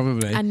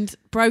Probably. and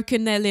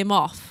broken their limb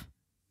off,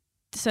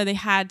 so they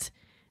had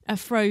a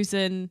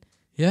frozen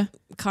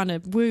kind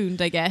of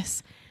wound, I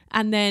guess,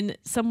 and then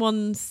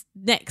someone's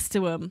next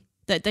to them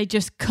that they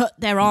just cut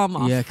their arm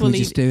off Yeah, can we fully.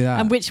 just do that?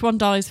 And which one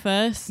dies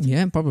first?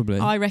 Yeah, probably.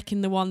 I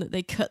reckon the one that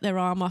they cut their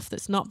arm off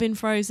that's not been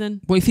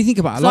frozen. Well, if you think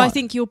about it, So I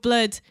think your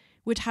blood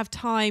would have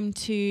time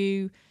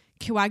to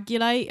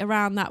coagulate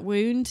around that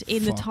wound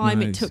in the Fuck time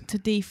knows. it took to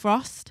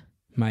defrost,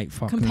 mate,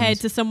 fuck compared knows.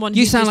 to someone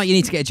You who sound just, like you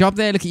need to get a job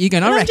there. Look at you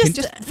going, I No, I'm reckon.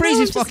 just- Just freeze no,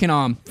 his I'm just- fucking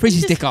arm. Freeze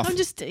his dick off.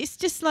 It's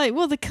just like,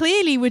 well, they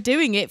clearly were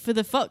doing it for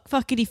the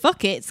fuckity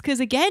fuckets, because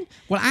again,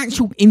 Well,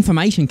 actual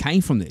information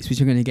came from this, which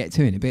we're going to get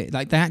to in a bit.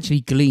 Like, they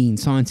actually gleaned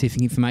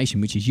scientific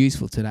information, which is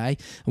useful today.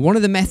 And one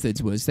of the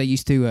methods was they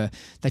used to,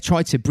 they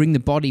tried to bring the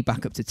body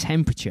back up to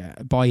temperature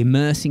by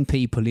immersing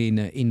people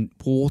in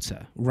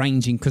water,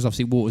 ranging, because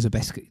obviously water's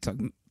it's like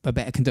a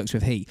better conductor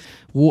of heat.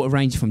 Water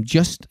ranges from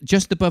just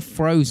above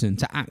frozen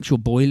to actual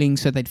boiling.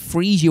 So they'd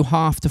freeze you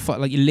half to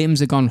like your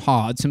limbs are gone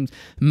hard. Some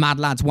mad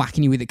lads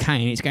whacking you with a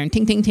cane. It's going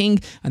ting ting ting,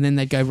 and then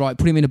they'd go, right,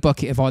 put him in a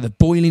bucket of either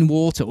boiling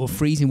water or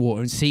freezing water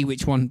and see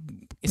which one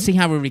see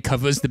how it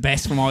recovers the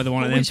best from either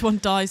one of them. Which one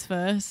dies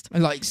first?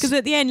 And like, Because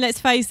at the end, let's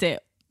face it,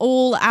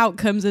 all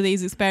outcomes of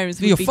these experiments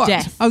would you're be fucked.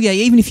 death. Oh yeah,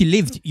 even if you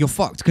lived, you're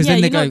fucked. Because Yeah,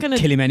 then they you're go not gonna-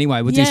 kill him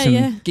anyway. We'll Yeah, do some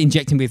yeah.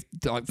 inject him with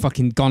like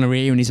fucking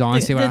gonorrhea in his eye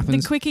and see what The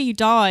happens. quicker you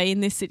die in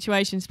this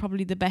situation is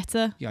probably the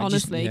better, Yeah,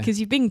 honestly, yeah. because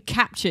you've been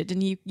captured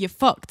and you're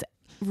fucked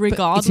But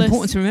regardless. it's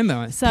important to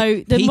remember.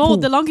 So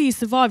the longer you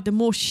survive, the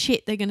more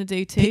shit they're going to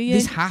do to you.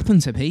 This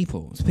happened to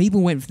people. So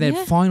people went for their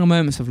Yeah. final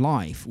moments of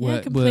life Yeah, were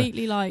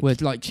completely like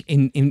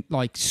in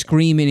like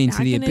screaming into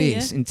the Agony,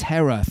 abyss yeah. in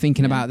terror,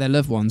 thinking Yeah. about their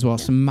loved ones, while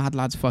some mad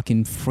lads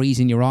fucking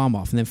freezing your arm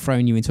off and then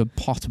throwing you into a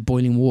pot of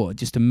boiling water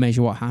just to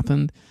measure what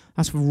happened.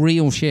 That's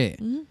real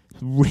shit. Mhm.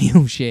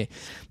 Real shit.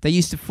 They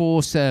used to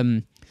force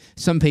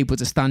some people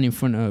to stand in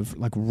front of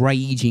like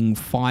raging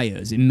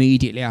fires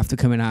immediately after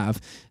coming out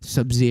of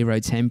sub-zero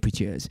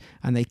temperatures,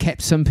 and they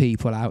kept some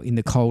people out in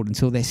the cold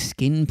until their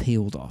skin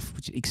peeled off,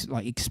 which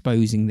like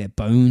exposing their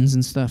bones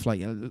and stuff.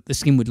 Like the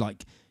skin would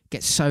like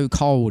get so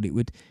cold it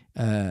would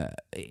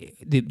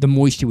the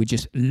moisture would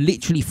just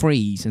literally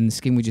freeze and the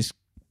skin would just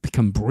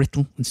become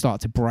brittle and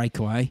start to break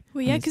away.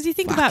 Well, yeah, And because you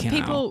think about fucking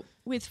people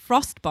with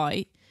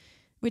frostbite,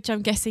 which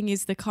I'm guessing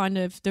is the kind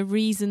of the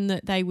reason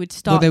that they would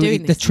start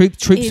doing the this.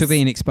 troops is- were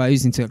being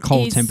exposed into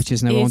cold is-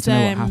 temperatures and they wanted to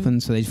know what is,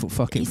 happened, so they just thought,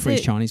 fuck it, is freeze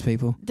it- Chinese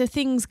people. The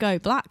things go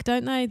black,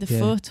 don't they? The Yeah.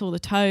 foot or the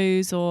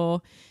toes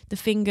or the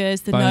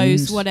fingers, the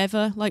Bones. nose,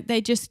 whatever. Like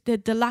they just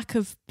the lack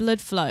of blood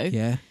flow.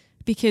 Yeah.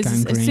 Because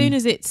as Gangrene. soon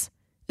as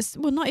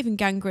well, not even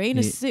gangrene.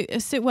 As soon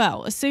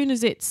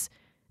as it's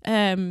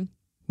When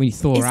you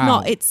thaw it's out.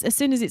 not. It's as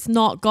soon as it's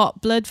not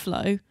got blood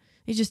flow,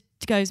 it just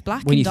goes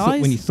black when and you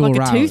dies. when you thaw like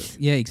a out. tooth.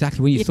 Yeah,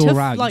 exactly. When you Your thaw tooth,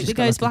 out, you like just it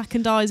got goes like a- black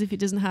and dies if it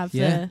doesn't have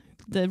Yeah.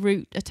 the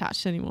root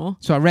attached anymore.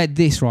 So I read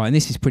this, right, and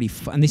this is pretty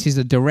and this is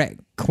a direct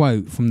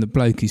quote from the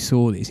bloke who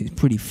saw this. It's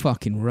pretty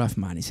fucking rough,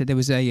 man. He said there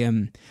was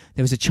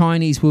a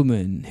Chinese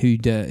woman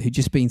who'd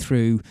just been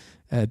through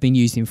been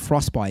used in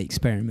frostbite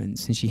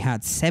experiments, and she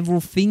had several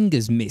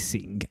fingers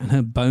missing and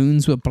her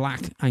bones were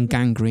black and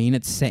gangrene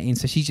had set in.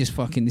 So she's just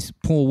fucking, this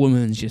poor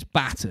woman's just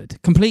battered,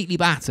 completely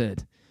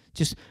battered,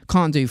 just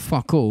can't do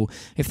fuck all.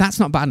 If that's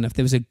not bad enough,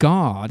 there was a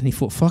guard and he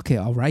thought, fuck it,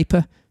 I'll rape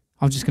her.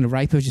 I'm just going to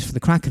rape her just for the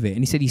crack of it. And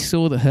he said he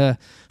saw that her...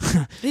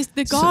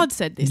 The guard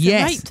said this.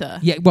 Yes. They raped her.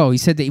 Yeah, well, he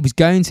said that he was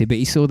going to, but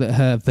he saw that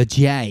her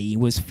vajay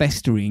was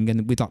festering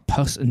and with like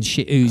pus and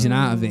shit oozing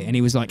out of it. And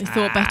he was like, They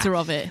thought better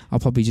of it. I'll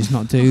probably just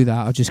not do that.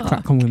 I'll just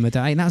crack on with my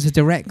day. And that was a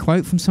direct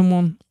quote from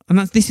someone. And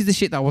this is the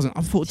shit that I wasn't...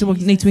 I thought, do I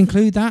need to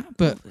include that?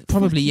 But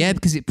probably, yeah,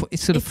 because it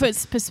sort It of...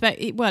 puts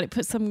perspective. Well, it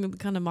puts some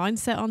kind of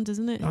mindset on,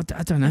 doesn't it?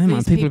 I don't know, man.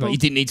 These People are people- like, you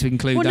didn't need to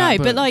include Well, that.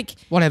 no, but like,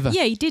 whatever.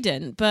 yeah, he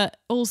didn't. But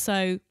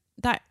also,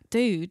 that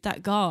dude,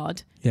 that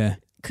guard, Yeah.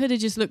 could have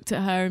just looked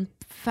at her and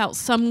felt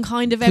some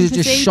kind of Could have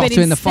empathy. just shot but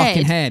her in the instead-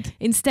 fucking head.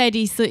 Instead,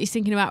 he's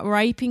thinking about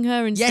raping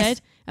her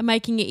instead and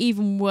making it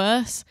even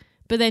worse.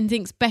 But then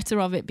thinks better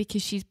of it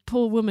because she's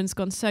poor woman's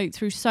gone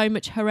through so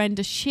much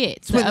horrendous shit.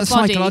 It's like that the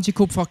her body,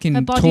 psychological fucking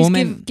her body's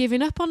torment.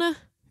 giving up on her.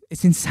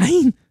 It's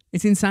insane.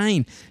 It's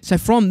insane. So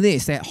from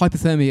this, their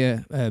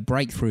hypothermia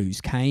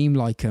breakthroughs came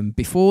like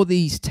before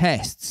these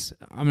tests.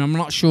 I mean, I'm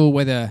not sure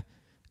whether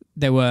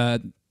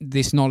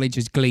this knowledge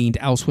is gleaned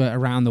elsewhere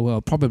around the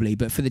world, probably,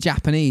 but for the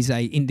Japanese,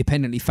 they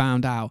independently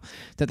found out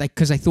that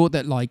because they thought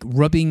that like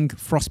rubbing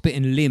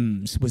frostbitten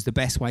limbs was the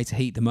best way to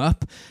heat them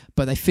up,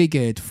 but they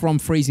figured from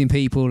freezing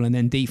people and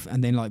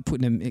then like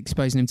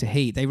exposing them to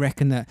heat, they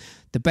reckon that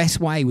the best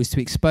way was to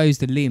expose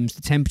the limbs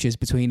to temperatures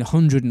between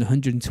 100 and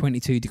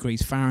 122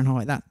 degrees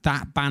Fahrenheit.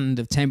 That band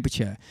of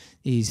temperature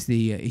is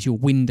your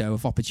window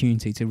of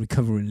opportunity to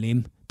recover a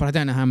limb. But I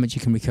don't know how much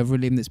you can recover a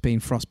limb that's been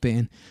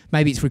frostbitten.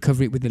 Maybe it's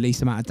recover it with the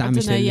least amount of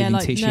damage to the living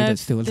tissue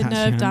that's still attached the to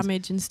your nerve hands.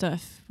 damage and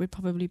stuff would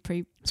probably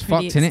pretty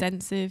fucked, innit?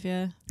 extensive.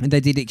 Yeah. And they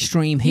did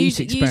extreme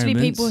heat experiments.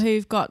 Usually, people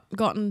who've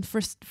gotten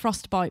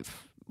frostbite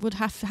would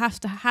has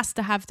to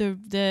have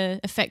the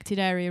affected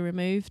area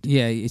removed.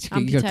 Yeah, you got to cut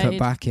amputated.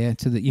 back. Yeah,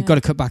 you've got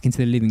to cut back into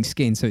the living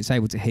skin so it's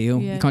able to heal.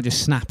 Yeah. You can't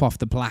just snap off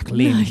the black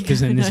limb because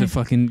then there's no. a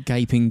fucking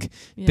gaping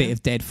Yeah. bit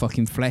of dead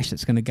fucking flesh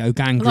that's going to go a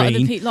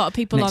gangrene. lot of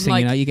people Next on thing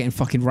like you know, you're getting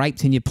fucking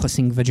raped in your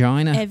pussing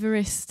vagina.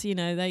 Everest,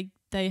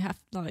 they have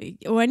like,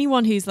 or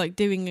anyone who's like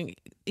doing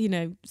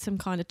some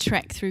kind of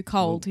trek through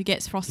cold who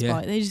gets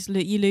frostbite. They just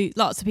you lose.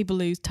 Lots of people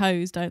lose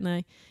toes, don't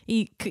they?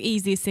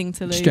 Easiest thing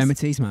to lose.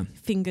 Extremities, man.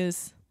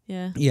 Fingers.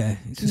 Yeah. Yeah,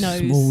 it's a Nose.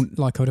 small,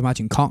 like I would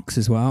imagine, cocks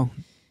as well.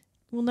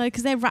 Well, no,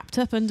 because they're wrapped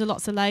up under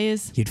lots of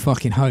layers. You'd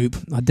fucking hope.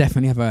 I'd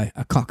definitely have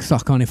a cock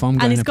sock on if I'm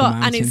going up a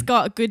mountain. And it's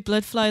got good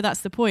blood flow.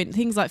 That's the point.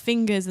 Things like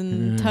fingers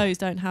and toes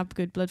don't have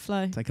good blood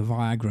flow. Take a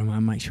Viagra,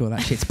 man. Make sure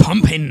that shit's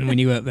pumping when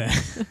you're up there.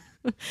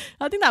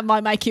 I think that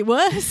might make it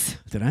worse.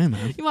 I don't know,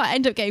 man. You might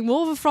end up getting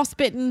more of a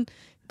frostbitten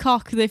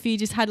cock than if you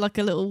just had like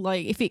a little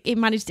if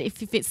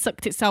it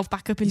sucked itself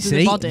back up into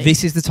the body.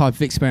 This is the type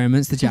of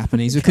experiments the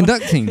Japanese are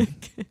conducting.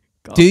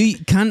 God.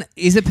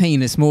 Is a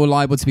penis more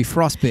liable to be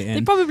frostbitten?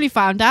 They probably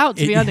found out,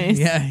 to be honest.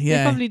 Yeah.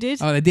 They probably did.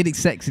 Oh, they did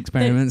sex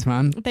experiments,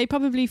 man. They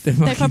probably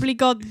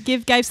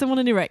gave someone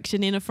an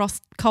erection in a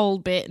frost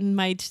cold bit and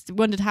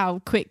wondered how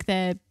quick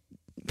their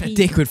A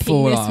dick would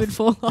fall penis off. would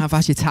fall off. How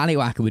fast your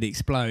tallywhacker would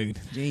explode.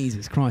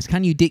 Jesus Christ.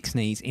 Can you dick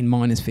sneeze in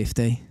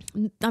 -50?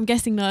 I'm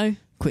guessing no.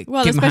 Quick,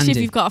 Well, give 'em a especially if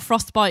handy. you've got a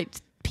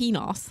frostbite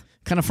penis.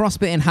 Can a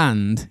frostbitten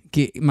hand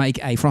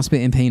make a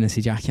frostbitten penis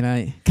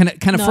ejaculate? Can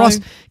a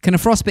No.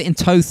 frostbitten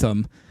toe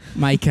thumb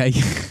make a...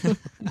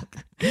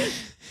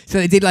 So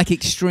they did like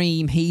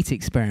extreme heat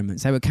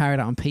experiments. They were carried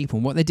out on people.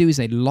 And what they do is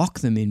they lock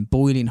them in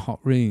boiling hot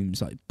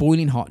rooms, like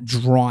boiling hot,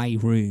 dry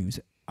rooms.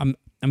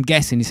 I'm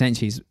guessing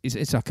essentially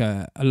it's like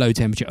a low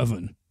temperature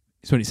oven.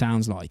 That's what it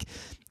sounds like.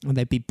 And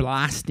they'd be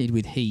blasted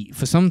with heat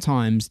for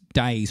sometimes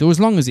days, or as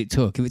long as it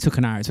took. If it took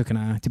an hour, it took an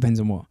hour. Depends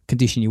on what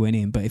condition you went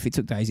in. But if it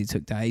took days, it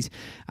took days.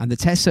 And the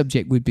test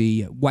subject would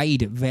be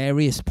weighed at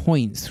various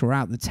points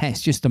throughout the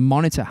test just to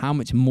monitor how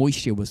much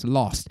moisture was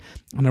lost.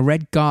 And I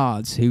read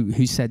guards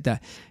who said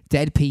that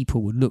dead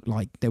people would look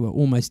like they were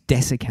almost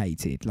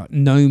desiccated, like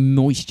no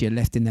moisture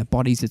left in their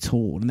bodies at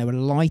all. And they were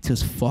light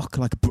as fuck,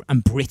 like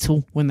and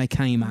brittle when they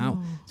came out.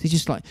 Oh. So it's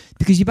just like,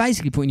 because you're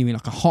basically putting you in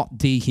like a hot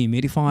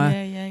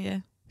dehumidifier. Yeah.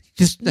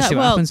 Just let's see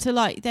what happens. to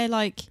like they're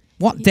like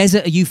What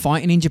desert are you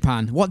fighting in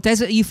Japan? What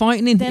desert are you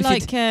fighting in? they're If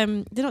like they're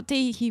not what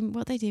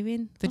are they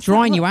doing? They're What's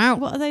drying that? you out.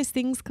 What are those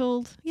things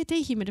called? Yeah,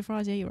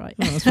 dehumidifiers. Yeah, you're right.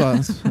 Oh, that's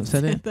what I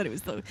said I it. thought it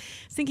was. I was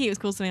thinking it was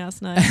called something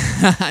else. No,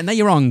 No,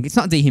 you're wrong. It's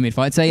not a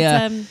dehumidifier. It's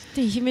a it's,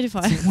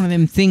 dehumidifier. it's one of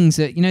them things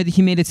that, you know, the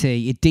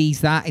humidity, it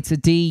D's that. It's a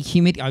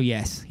dehumid. Oh,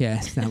 yes,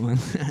 that one.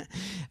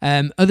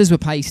 Others were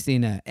placed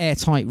in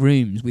airtight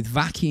rooms with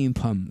vacuum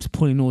pumps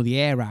pulling all the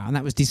air out, and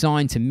that was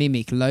designed to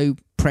mimic low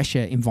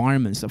pressure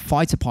environments that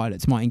fighter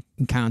pilots might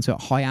encounter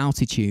at high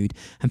altitude.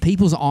 And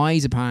people's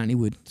eyes apparently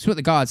would, that's what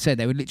the guards said,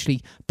 they would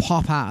literally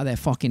pop out of their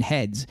fucking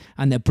heads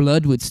and their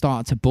blood would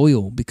start to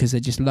boil because they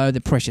just lower the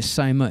pressure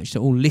so much that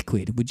all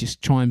liquid would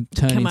just try and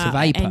turn Come into out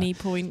vapor. at any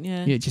point.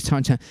 Yeah. Yeah, just try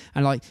and turn.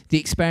 And like the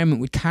experiment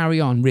would carry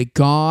on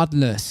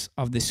regardless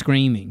of the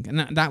screaming. And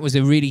that was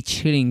a really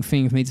chilling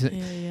thing for me to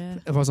Yeah.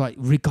 I was like,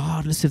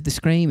 regardless of the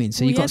screaming.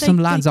 So Well, you've yeah, got some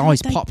they- lad's they- eyes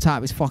they- popped out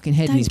of his fucking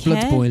head and his don't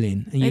blood's care.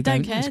 boiling. And They you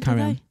don't go, care, just do carry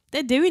they? on.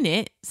 They're doing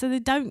it, so they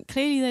don't.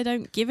 Clearly, they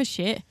don't give a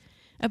shit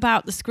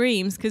about the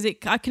screams because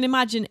I can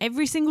imagine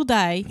every single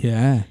day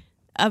Yeah.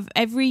 of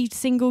every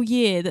single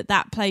year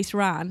that place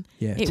ran,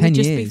 Yeah. it 10 would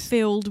just years. be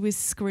filled with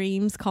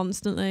screams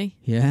constantly.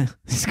 Yeah.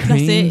 That's it.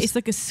 Screams. It's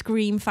like a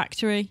scream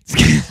factory.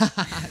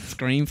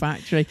 Scream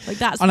factory. Like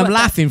that's. And I'm what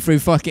laughing through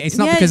fucking. It's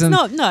not yeah, because it's I'm.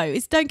 not. No,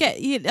 it's don't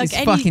get you. Like It's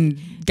any, fucking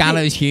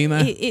gallows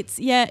humour. It's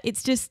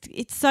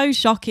it's so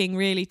shocking,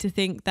 really, to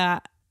think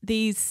that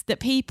that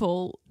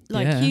people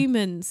like Yeah.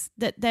 humans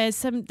that there's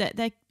some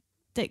that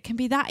can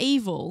be that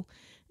evil.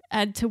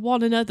 And to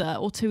one another,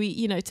 or to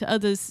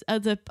others,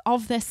 other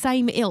of their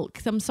same ilk.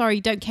 I'm sorry,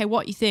 don't care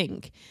what you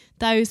think.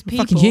 Those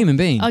people Fucking human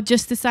being. are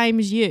just the same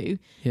as you,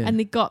 Yeah. and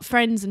they've got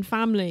friends and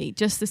family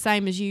just the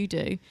same as you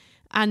do,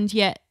 and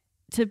yet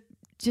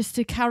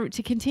to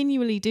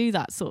continually do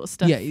that sort of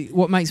stuff. Yeah.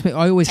 What makes me.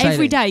 I always say.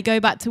 Every that, day, go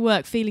back to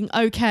work feeling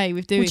okay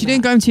with doing. What you that.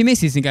 doing? Going to your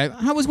missus and go,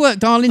 how was work,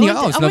 darling? I You go,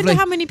 oh, it's wonder lovely.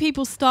 how many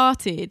people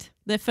started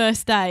their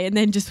first day and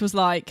then just was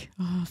like,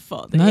 oh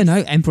fuck this. No,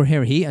 Emperor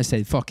Hirohito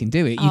said, "Fucking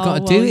do it. You Oh, got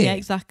to do well, it. yeah,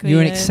 exactly,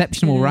 You're an yeah,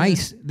 exceptional yeah.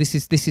 race. This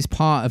is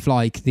part of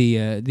like the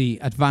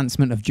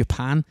advancement of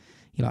Japan.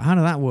 You're like, how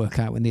did that work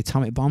out when the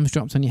atomic bombs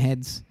dropped on your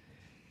heads?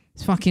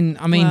 It's fucking.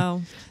 I mean,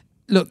 Well,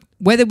 look,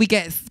 whether we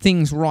get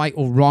things right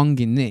or wrong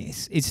in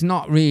this, it's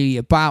not really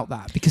about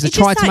that because I It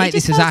try just to it make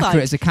this just as feels accurate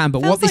like- as I can.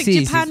 But feels what this like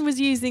is Japan was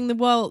using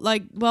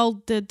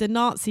the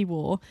Nazi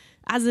war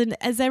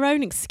as their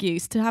own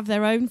excuse to have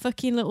their own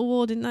fucking little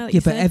war, didn't they? Like yeah,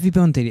 you but said?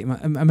 everyone did it.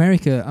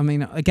 America. I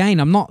mean, again,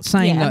 I'm not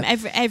saying yeah,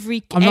 that.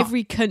 every I'm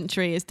not-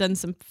 country has done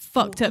some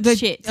fucked up The-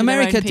 shit. To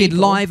America their own did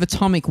people. live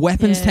atomic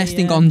weapons Yeah,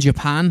 testing yeah. on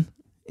Japan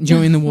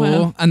during the war,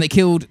 Well. and they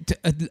killed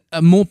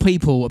more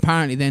people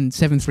apparently than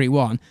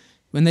 731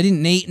 when they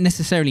didn't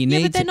necessarily need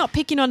Yeah, but they're to. not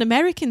picking on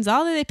Americans,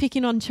 are they? They're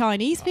picking on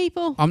Chinese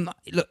people. I'm not.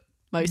 Look,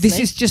 Mostly. this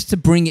is just to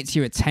bring it to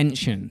your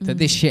attention that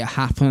this shit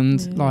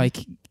happened. Yeah.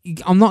 Like,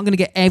 I'm not going to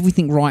get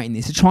everything right in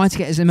this. I try to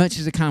get as much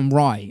as I can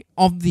right,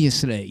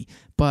 obviously.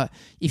 But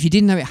if you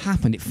didn't know it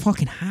happened, it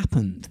fucking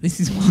happened. This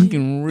is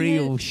fucking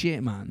real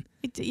shit, man.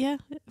 Yeah,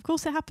 of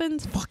course it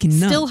happens. Fucking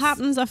nuts. Still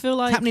happens. I feel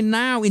like It's happening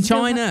now in Still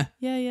China.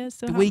 Yeah,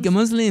 still The happens. Uyghur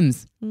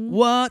Muslims. Mm.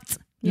 What?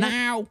 Yeah.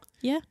 Now?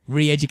 Yeah. In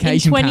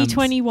Re-education camps.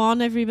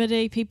 2021,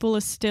 everybody, people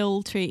are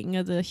still treating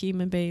other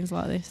human beings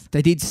like this.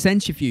 They did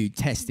centrifuge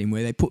testing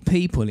where they put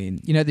people in,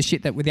 you know, the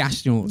shit that with the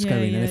astronauts Yeah, go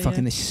in and yeah,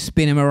 they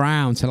spin them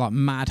around to like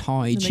mad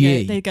high And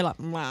G. they go like,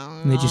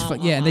 And they just,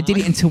 and they did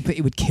it until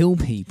it would kill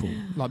people,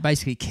 like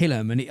basically kill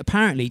them. And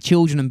apparently,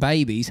 children and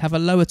babies have a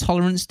lower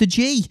tolerance to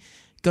G.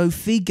 Go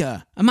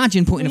figure.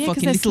 Imagine putting Well, a yeah, 'cause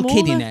fucking they're little kid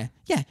in smaller. there.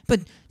 Yeah, but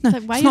no,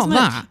 Don't weigh it's not as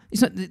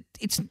much. that.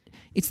 It's not.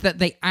 It's that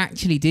they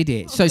actually did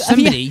it. So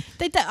somebody...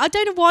 I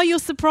don't know why you're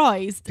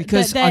surprised.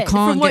 Because that I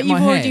can't from what get my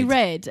you've already head.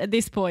 read at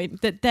this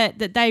point,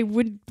 that they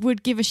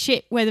would give a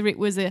shit whether it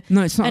was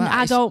No, it's not an that.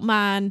 It's- adult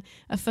man,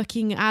 a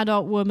fucking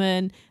adult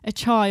woman, a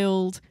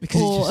child,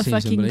 Because it or a just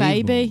seems fucking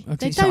baby. unbelievable.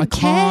 They So I don't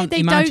care. can't They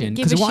imagine. don't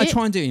give a Because what shit. I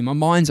try and do in my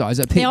mind's eye is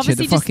I They picture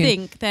obviously the just fucking...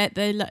 think that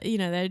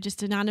they're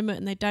just inanimate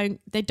and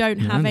they don't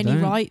have any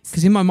rights.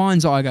 Because in my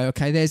mind's eye, I go,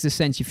 okay, there's the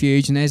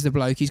centrifuge and there's the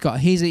bloke. Here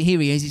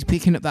he is. He's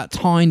picking up that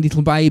tiny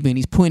little baby and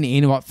he's putting it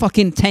in. Like,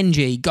 fucking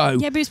 10G, go.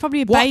 Yeah, but it's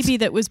probably a What? baby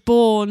that was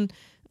born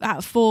out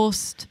of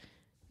forced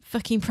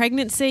fucking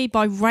pregnancy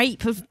by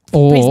rape of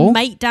Or- his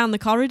mate down the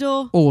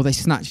corridor. Or they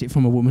snatched it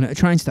from a woman at a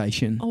train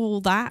station.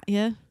 All that,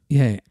 yeah.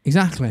 Yeah,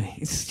 exactly.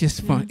 It's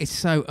just fun. It's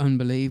so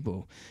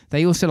unbelievable.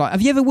 They also like.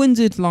 Have you ever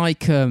wondered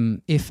like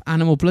if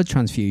animal blood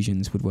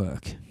transfusions would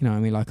work? You know what I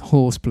mean, like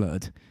horse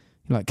blood.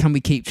 Like, can we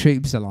keep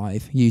troops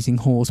alive using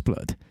horse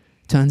blood?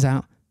 Turns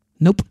out,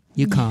 nope,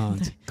 you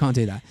can't. Can't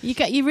do that.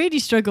 You really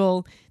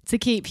struggle to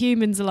keep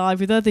humans alive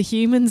with other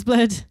humans'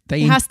 blood.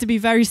 They- It has to be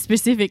very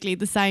specifically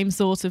the same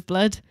sort of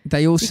blood.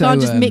 They also You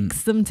can't just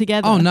mix them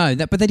together. Oh no,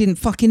 but they didn't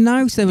fucking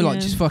know. So they were like,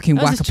 Yeah. just fucking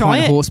Let's whack a just try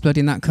pint of it. horse blood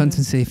in that cunt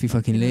and see if he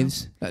fucking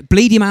lives.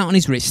 Bleed him out on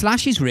his wrist,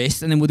 slash his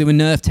wrist, and then we'll do a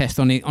nerve test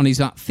on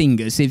his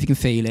fingers, see if you can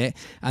feel it,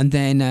 and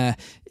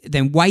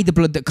then weigh the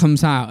blood that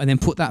comes out, and then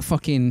put that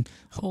fucking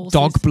Horses.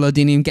 dog blood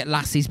in him, get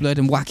Lassie's blood,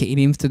 and whack it in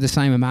him to the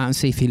same amount and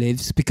see if he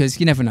lives. Because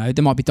you never know,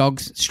 there might be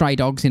stray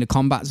dogs in a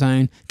combat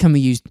zone. Can we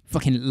use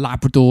fucking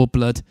Labrador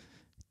blood?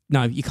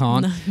 No, you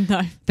can't.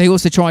 No. They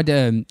also tried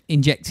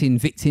injecting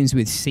victims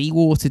with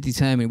seawater to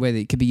determine whether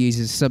it could be used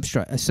as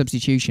a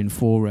substitution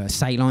for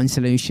saline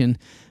solution.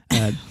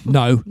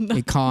 No,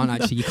 it can't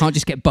actually. You can't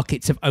just get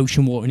buckets of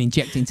ocean water and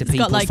inject into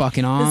people's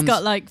fucking arms. It's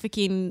got like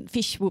fucking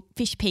fish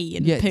pee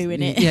and poo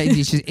in it. Yeah,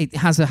 it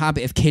has a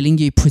habit of killing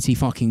you pretty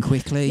fucking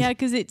quickly. Yeah,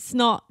 because it's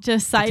not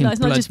just Fucking saline.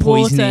 It's not blood just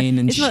water. poisoning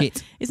and it's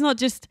shit. It's not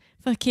just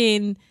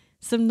fucking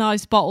some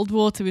nice bottled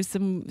water with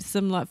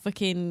some like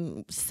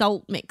fucking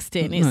salt mixed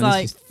in. It's No,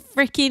 like it's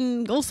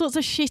freaking all sorts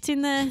of shit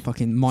in there.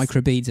 Fucking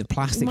microbeads of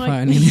plastic Mi-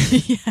 floating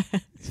in. Yeah.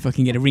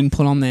 Fucking get a ring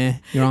pull on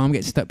there. Your arm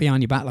gets stuck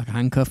behind your back like a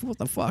handcuff. What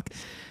the fuck?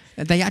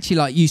 They actually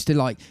like used to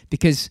like,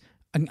 because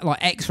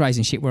like X-rays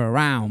and shit were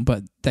around,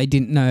 but they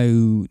didn't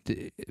know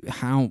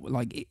how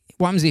like.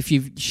 What happens if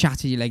you've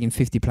shattered your leg in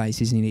 50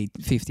 places and you need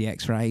 50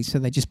 X-rays? So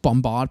they just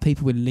bombard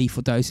people with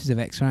lethal doses of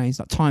X-rays.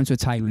 Like, time to a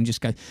table and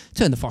just go,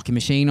 turn the fucking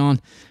machine on.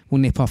 We'll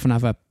nip off and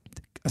have a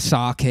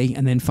sake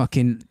and then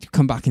fucking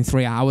come back in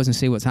 3 hours and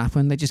see what's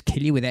happened. They just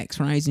kill you with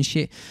X-rays and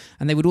shit.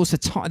 And they would also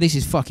tie, this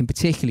is fucking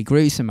particularly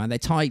gruesome, man. They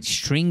tie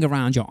string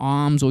around your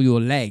arms or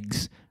your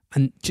legs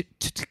and to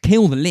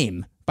kill the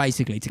limb,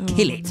 basically, to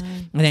kill it. No.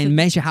 And then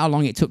measure how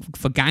long it took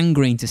for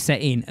gangrene to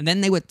set in. And then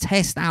they would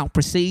test out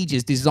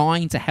procedures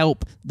designed to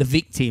help the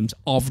victims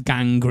of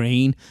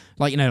gangrene.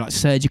 Like, you know, like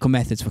surgical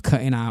methods for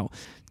cutting out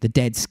the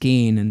dead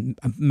skin and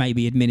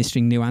maybe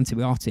administering new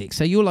antibiotics.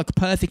 So you're like a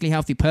perfectly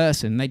healthy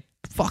person. They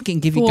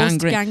fucking give you Forced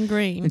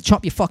gangrene. And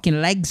chop your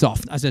fucking legs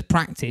off as a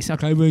practice.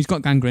 Okay, well, he's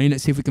got gangrene.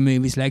 Let's see if we can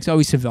move his legs. Oh,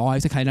 he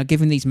survived. Okay, now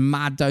give him these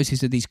mad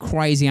doses of these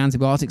crazy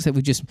antibiotics that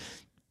would just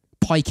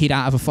pike it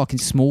out of a fucking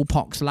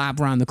smallpox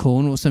lab around the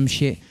corner or some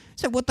shit.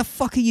 So what the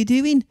fuck are you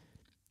doing?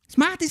 It's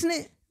mad, isn't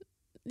it?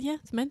 Yeah,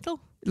 it's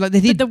mental. Like they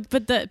did.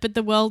 But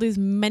the world is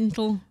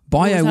mental.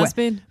 Always has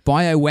been.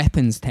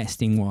 Bioweapons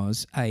testing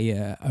was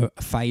a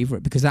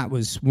favourite because that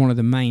was one of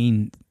the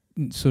main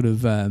sort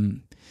of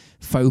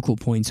focal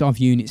points of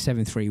Unit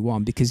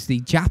 731, because the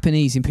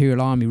Japanese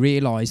Imperial Army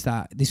realised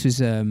that this was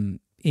in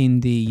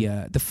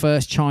the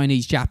first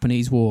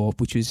Chinese-Japanese War,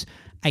 which was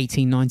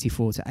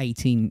 1894 to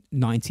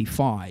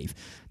 1895.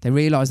 They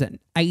realised that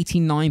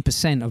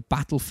 89% of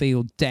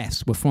battlefield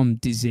deaths were from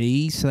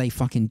disease, so they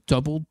fucking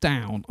doubled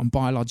down on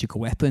biological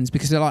weapons,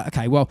 because they're like,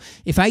 okay, well,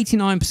 if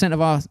 89%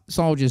 of our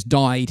soldiers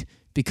died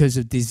because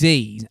of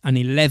disease and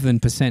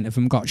 11% of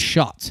them got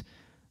shot,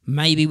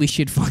 maybe we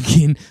should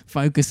fucking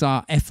focus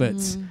our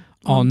efforts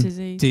on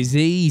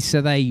disease.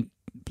 So they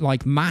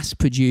like mass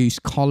produce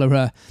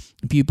cholera,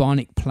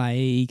 bubonic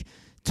plague,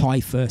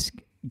 typhus,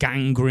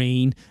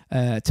 gangrene,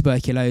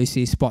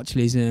 tuberculosis,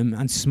 botulism,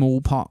 and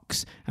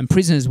smallpox. And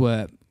prisoners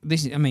were,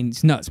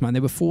 it's nuts, man. They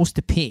were forced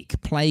to pick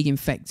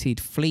plague-infected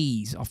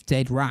fleas off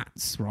dead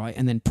rats, right,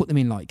 and then put them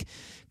in like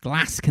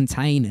glass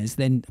containers.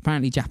 Then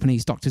apparently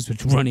Japanese doctors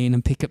would run in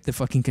and pick up the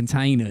fucking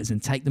containers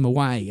and take them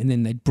away, and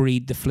then they'd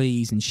breed the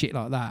fleas and shit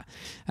like that.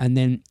 And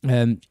then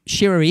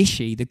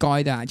Shiraishi, the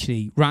guy that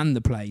actually ran the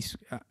place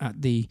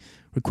at the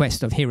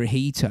request of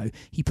Hirohito,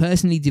 he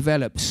personally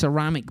developed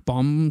ceramic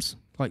bombs,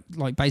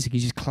 like basically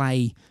just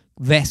clay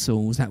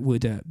vessels that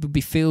would be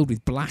filled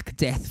with Black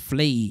Death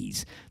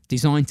fleas,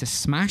 designed to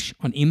smash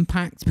on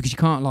impact, because you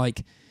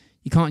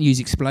can't use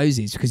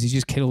explosives because you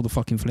just kill all the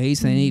fucking fleas.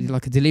 So they needed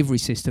like a delivery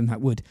system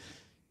that would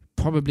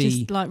probably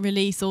just like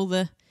release all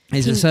the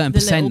there's a certain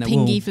percent that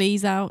pingy will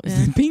fleas out.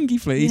 Yeah. pingy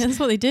fleas. Yeah, that's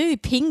what they do. They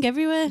ping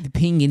everywhere. They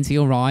ping into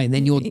your eye and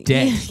then you're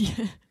dead.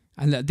 Yeah.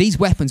 And these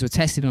weapons were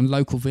tested on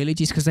local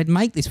villages because they'd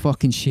make this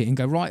fucking shit and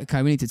go, right,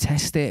 okay, we need to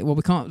test it. Well,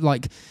 we can't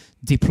like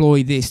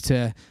deploy this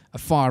to a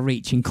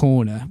far-reaching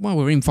corner. Well,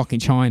 we're in fucking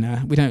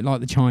China. We don't like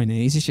the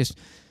Chinese. It's just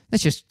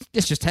let's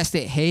just test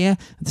it here.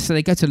 So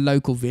they go to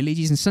local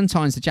villages, and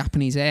sometimes the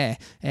Japanese Air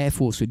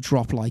Force would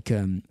drop like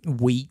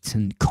wheat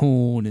and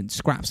corn and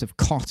scraps of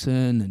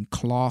cotton and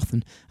cloth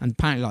and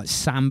apparently like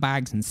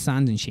sandbags and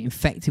sand and shit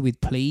infected with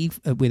plagues.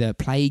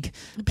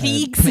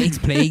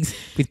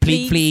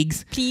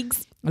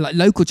 Plagues. Like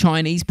local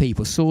Chinese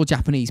people saw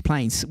Japanese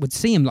planes, would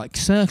see them like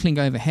circling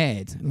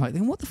overhead. Like,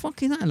 then what the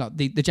fuck is that? Like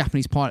the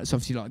Japanese pilots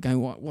obviously like going,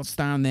 what's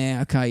down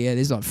there? Okay, yeah,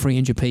 there's like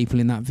 300 people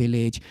in that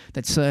village.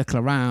 They'd circle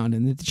around,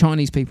 and the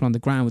Chinese people on the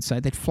ground would say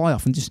they'd fly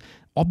off, and just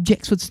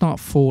objects would start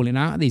falling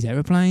out of these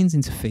aeroplanes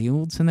into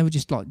fields, and they were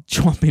just like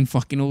dropping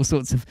fucking all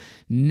sorts of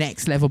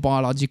next level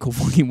biological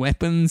fucking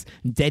weapons,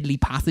 deadly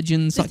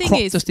pathogens, like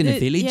crop dust in a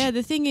village. Yeah,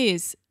 the thing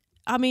is,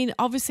 I mean,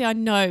 obviously, I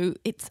know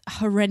it's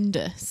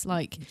horrendous,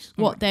 like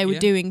what they were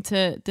doing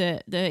to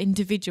the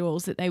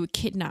individuals that they would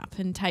kidnap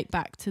and take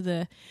back to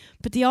the.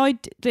 But the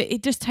idea,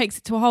 it just takes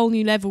it to a whole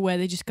new level where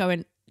they just go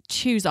and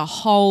choose a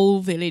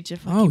whole village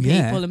of fucking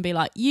people and be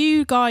like,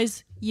 "You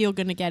guys, you're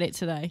gonna get it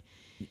today.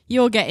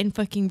 You're getting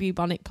fucking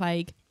bubonic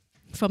plague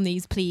from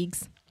these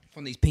plagues."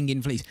 From these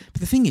pinging fleas.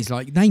 But the thing is,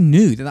 like, they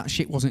knew that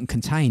shit wasn't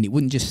contained. It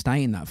wouldn't just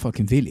stay in that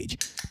fucking village.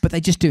 But they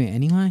just do it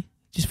anyway.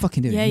 Just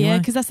fucking do it. Yeah,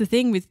 because that's the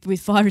thing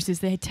with viruses.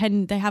 They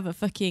have a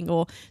fucking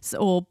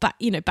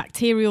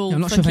bacterial.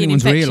 I'm not sure if fucking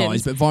anyone's infections.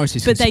 realised, but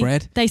viruses can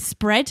spread. They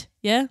spread.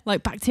 Yeah,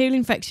 like bacterial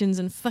infections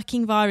and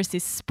fucking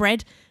viruses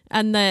spread,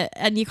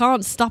 and you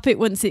can't stop it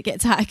once it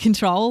gets out of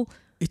control.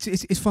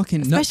 It's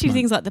fucking especially nuts,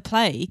 things like the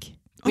plague,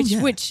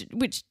 which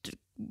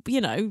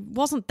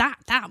wasn't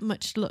that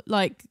much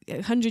like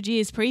 100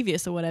 years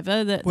previous or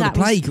whatever.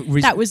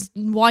 That was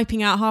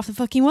wiping out half the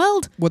fucking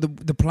world. Well,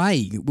 the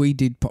plague, we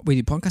did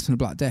podcasts on the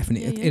Black Death, and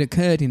it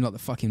occurred in like the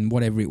fucking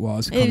whatever it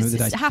was. I can't remember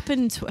the days. It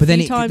happened a but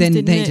few times, then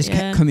didn't it just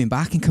kept coming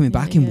back and coming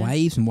back in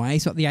waves and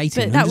waves, like the 1800s.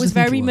 But that was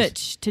very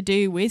much to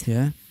do with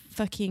Yeah.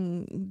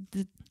 fucking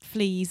the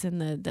fleas and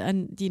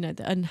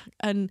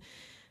the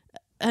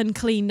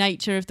unclean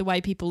nature of the way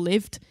people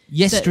lived.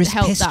 Yestrus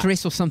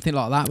pestris or something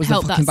like that was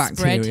the fucking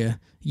bacteria.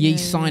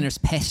 Yeast sinus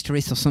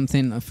pestris or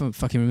something. I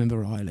fucking remember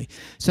rightly.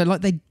 So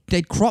like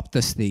they'd cropped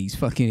us these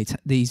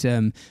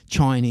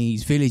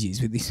Chinese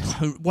villages with this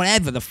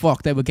whatever the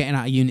fuck they were getting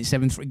out of Unit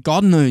 73.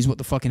 God knows what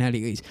the fucking hell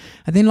it is.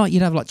 And then like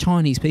you'd have like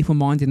Chinese people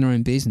minding their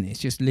own business,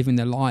 just living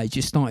their lives,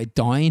 just started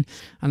dying.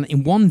 And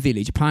in one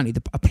village, apparently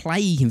a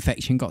plague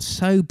infection got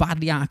so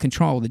badly out of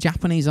control, the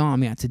Japanese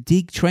army had to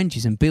dig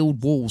trenches and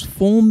build walls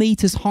 4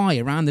 meters high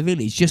around the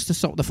village just to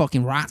stop the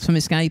fucking rats from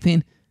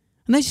escaping.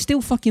 And they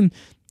still fucking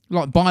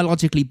like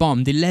biologically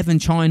bombed 11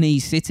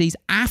 Chinese cities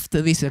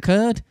after this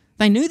occurred.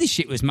 They knew this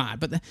shit was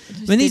mad, but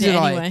these are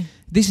like,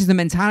 this is the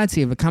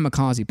mentality of the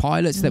kamikaze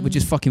pilots that would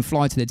just fucking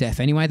fly to their death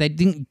anyway. They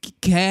didn't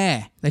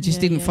care. They just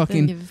didn't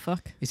fucking give a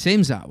fuck. It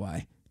seems that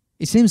way.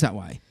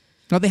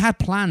 Like they had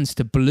plans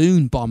to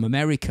balloon bomb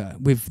America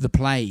with the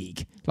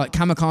plague. Like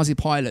kamikaze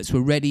pilots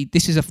were ready.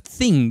 This is a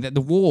thing that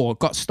the war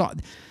got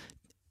started.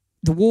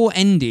 The war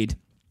ended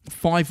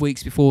 5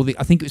 weeks before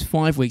I think it was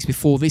 5 weeks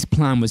before this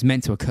plan was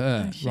meant to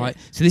occur, right?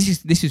 So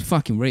this is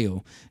fucking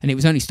real, and it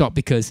was only stopped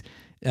because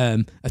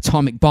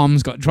atomic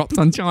bombs got dropped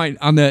on China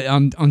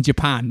on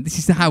Japan. This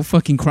is how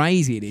fucking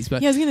crazy it is.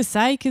 But yeah, I was gonna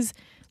say, because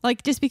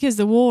like just because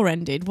the war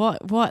ended,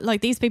 what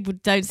like these people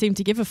don't seem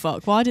to give a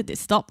fuck. Why did this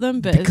stop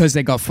them? But because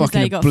they got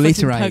fucking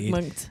obliterated.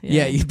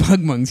 Bug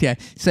monks. Yeah.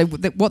 So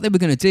what they were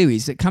going to do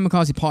is that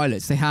kamikaze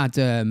pilots, they had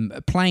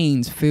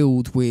planes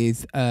filled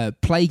with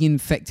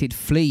plague-infected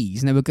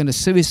fleas, and they were going to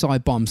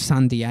suicide bomb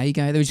San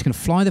Diego. They were just going to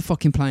fly the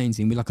fucking planes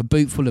in with like a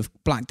boot full of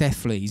Black Death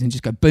fleas and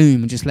just go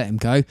boom and just let them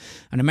go.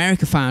 And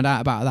America found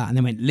out about that, and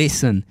they went,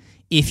 listen,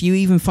 if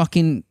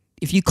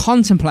you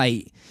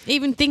contemplate,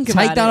 even think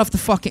about it. Take that off the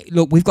fucking...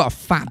 Look, we've got a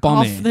fat bomb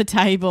off here. the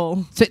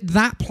table. So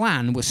that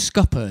plan was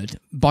scuppered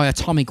by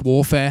atomic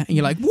warfare. And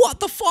you're like, what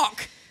the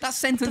fuck? That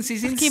sentence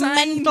is insane.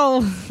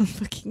 Mental.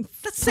 Fucking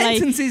that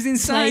sentence is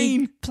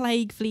insane.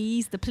 Plague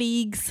fleas, the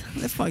plagues.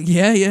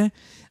 Yeah.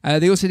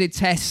 They also did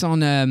tests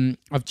on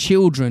of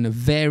children of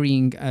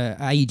varying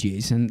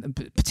ages, and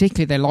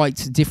particularly they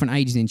liked different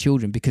ages in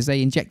children because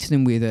they injected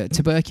them with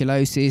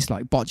tuberculosis,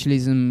 like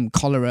botulism,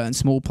 cholera, and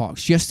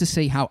smallpox, just to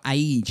see how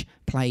age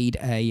played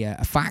a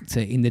factor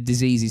in the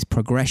disease's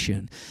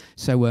progression.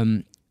 So,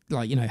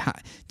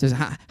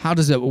 how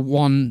does a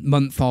 1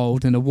 month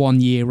old and a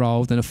 1 year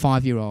old and a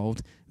 5 year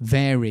old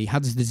vary? How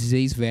does the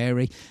disease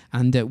vary?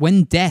 And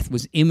when death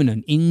was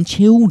imminent in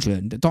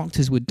children, the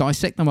doctors would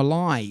dissect them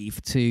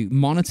alive to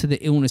monitor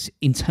the illness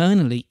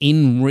internally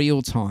in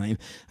real time.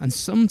 And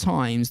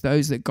sometimes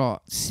those that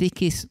got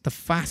sickest the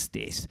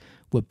fastest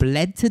were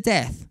bled to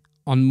death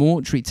on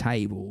mortuary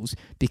tables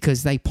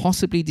because they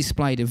possibly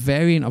displayed a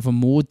variant of a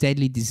more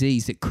deadly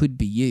disease that could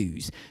be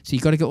used. So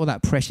you've got to get all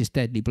that precious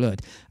deadly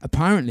blood.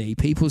 Apparently,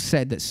 people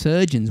said that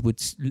surgeons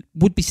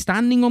would be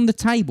standing on the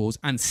tables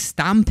and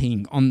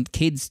stamping on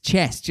kids'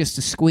 chests just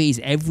to squeeze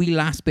every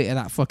last bit of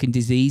that fucking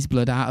disease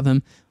blood out of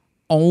them.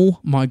 Oh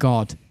my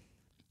God.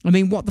 I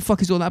mean, what the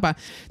fuck is all that about?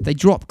 They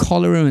drop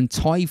cholera and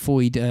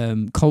typhoid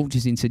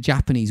cultures into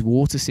Japanese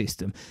water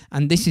system.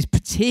 And this is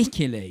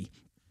particularly...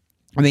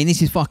 I mean,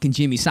 this is fucking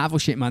Jimmy Savile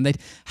shit, man. They'd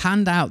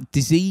hand out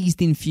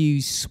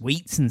disease-infused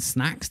sweets and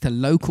snacks to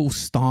local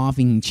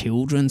starving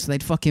children. So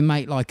they'd fucking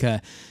make like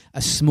a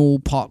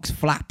smallpox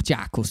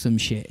flapjack or some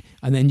shit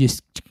and then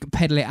just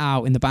peddle it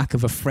out in the back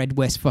of a Fred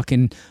West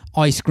fucking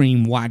ice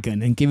cream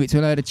wagon and give it to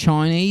a load of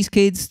Chinese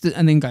kids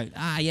and then go,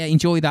 yeah,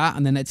 enjoy that.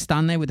 And then they'd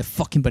stand there with the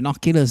fucking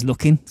binoculars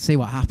looking, see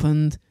what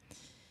happened.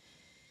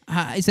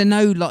 Is there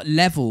no like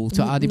level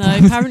to our No,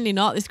 apparently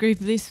not. This group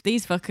of these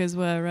fuckers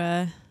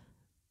were...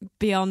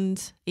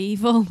 beyond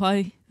evil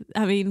by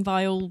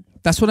all.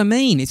 That's what I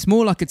mean. It's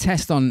more like a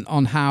test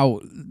on how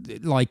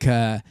like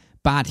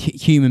bad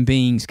human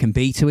beings can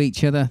be to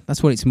each other.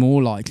 That's what it's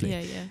more likely.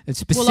 Yeah.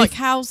 It's Well, like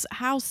how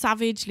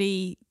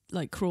savagely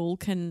like cruel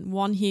can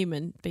one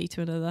human be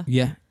to another?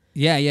 Yeah.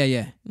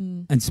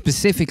 And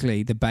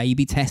specifically the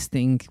baby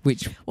testing,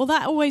 which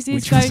that always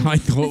is going.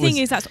 The thing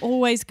is, that's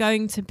always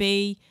going to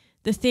be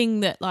the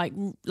thing that like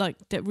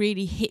that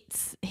really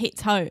hits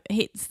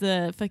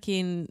the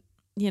fucking,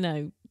 you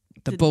know,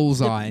 the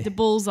bullseye. The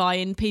bullseye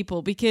in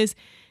people, because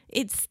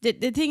it's the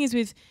thing is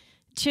with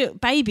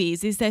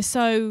babies is they're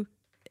so.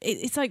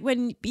 It's like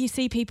when you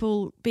see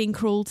people being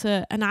cruel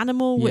to an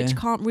animal which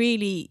can't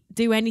really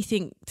do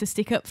anything to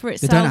stick up for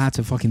itself. They don't know how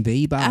to fucking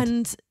be bad.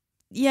 And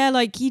yeah,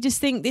 like you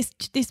just think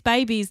this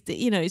baby's,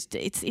 you know,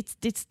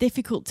 it's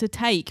difficult to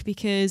take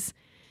because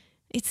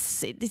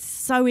it's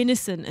so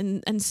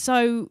innocent and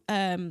so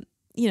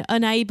you know,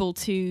 unable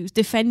to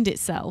defend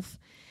itself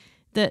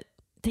that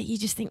you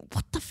just think,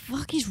 what the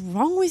fuck is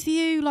wrong with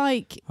you?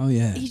 Like, oh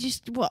yeah, you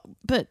just what?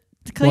 But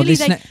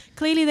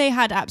clearly they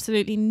had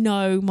absolutely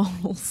no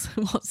morals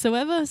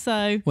whatsoever.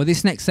 So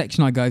this next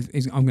section I'm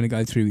going to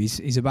go through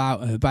is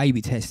about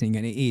baby testing,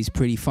 and it is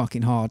pretty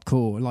fucking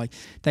hardcore. Like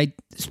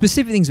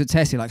specific things were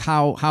tested, like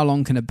how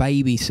long can a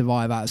baby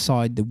survive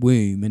outside the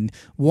womb, and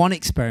one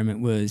experiment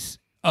was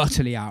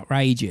utterly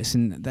outrageous,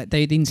 and that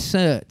they'd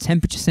insert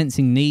temperature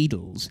sensing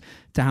needles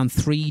down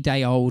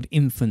 3-day-old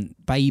infant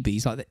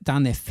babies, like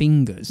down their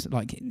fingers,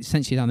 like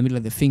essentially down the middle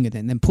of the finger,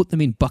 then put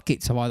them in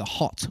buckets of either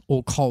hot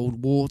or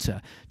cold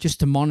water just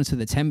to monitor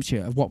the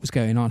temperature of what was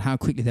going on, how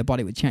quickly their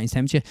body would change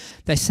temperature.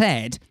 They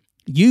said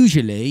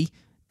usually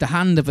the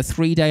hand of a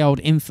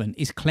 3-day-old infant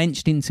is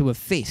clenched into a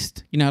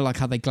fist, you know, like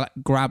how they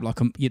grab like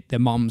their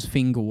mom's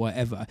finger or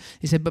whatever.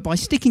 He said, but by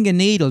sticking a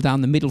needle down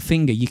the middle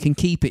finger, you can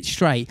keep it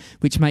straight,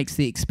 which makes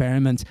the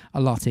experiment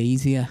a lot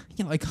easier.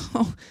 You're like,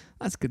 oh,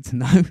 that's good to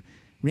know.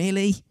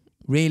 Really?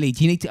 Do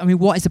you need to... I mean,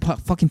 what is the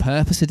fucking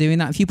purpose of doing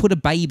that? If you put a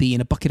baby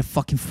in a bucket of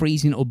fucking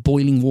freezing or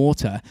boiling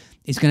water,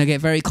 it's going to get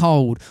very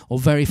cold or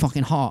very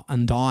fucking hot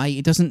and die.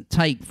 It doesn't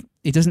take...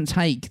 You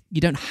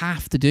don't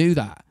have to do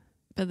that.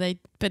 But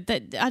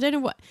I don't know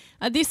what...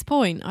 At this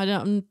point,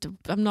 I'm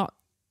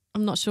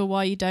not sure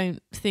why you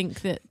don't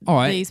think that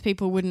these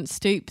people wouldn't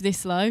stoop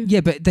this low.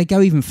 Yeah, but they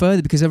go even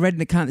further, because I read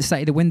an account that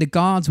stated that when the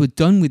guards were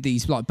done with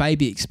these like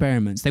baby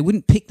experiments, they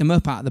wouldn't pick them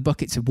up out of the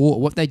buckets of water.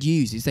 What they'd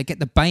use is they'd get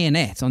the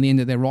bayonet on the end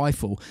of their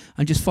rifle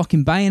and just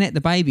fucking bayonet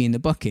the baby in the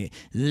bucket,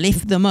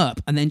 lift them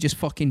up, and then just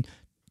fucking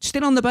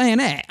still on the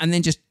bayonet, and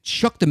then just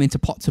chuck them into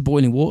pots of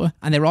boiling water.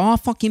 And there are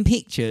fucking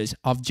pictures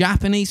of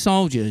Japanese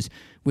soldiers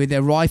with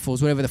their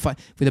rifles, whatever the fuck,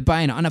 with a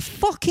bayonet, and a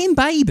fucking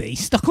baby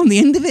stuck on the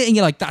end of it, and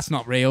you're like, that's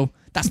not real.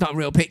 That's not a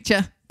real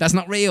picture. That's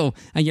not real.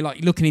 And you're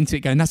like looking into it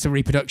going, that's a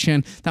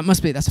reproduction. That's a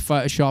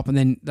Photoshop. And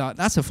then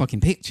that's a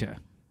fucking picture.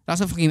 That's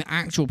a fucking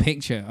actual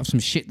picture of some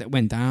shit that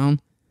went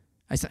down.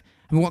 I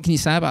mean, what can you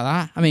say about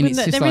that? I mean,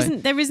 it's just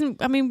there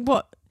isn't, I mean,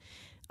 what,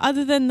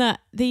 other than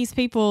that, these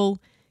people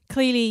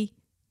clearly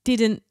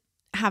didn't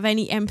have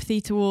any empathy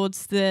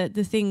towards the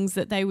things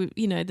that they were,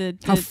 you know, the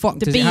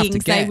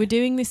beings they were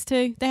doing this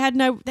to.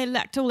 They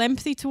lacked all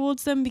empathy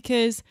towards them,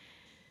 because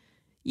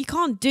you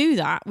can't do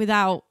that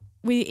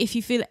if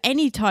you feel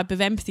any type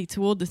of empathy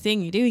toward the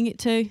thing you're doing it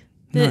to.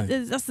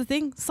 That's the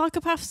thing.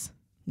 Psychopaths.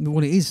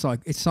 Well, it is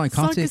it's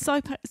psychotic.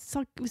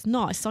 It's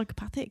not. It's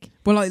psychopathic.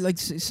 Well, like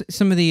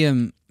some of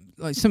the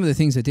some of the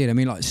things they did. I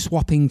mean, like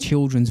swapping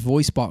children's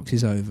voice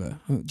boxes over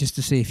just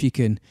to see if you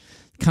can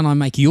I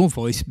make your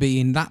voice be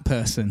in that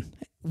person?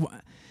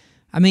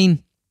 I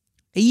mean,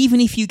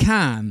 even if you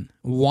can,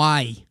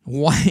 why?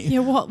 Yeah.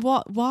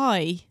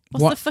 Why?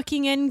 What's the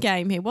fucking end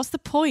game here? What's the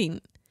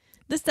point?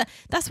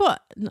 That's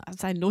what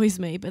annoys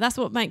me, but that's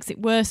what makes it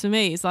worse for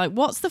me. It's like,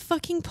 what's the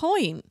fucking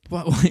point?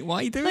 Why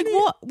are you doing like,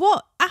 it?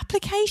 What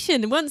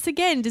application, once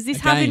again, does this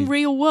have in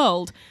real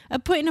world?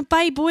 Boiling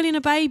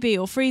a baby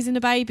or freezing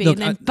a baby, and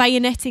then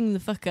bayoneting the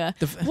fucker.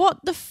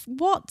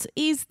 What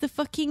is the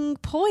fucking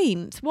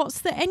point? What's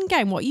the end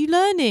game? What are you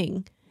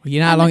learning? Well,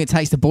 you know how long it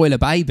takes to boil a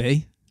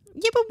baby?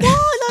 Yeah, but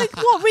why? Like,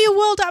 what real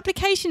world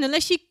application?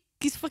 Unless you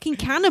is fucking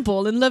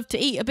cannibal and love to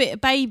eat a bit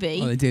of baby.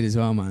 Well, they did as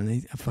well, man.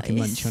 They had fucking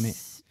munch on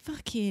it.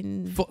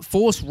 Fucking.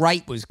 Forced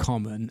rape was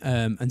common,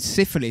 and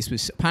syphilis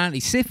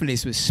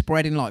was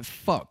spreading like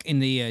fuck in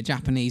the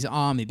Japanese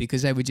army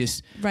because they were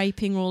just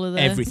Raping all of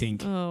the everything.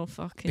 Oh,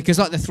 fucking. Because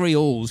like the 3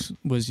 alls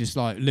was just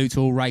like loot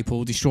all, rape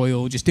all, destroy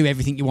all, just do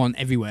everything you want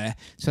everywhere.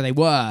 So they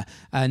were,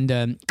 and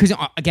because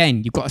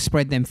again, you've got to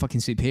spread them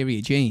fucking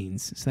superior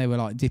genes. So they were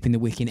like dipping the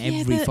wick in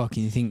every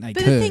fucking thing they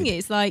could. But the thing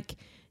is, like,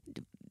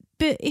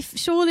 but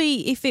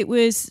if it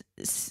was,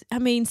 I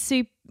mean,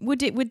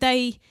 would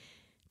they?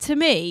 To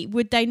me,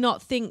 would they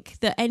not think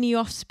that any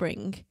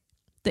offspring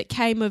that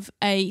came of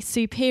a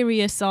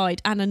superior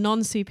side and a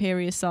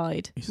non-superior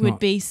side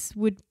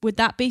would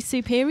that be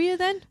superior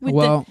then?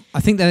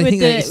 I think that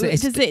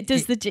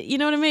you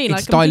know what I mean?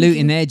 It's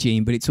diluting their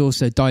gene, but it's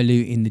also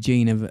diluting the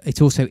gene of. It's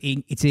also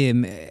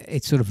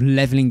it's sort of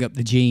leveling up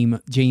the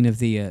gene of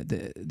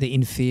the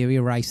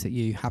inferior race that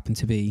you happen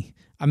to be.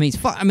 I mean,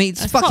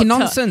 it's fucking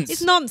nonsense.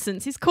 It's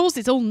nonsense. Of course,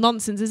 it's all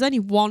nonsense. There's only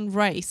one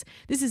race.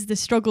 This is the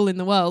struggle in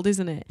the world,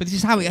 isn't it? But this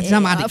is how it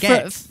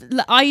gets.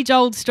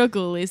 Age-old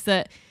struggle is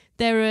that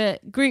there are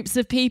groups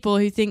of people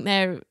who think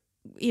they're,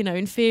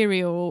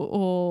 inferior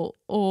or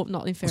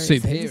not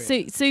inferior,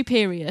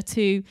 superior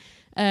to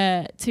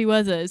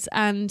others,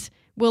 and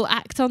will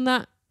act on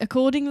that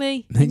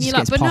accordingly. It just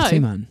gets potty,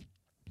 man.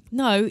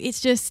 No,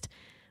 it's just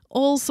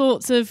all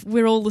sorts of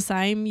we're all the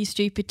same, you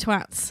stupid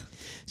twats.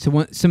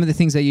 So some of the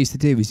things they used to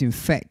do is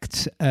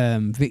infect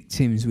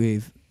victims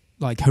with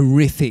like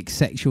horrific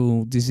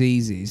sexual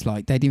diseases.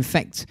 Like they'd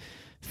infect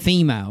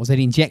females, they'd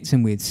inject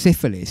them with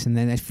syphilis, and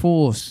then they'd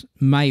force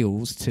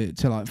males to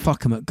like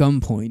fuck them at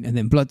gunpoint, and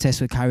then blood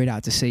tests were carried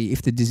out to see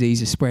if the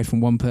disease is spread from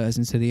one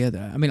person to the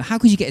other. I mean, how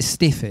could you get a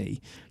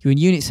stiffy? You're in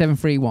Unit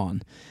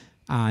 731.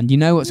 And you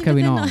know what's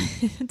going on.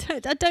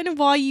 I don't know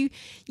why you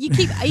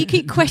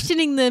keep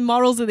questioning the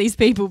morals of these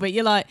people, but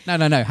you're like,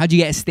 no. How'd you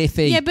get a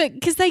stiffy? Yeah, but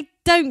because they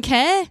don't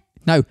care.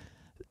 No,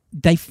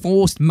 they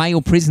forced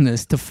male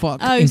prisoners to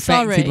fuck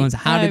infected ones.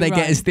 How did they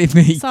get a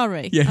stiffy?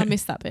 Sorry, I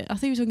missed that bit. I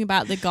thought you were talking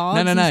about the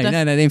guards.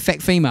 No. They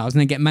infect females and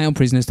then get male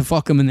prisoners to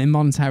fuck them, and then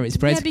momentarily it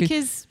spreads.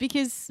 Yeah,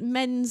 because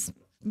men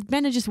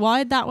are just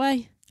wired that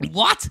way.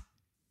 What?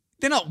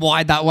 They're not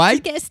wired that way. They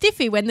get a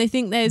stiffy when they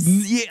think there's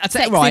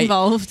sex right.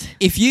 involved.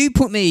 If you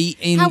put me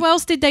in... How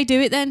else did they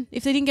do it then,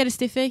 if they didn't get a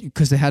stiffy?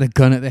 Because they had a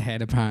gun at their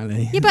head,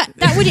 apparently. Yeah, but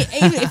that would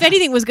if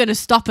anything was going to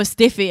stop a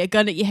stiffy, a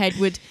gun at your head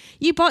would...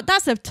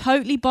 That's a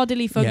totally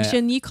bodily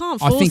function. Yeah. You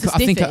can't force a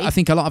stiffy. I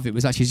think a lot of it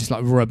was actually just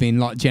like rubbing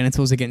like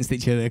genitals against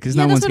each other, because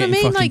no one's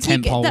getting fucking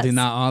temp-holed in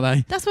that, are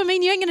they? That's what I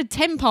mean. You ain't going to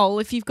temp-hole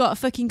if you've got a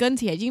fucking gun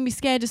to your head. You can be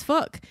scared as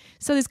fuck.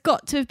 So there's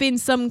got to have been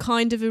some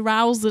kind of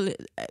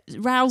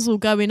arousal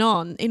going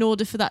on in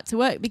order for that to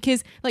work.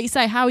 Because, like you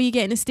say, how are you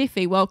getting a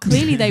stiffy? Well,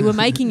 clearly they were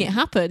making it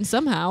happen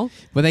somehow.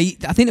 Well, I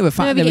think they were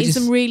getting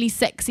some really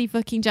sexy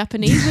fucking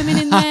Japanese women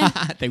in there.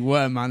 They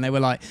were, man. They were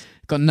like,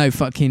 no,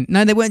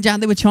 they weren't.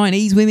 They were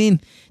Chinese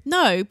women.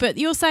 No, but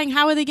you're saying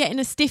how are they getting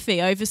a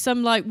stiffy over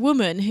some like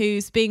woman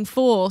who's being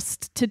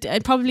forced to?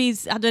 Probably,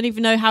 I don't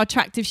even know how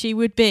attractive she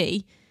would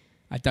be.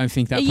 I don't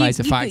think that plays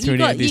a factor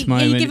in it at this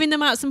moment. Are you giving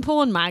them out some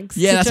porn mags?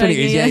 Yeah, that's what it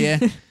is. Yeah.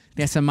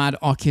 There's some mad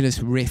Oculus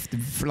Rift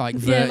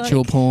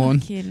virtual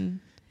porn.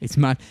 It's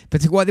mad.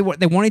 But what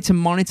they wanted to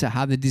monitor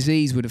how the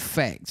disease would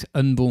affect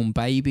unborn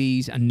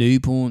babies and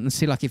newborns, and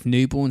see like if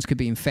newborns could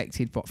be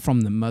infected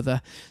from the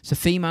mother. So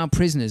female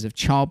prisoners of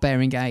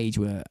childbearing age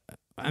were,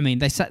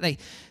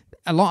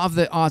 a lot of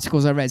the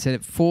articles I read said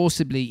it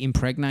forcibly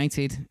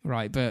impregnated,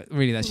 right? But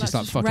really, that's just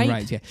like fucking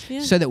rape,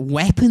 yeah. So that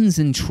weapons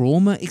and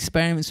trauma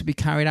experiments would be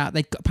carried out.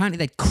 Apparently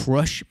they'd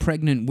crush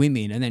pregnant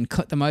women and then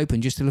cut them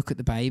open just to look at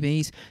the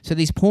babies. So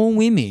these poor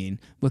women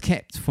were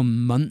kept for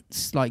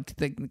months. Like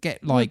they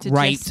get like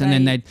raped and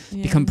then they'd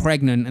become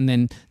pregnant, and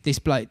then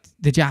this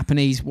the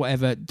Japanese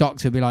whatever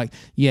doctor would be like,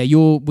 yeah,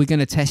 we're going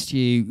to test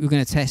you. We're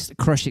going to test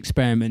crush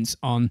experiments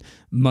on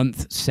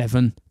month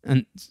 7.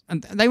 And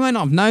they might not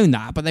have known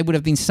that, but they would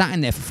have been sat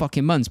in there for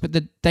fucking months. But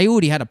they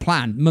already had a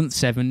plan. Month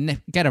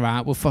 7, get her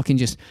out. We'll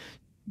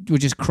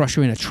just crush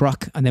her in a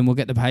truck, and then we'll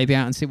get the baby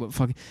out and see what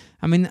fucking.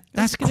 I mean,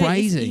 that's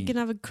crazy. You can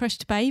have a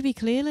crushed baby,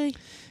 clearly.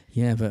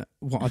 Yeah, but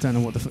I don't know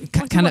what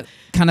the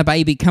can a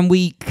baby? Can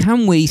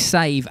we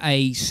save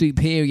a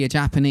superior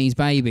Japanese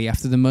baby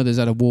after the mother's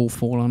had a wall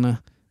fall on her?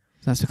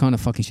 That's the kind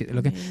of fucking shit they're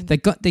looking.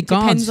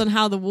 Depends on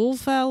how the wall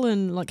fell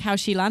and like how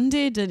she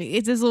landed, and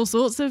there's all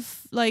sorts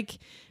of like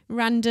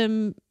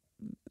random,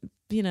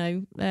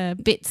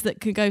 bits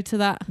that could go to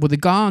that. Well, the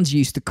guards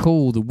used to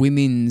call the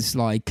women's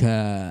like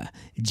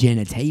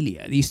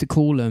genitalia. They used to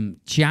call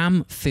them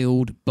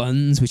jam-filled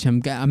buns, which I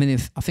think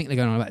they're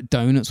going on about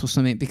donuts or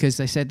something, because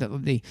they said that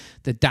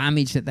the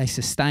damage that they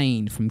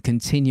sustained from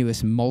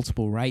continuous and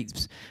multiple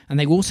rapes, and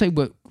they also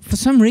were, for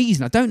some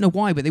reason, I don't know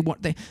why, but they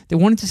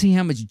wanted to see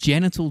how much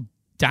genital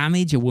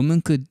damage a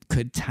woman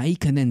could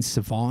take and then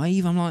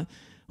survive. I'm like,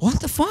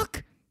 what the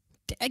fuck?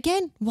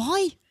 Again,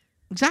 why?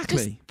 Exactly.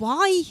 Just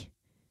why?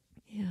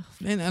 Yeah.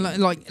 And,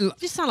 like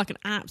Just sound like an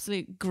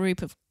absolute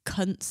group of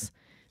cunts.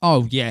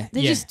 oh yeah,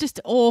 They're yeah. just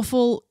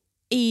awful,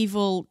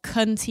 evil,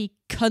 cunty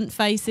cunt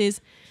faces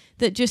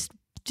that just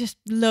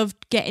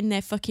loved getting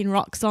their fucking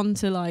rocks on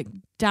to like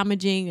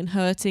damaging and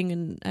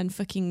hurting and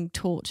fucking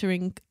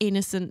torturing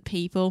innocent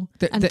people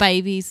and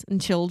babies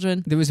and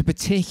children. There was a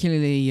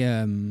particularly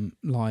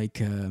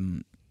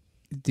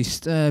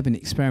disturbing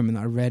experiment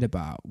that I read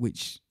about,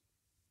 which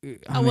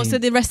so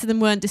the rest of them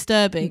weren't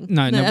disturbing?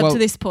 No, up well, to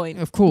this point.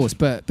 Of course,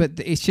 but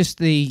it's just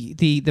the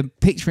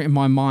picture in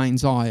my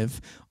mind's eye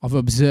of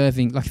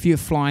observing, like if you're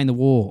flying the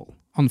wall,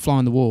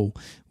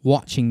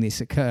 watching this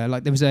occur.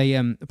 Like there was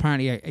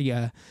apparently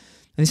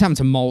and this happened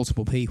to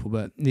multiple people,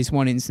 but in this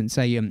one instance,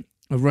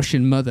 a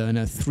Russian mother and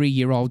a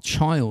 3-year-old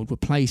child were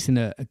placed in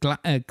a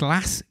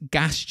glass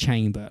gas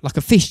chamber, like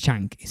a fish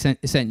tank,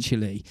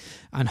 essentially,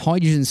 and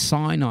hydrogen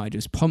cyanide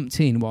was pumped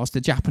in whilst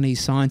the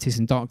Japanese scientists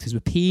and doctors were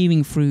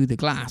peering through the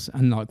glass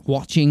and like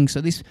watching.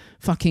 So this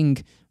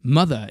fucking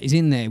mother is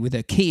in there with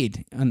her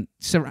kid and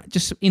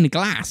just in a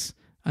glass,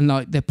 and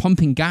like they're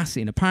pumping gas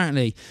in.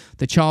 Apparently,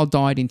 the child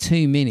died in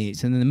 2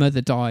 minutes, and then the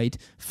mother died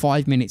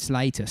 5 minutes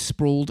later,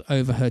 sprawled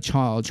over her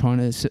child, trying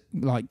to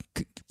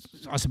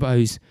I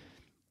suppose,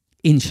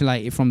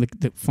 insulated from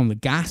the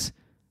gas,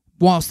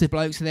 whilst the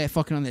blokes are there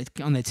fucking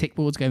on their tick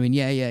boards going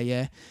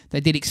yeah. They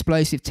did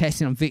explosive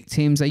testing on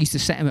victims. They used to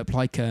set them up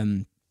like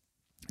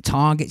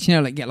targets,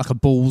 like get like a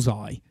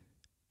bullseye,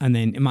 and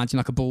then imagine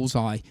like a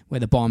bullseye where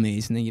the bomb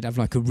is, and then you'd have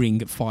like a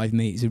ring at 5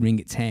 meters, a ring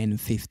at 10 and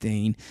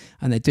 15,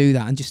 and they do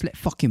that and just let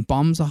fucking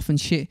bombs off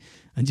and shit,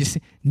 and just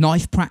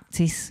knife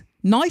practice.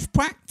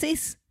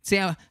 See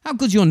how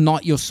good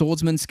your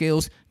swordsman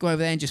skills. Go over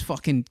there and just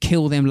fucking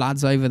kill them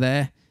lads over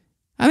there.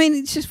 I mean,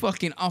 it's just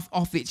fucking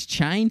off its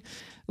chain,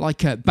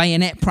 like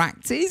bayonet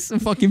practice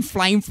and fucking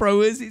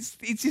flamethrowers.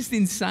 It's just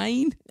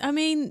insane. I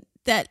mean,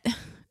 that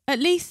at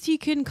least you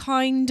can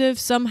kind of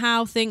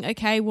somehow think,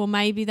 okay, well,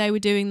 maybe they were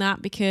doing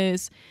that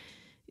because,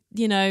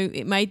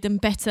 it made them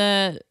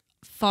better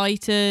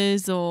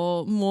fighters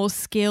or more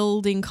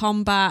skilled in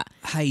combat.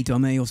 Hey,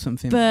 dummy, or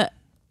something. But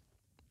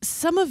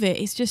some of it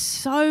is just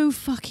so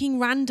fucking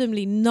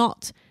randomly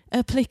not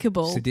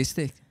applicable.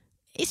 Sadistic.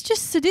 It's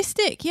just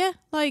sadistic, yeah.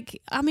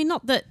 Like, I mean,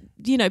 not that,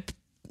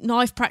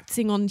 knife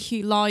practicing on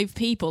live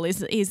people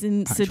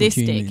isn't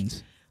sadistic.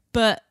 Humans.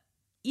 But,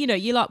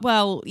 you're like,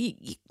 well,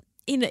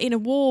 in a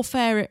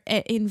warfare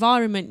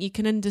environment, you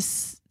can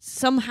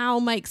somehow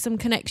make some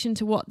connection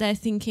to what they're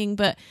thinking.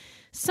 But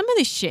some of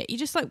this shit, you're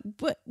just like,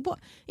 what?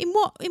 In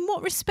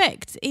what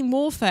respect in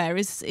warfare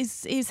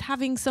is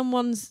having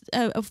someone's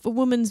a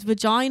woman's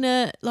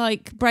vagina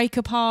like break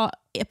apart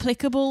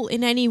applicable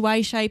in any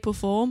way, shape, or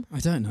form? I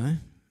don't know.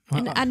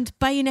 And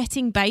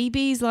bayoneting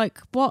babies, like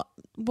what?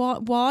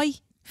 Why?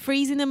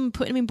 Freezing them and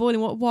putting them in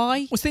boiling water, why?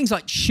 Well, it's things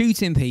like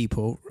shooting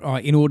people,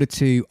 right, in order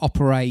to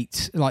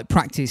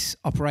practice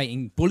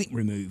operating bullet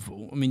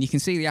removal. I mean, you can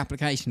see the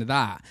application of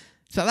that.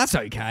 So that's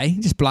okay.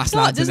 Just blast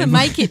lads. Doesn't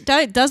make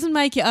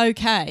it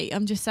okay.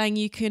 I'm just saying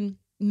you can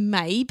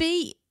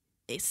maybe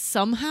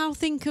somehow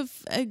think of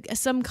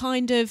some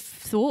kind of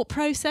thought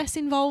process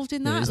involved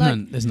in that.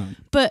 There's none.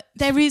 But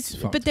there is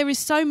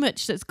so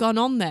much that's gone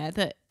on there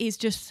that is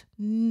just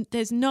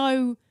there's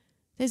no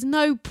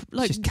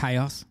like, it's just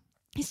chaos.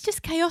 It's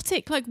just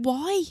chaotic. Like,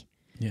 why?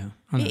 Yeah,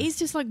 it is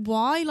just like,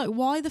 why? Like,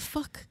 why the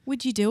fuck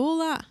would you do all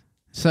that?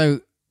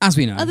 So, as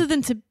we know, other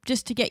than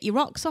to get your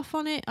rocks off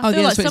on it. I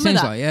feel like some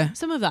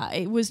of that,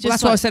 it was just. Well,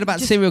 that's what I said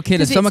about serial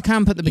killers. Summer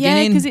camp at the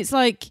beginning. Yeah, because it's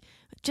like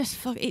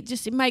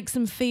it makes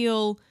them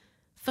feel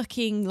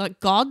fucking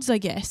like gods, I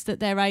guess, that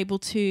they're able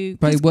to.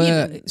 They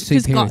were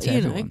superior to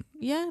everyone.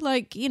 Yeah,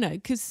 like,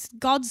 because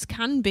gods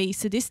can be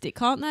sadistic,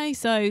 can't they?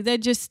 So they're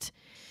just.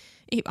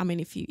 I mean,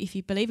 if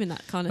you believe in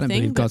that kind of thing, I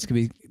don't believe gods could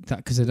be that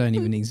because they don't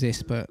even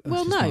exist. But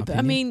well, no, but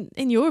I mean,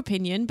 in your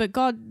opinion, but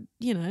God,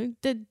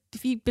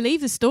 if you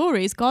believe the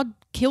stories, God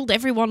killed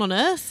everyone on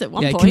Earth at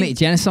one point. Yeah, committed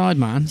genocide,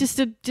 man. Just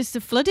to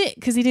flood it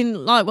because he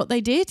didn't like what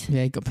they did.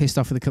 Yeah, he got pissed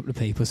off with a couple of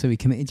people, so he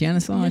committed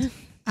genocide. Yeah.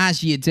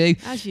 As you do.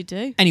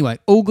 Anyway,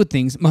 all good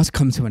things must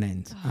come to an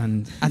end,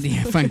 and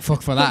thank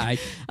fuck for that.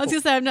 I was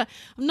gonna say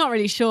I'm not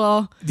really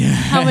sure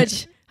how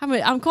much.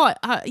 I'm quite,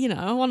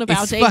 I want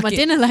about to eat my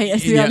dinner later,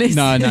 to be honest.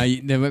 No,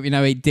 there won't be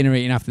no dinner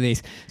eating after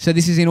this. So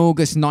this is in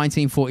August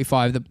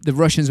 1945. The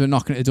Russians were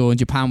knocking at the door and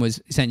Japan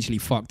was essentially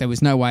fucked. There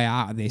was no way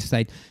out of this.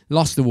 They'd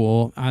lost the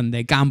war and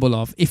their gamble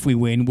of, if we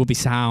win, we'll be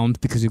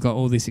sound because we've got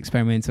all this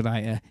experimental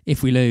data.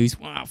 If we lose,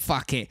 well,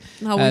 fuck it.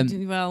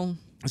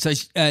 So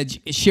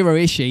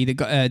Shiroishi,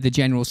 the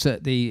general,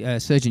 the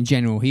Surgeon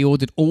General, he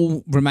ordered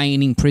all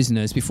remaining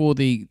prisoners before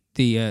the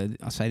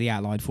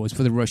Allied forces,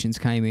 before the Russians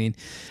came in.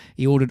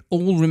 He ordered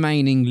all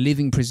remaining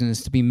living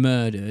prisoners to be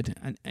murdered,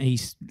 and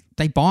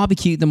they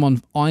barbecued them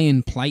on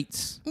iron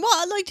plates.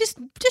 What? Like just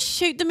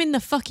shoot them in the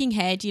fucking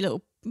head, you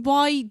little.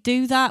 Why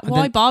do that?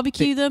 Why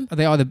barbecue them?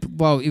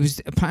 It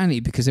was apparently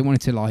because they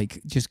wanted to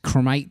just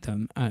cremate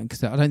them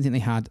because I don't think they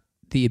had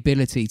the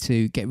ability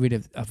to get rid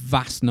of a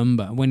vast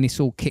number. And when this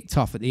all kicked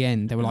off at the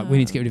end, they were like, we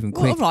need to get rid of them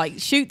Well, quick. all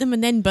right, shoot them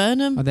and then burn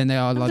them. And then they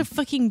are I'm like, gonna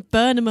fucking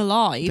burn them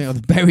alive. they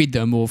either buried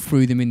them or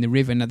threw them in the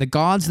river. Now the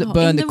guards that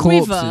burned in the the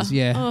river?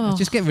 corpses,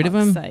 just get rid of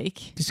fuck's them.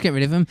 sake. Just get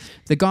rid of them.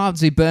 The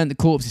guards who burnt the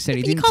corpses said he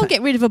You didn't. can't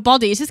get rid of a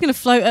body. It's just going to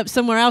float up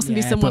somewhere else and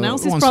be Yeah, someone but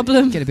else's once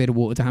problem. Get a bit of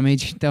water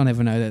damage. They'll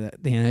never know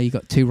that you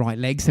got 2 right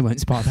legs. They won't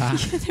spot that.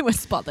 They won't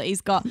spot that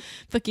he's got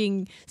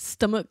fucking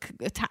stomach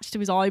attached to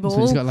his eyeball.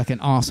 So he's got like an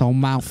arsehole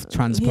mouth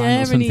transplant or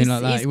and something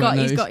like that.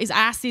 he's got his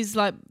ass is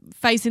like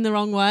facing the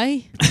wrong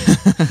way.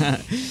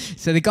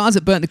 So the guards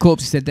that burnt the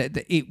corpses said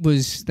that it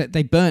was that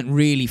they burnt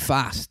really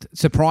fast,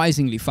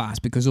 surprisingly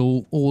fast, because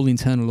all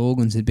internal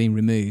organs had been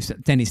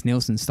removed, Dennis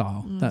Nielsen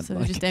style. So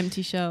they're just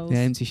empty shells. Yeah,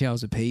 empty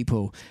shells of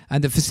people.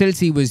 And the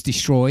facility was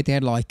destroyed. They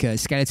had like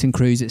skeleton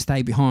crews that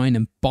stayed behind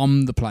and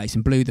bombed the place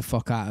and blew the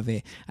fuck out of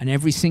it. And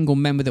every single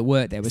member that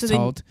worked there was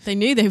told. They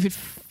knew they would.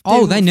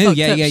 They knew.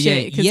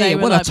 Yeah.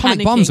 Well, Well,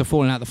 atomic bombs are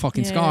falling out the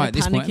fucking Yeah, sky at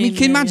this point. I mean,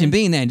 can you imagine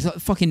being there? It's like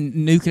fucking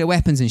nuclear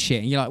weapons and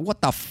shit. And you're like,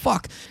 what the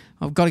fuck?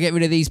 I've got to get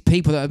rid of these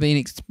people that have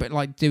been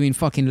like doing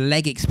fucking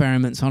leg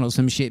experiments on or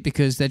some shit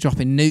because they're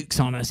dropping nukes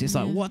on us. It's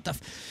like, what the...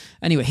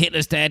 Anyway,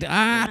 Hitler's dead.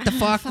 The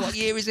fuck? What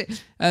year is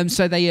it?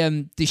 So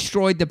they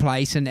destroyed the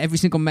place, and every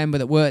single member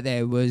that worked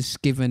there was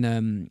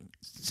given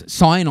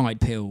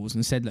cyanide pills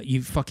and said, look,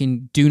 you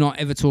fucking do not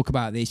ever talk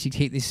about this. You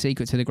keep this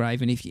secret to the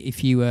grave, and if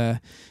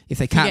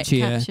they capture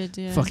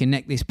you, fucking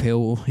neck this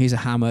pill. Here's a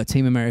hammer,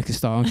 Team America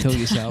style, and kill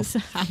yourself.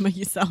 Hammer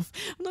yourself.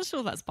 I'm not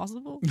sure that's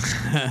possible.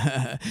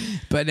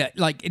 But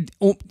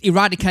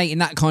eradicating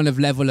that kind of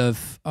level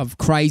of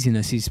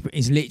craziness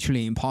is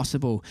literally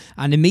impossible.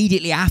 And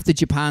immediately after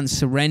Japan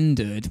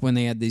surrendered, when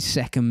they had the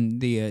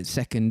second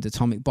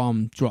atomic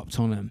bomb dropped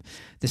on them,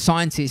 the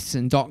scientists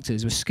and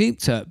doctors were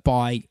scooped up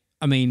by...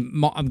 I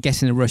mean, I'm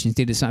guessing the Russians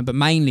did the same, but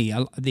mainly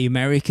the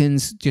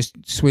Americans just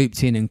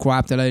swooped in and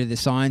grabbed a load of the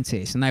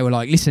scientists, and they were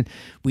like, listen,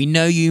 we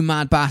know you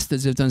mad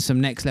bastards have done some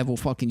next level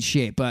fucking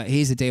shit, but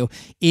here's the deal.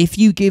 If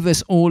you give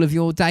us all of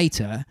your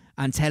data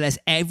and tell us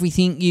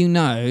everything you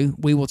know,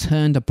 we will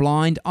turn a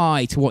blind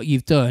eye to what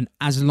you've done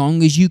as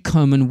long as you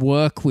come and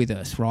work with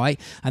us, right?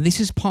 And this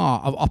is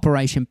part of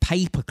Operation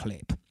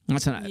Paperclip.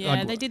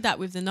 They did that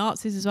with the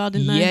Nazis as well,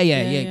 didn't they?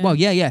 Yeah. Well,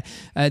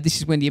 this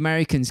is when the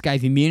Americans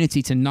gave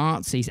immunity to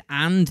Nazis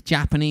and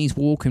Japanese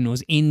war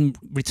criminals in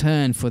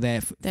return for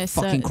their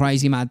fucking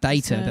crazy mad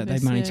data that they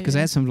managed, because they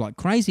had some like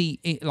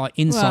crazy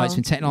insights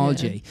and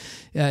technology.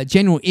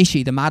 General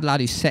Ishii, the mad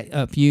lad who set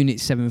up Unit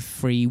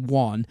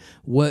 731,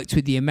 worked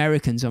with the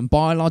Americans on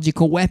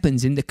biological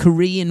weapons in the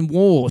Korean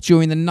War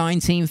during the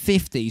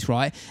 1950s,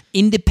 right?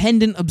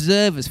 Independent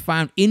observers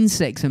found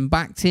insects and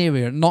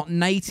bacteria not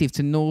native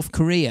to North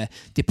Korea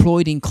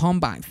deployed in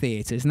combat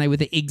theatres, and they were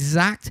the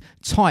exact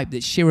type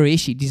that Shiro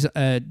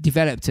Ishii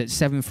developed at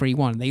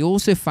 731. They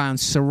also found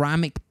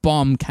ceramic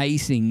bomb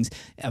casings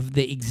of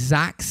the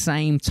exact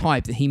same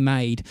type that he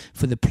made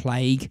for the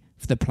plague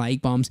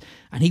bombs,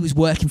 and he was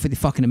working for the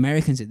fucking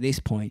Americans at this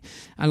point.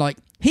 And like,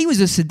 he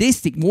was a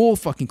sadistic war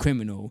fucking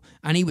criminal,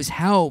 and he was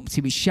helped, he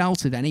was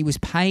sheltered, and he was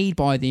paid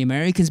by the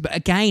Americans. But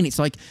again, it's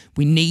like,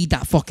 we need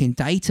that fucking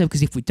data,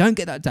 because if we don't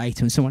get that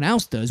data and someone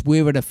else does,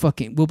 we'll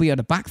be at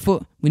a back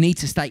foot. We need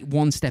to stay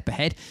one step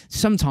ahead.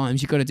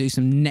 Sometimes you've got to do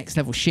some next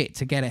level shit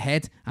to get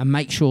ahead and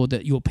make sure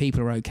that your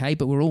people are okay,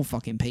 but we're all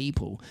fucking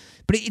people.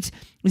 But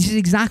this is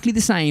exactly the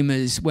same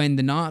as when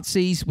the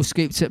Nazis were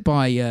scooped up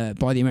by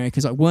the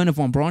Americans, like Werner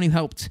von Braun, who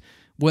helped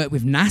work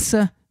with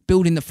NASA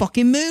building the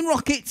fucking moon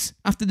rockets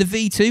after the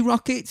V2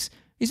 rockets.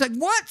 He's like,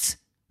 what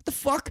the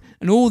fuck?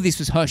 And all this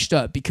was hushed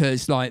up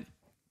because, like,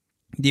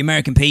 the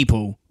American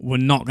people were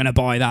not going to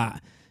buy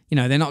that. You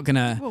know, they're not going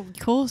to... Well, of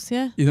course,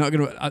 yeah. You're not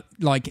going to,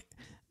 like...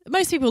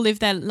 Most people live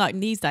their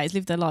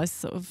lives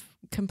sort of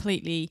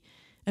completely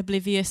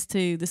oblivious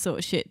to the sort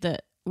of shit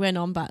that went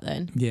on back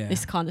then. Yeah.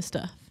 This kind of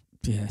stuff.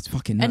 Yeah, it's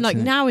fucking nuts. And, like,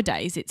 isn't it?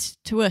 nowadays,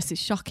 to us, it's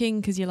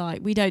shocking because you're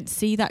like, we don't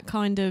see that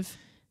kind of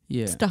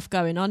stuff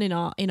going on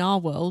in our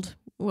world.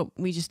 Well,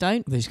 we just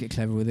don't. They just get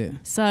clever with it.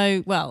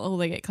 So,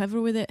 they get clever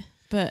with it.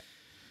 But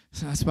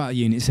so that's about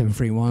Unit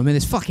 731. I mean,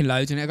 there's fucking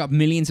loads, and I got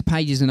millions of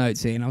pages of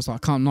notes here, and I was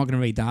like, I'm not going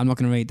to read that. I'm not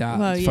going to read that.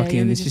 Well,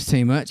 it's just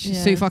too much. Yeah.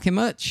 It's too fucking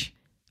much.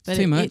 But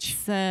too much.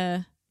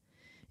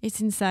 It's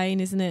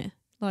insane, isn't it?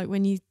 Like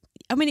when you...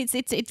 I mean,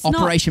 it's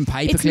Operation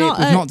Paperclip.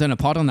 We've not done a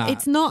pod on that.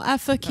 It's not a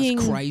fucking...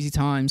 That's crazy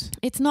times.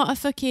 It's not a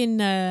fucking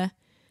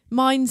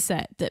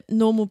mindset that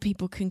normal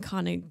people can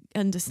kind of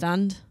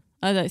understand,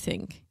 I don't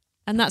think.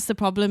 And that's the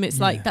problem. It's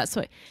like, that's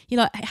what...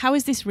 You're like, how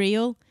is this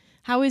real?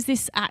 How is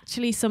this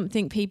actually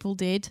something people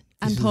did?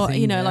 And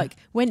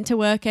went to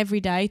work every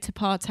day to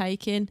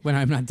partake in. Went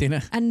home and had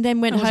dinner. And then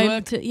went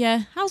home to...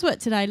 How's work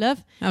today,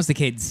 love? How's the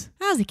kids?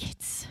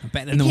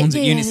 Better than the ones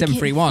at Unit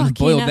 731.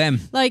 Boiled them.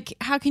 Like,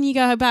 how can you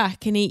go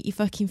back and eat your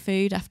fucking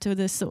food after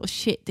the sort of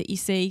shit that you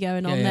see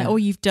going on there, or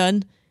you've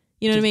done?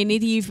 You know what I mean?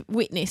 Either you've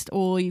witnessed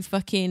or you've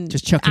fucking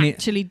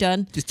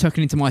done. Just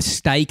chucking into my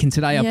steak, and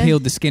today I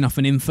peeled the skin off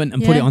an infant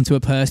and put it onto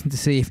a person to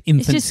see if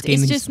infant skin...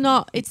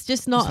 It's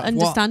just not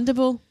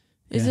understandable,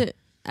 is it?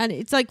 And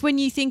it's like when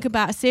you think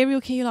about a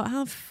serial killer, you're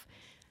like,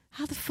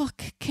 how the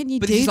fuck can you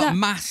But do this is that? like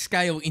mass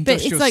scale But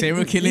industrial it's like,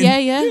 serial killing.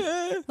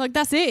 Yeah. Like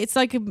that's it. It's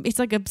like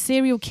a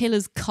serial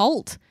killer's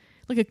cult.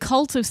 Like a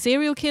cult of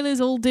serial killers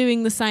all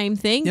doing the same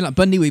thing. Yeah, like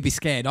Bundy, we'd be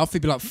scared off.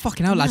 We'd be like,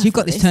 fucking hell, lads, Yeah, you've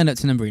got fuck this this. turned up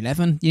to number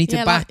 11. You need to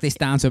Yeah, back like- this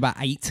down to about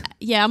 8.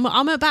 Yeah, I'm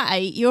at about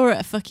 8. You're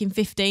at a fucking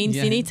 15, so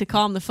Yeah. you need to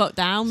calm the fuck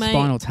down, mate.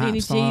 Spinal Tap Really,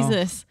 style.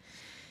 Jesus.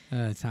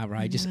 It's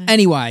outrageous. No.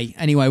 Anyway,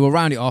 we'll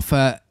round it off.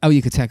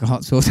 You could take a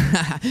hot sauce.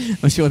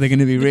 I'm sure they're going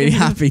to be really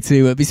happy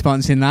to be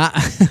sponsoring that.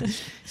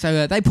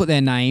 So they put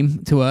their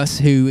name to us,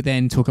 who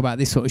then talk about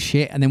this sort of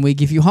shit, and then we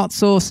give you hot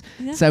sauce.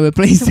 Yeah. So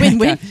please It's a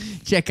win-win.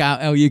 check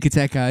out El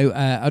Yucateco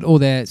at all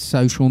their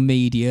social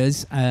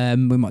medias. We're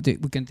going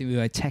to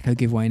do a Teco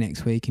giveaway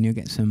next week, and you'll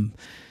get some.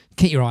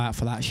 Keep your eye out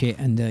for that shit,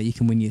 and you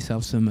can win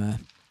yourself some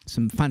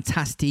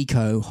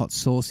Fantastico hot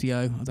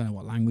saucio. I don't know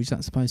what language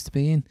that's supposed to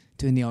be in.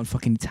 Doing the old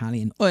fucking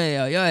Italian. Oi,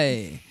 oi,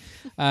 oi.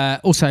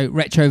 Also,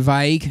 Retro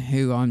Vague,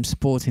 who I'm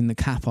sporting the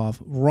cap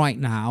of right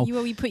now.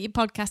 You put your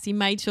podcast, you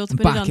made sure to I'm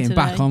put it back on in, today.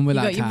 back on with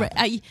You that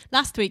got your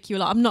last week you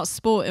were like, I'm not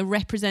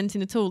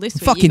representing at all. This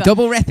week Fucking you got,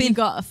 double you repping.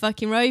 got a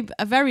fucking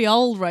a very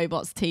old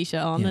Robots t-shirt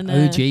on. Yeah, and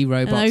OG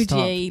Robots an top.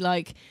 OG,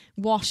 like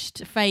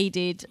washed,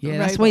 faded. Yeah,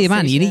 Robots that's where you,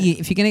 man. You t-shirt. need,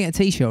 if you're going to get a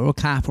t-shirt or a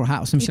cap or a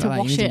hat or some You shit need like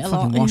to that, you wash need it to a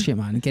fucking lot. wash it,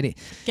 man. And get it.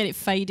 Get it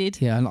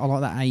faded. Yeah, I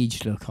like that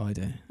aged look, I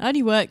do.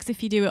 Only works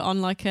if you do it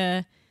on like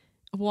a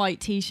white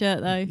t-shirt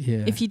though.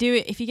 Yeah. If you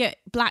get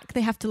black, they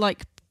have to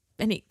like,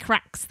 and it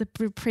cracks, the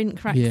print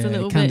cracks Yeah, a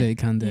little it can bit. do, it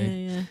can do.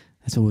 Yeah.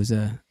 That's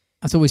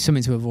always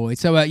something to avoid.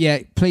 So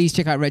please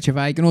check out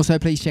Retrovag, and also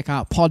please check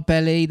out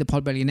Podbelly, the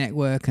Podbelly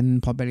Network,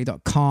 and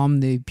podbelly.com,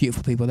 the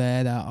beautiful people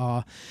there that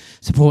are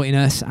supporting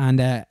us, and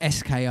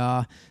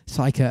SKR,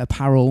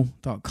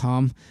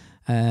 psychoapparel.com.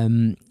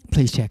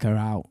 Please check her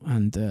out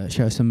and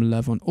show us some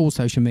love on all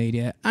social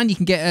media. And you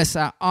can get us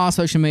at our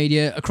social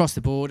media across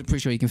the board. I'm pretty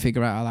sure you can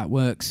figure out how that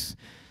works.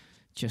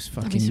 Just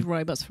This is fucking...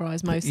 Robots for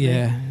Eyes mostly.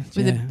 Yeah.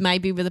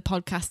 Maybe with a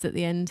podcast at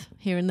the end,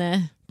 here and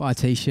there. Buy a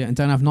t-shirt and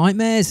don't have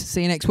nightmares.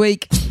 See you next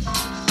week.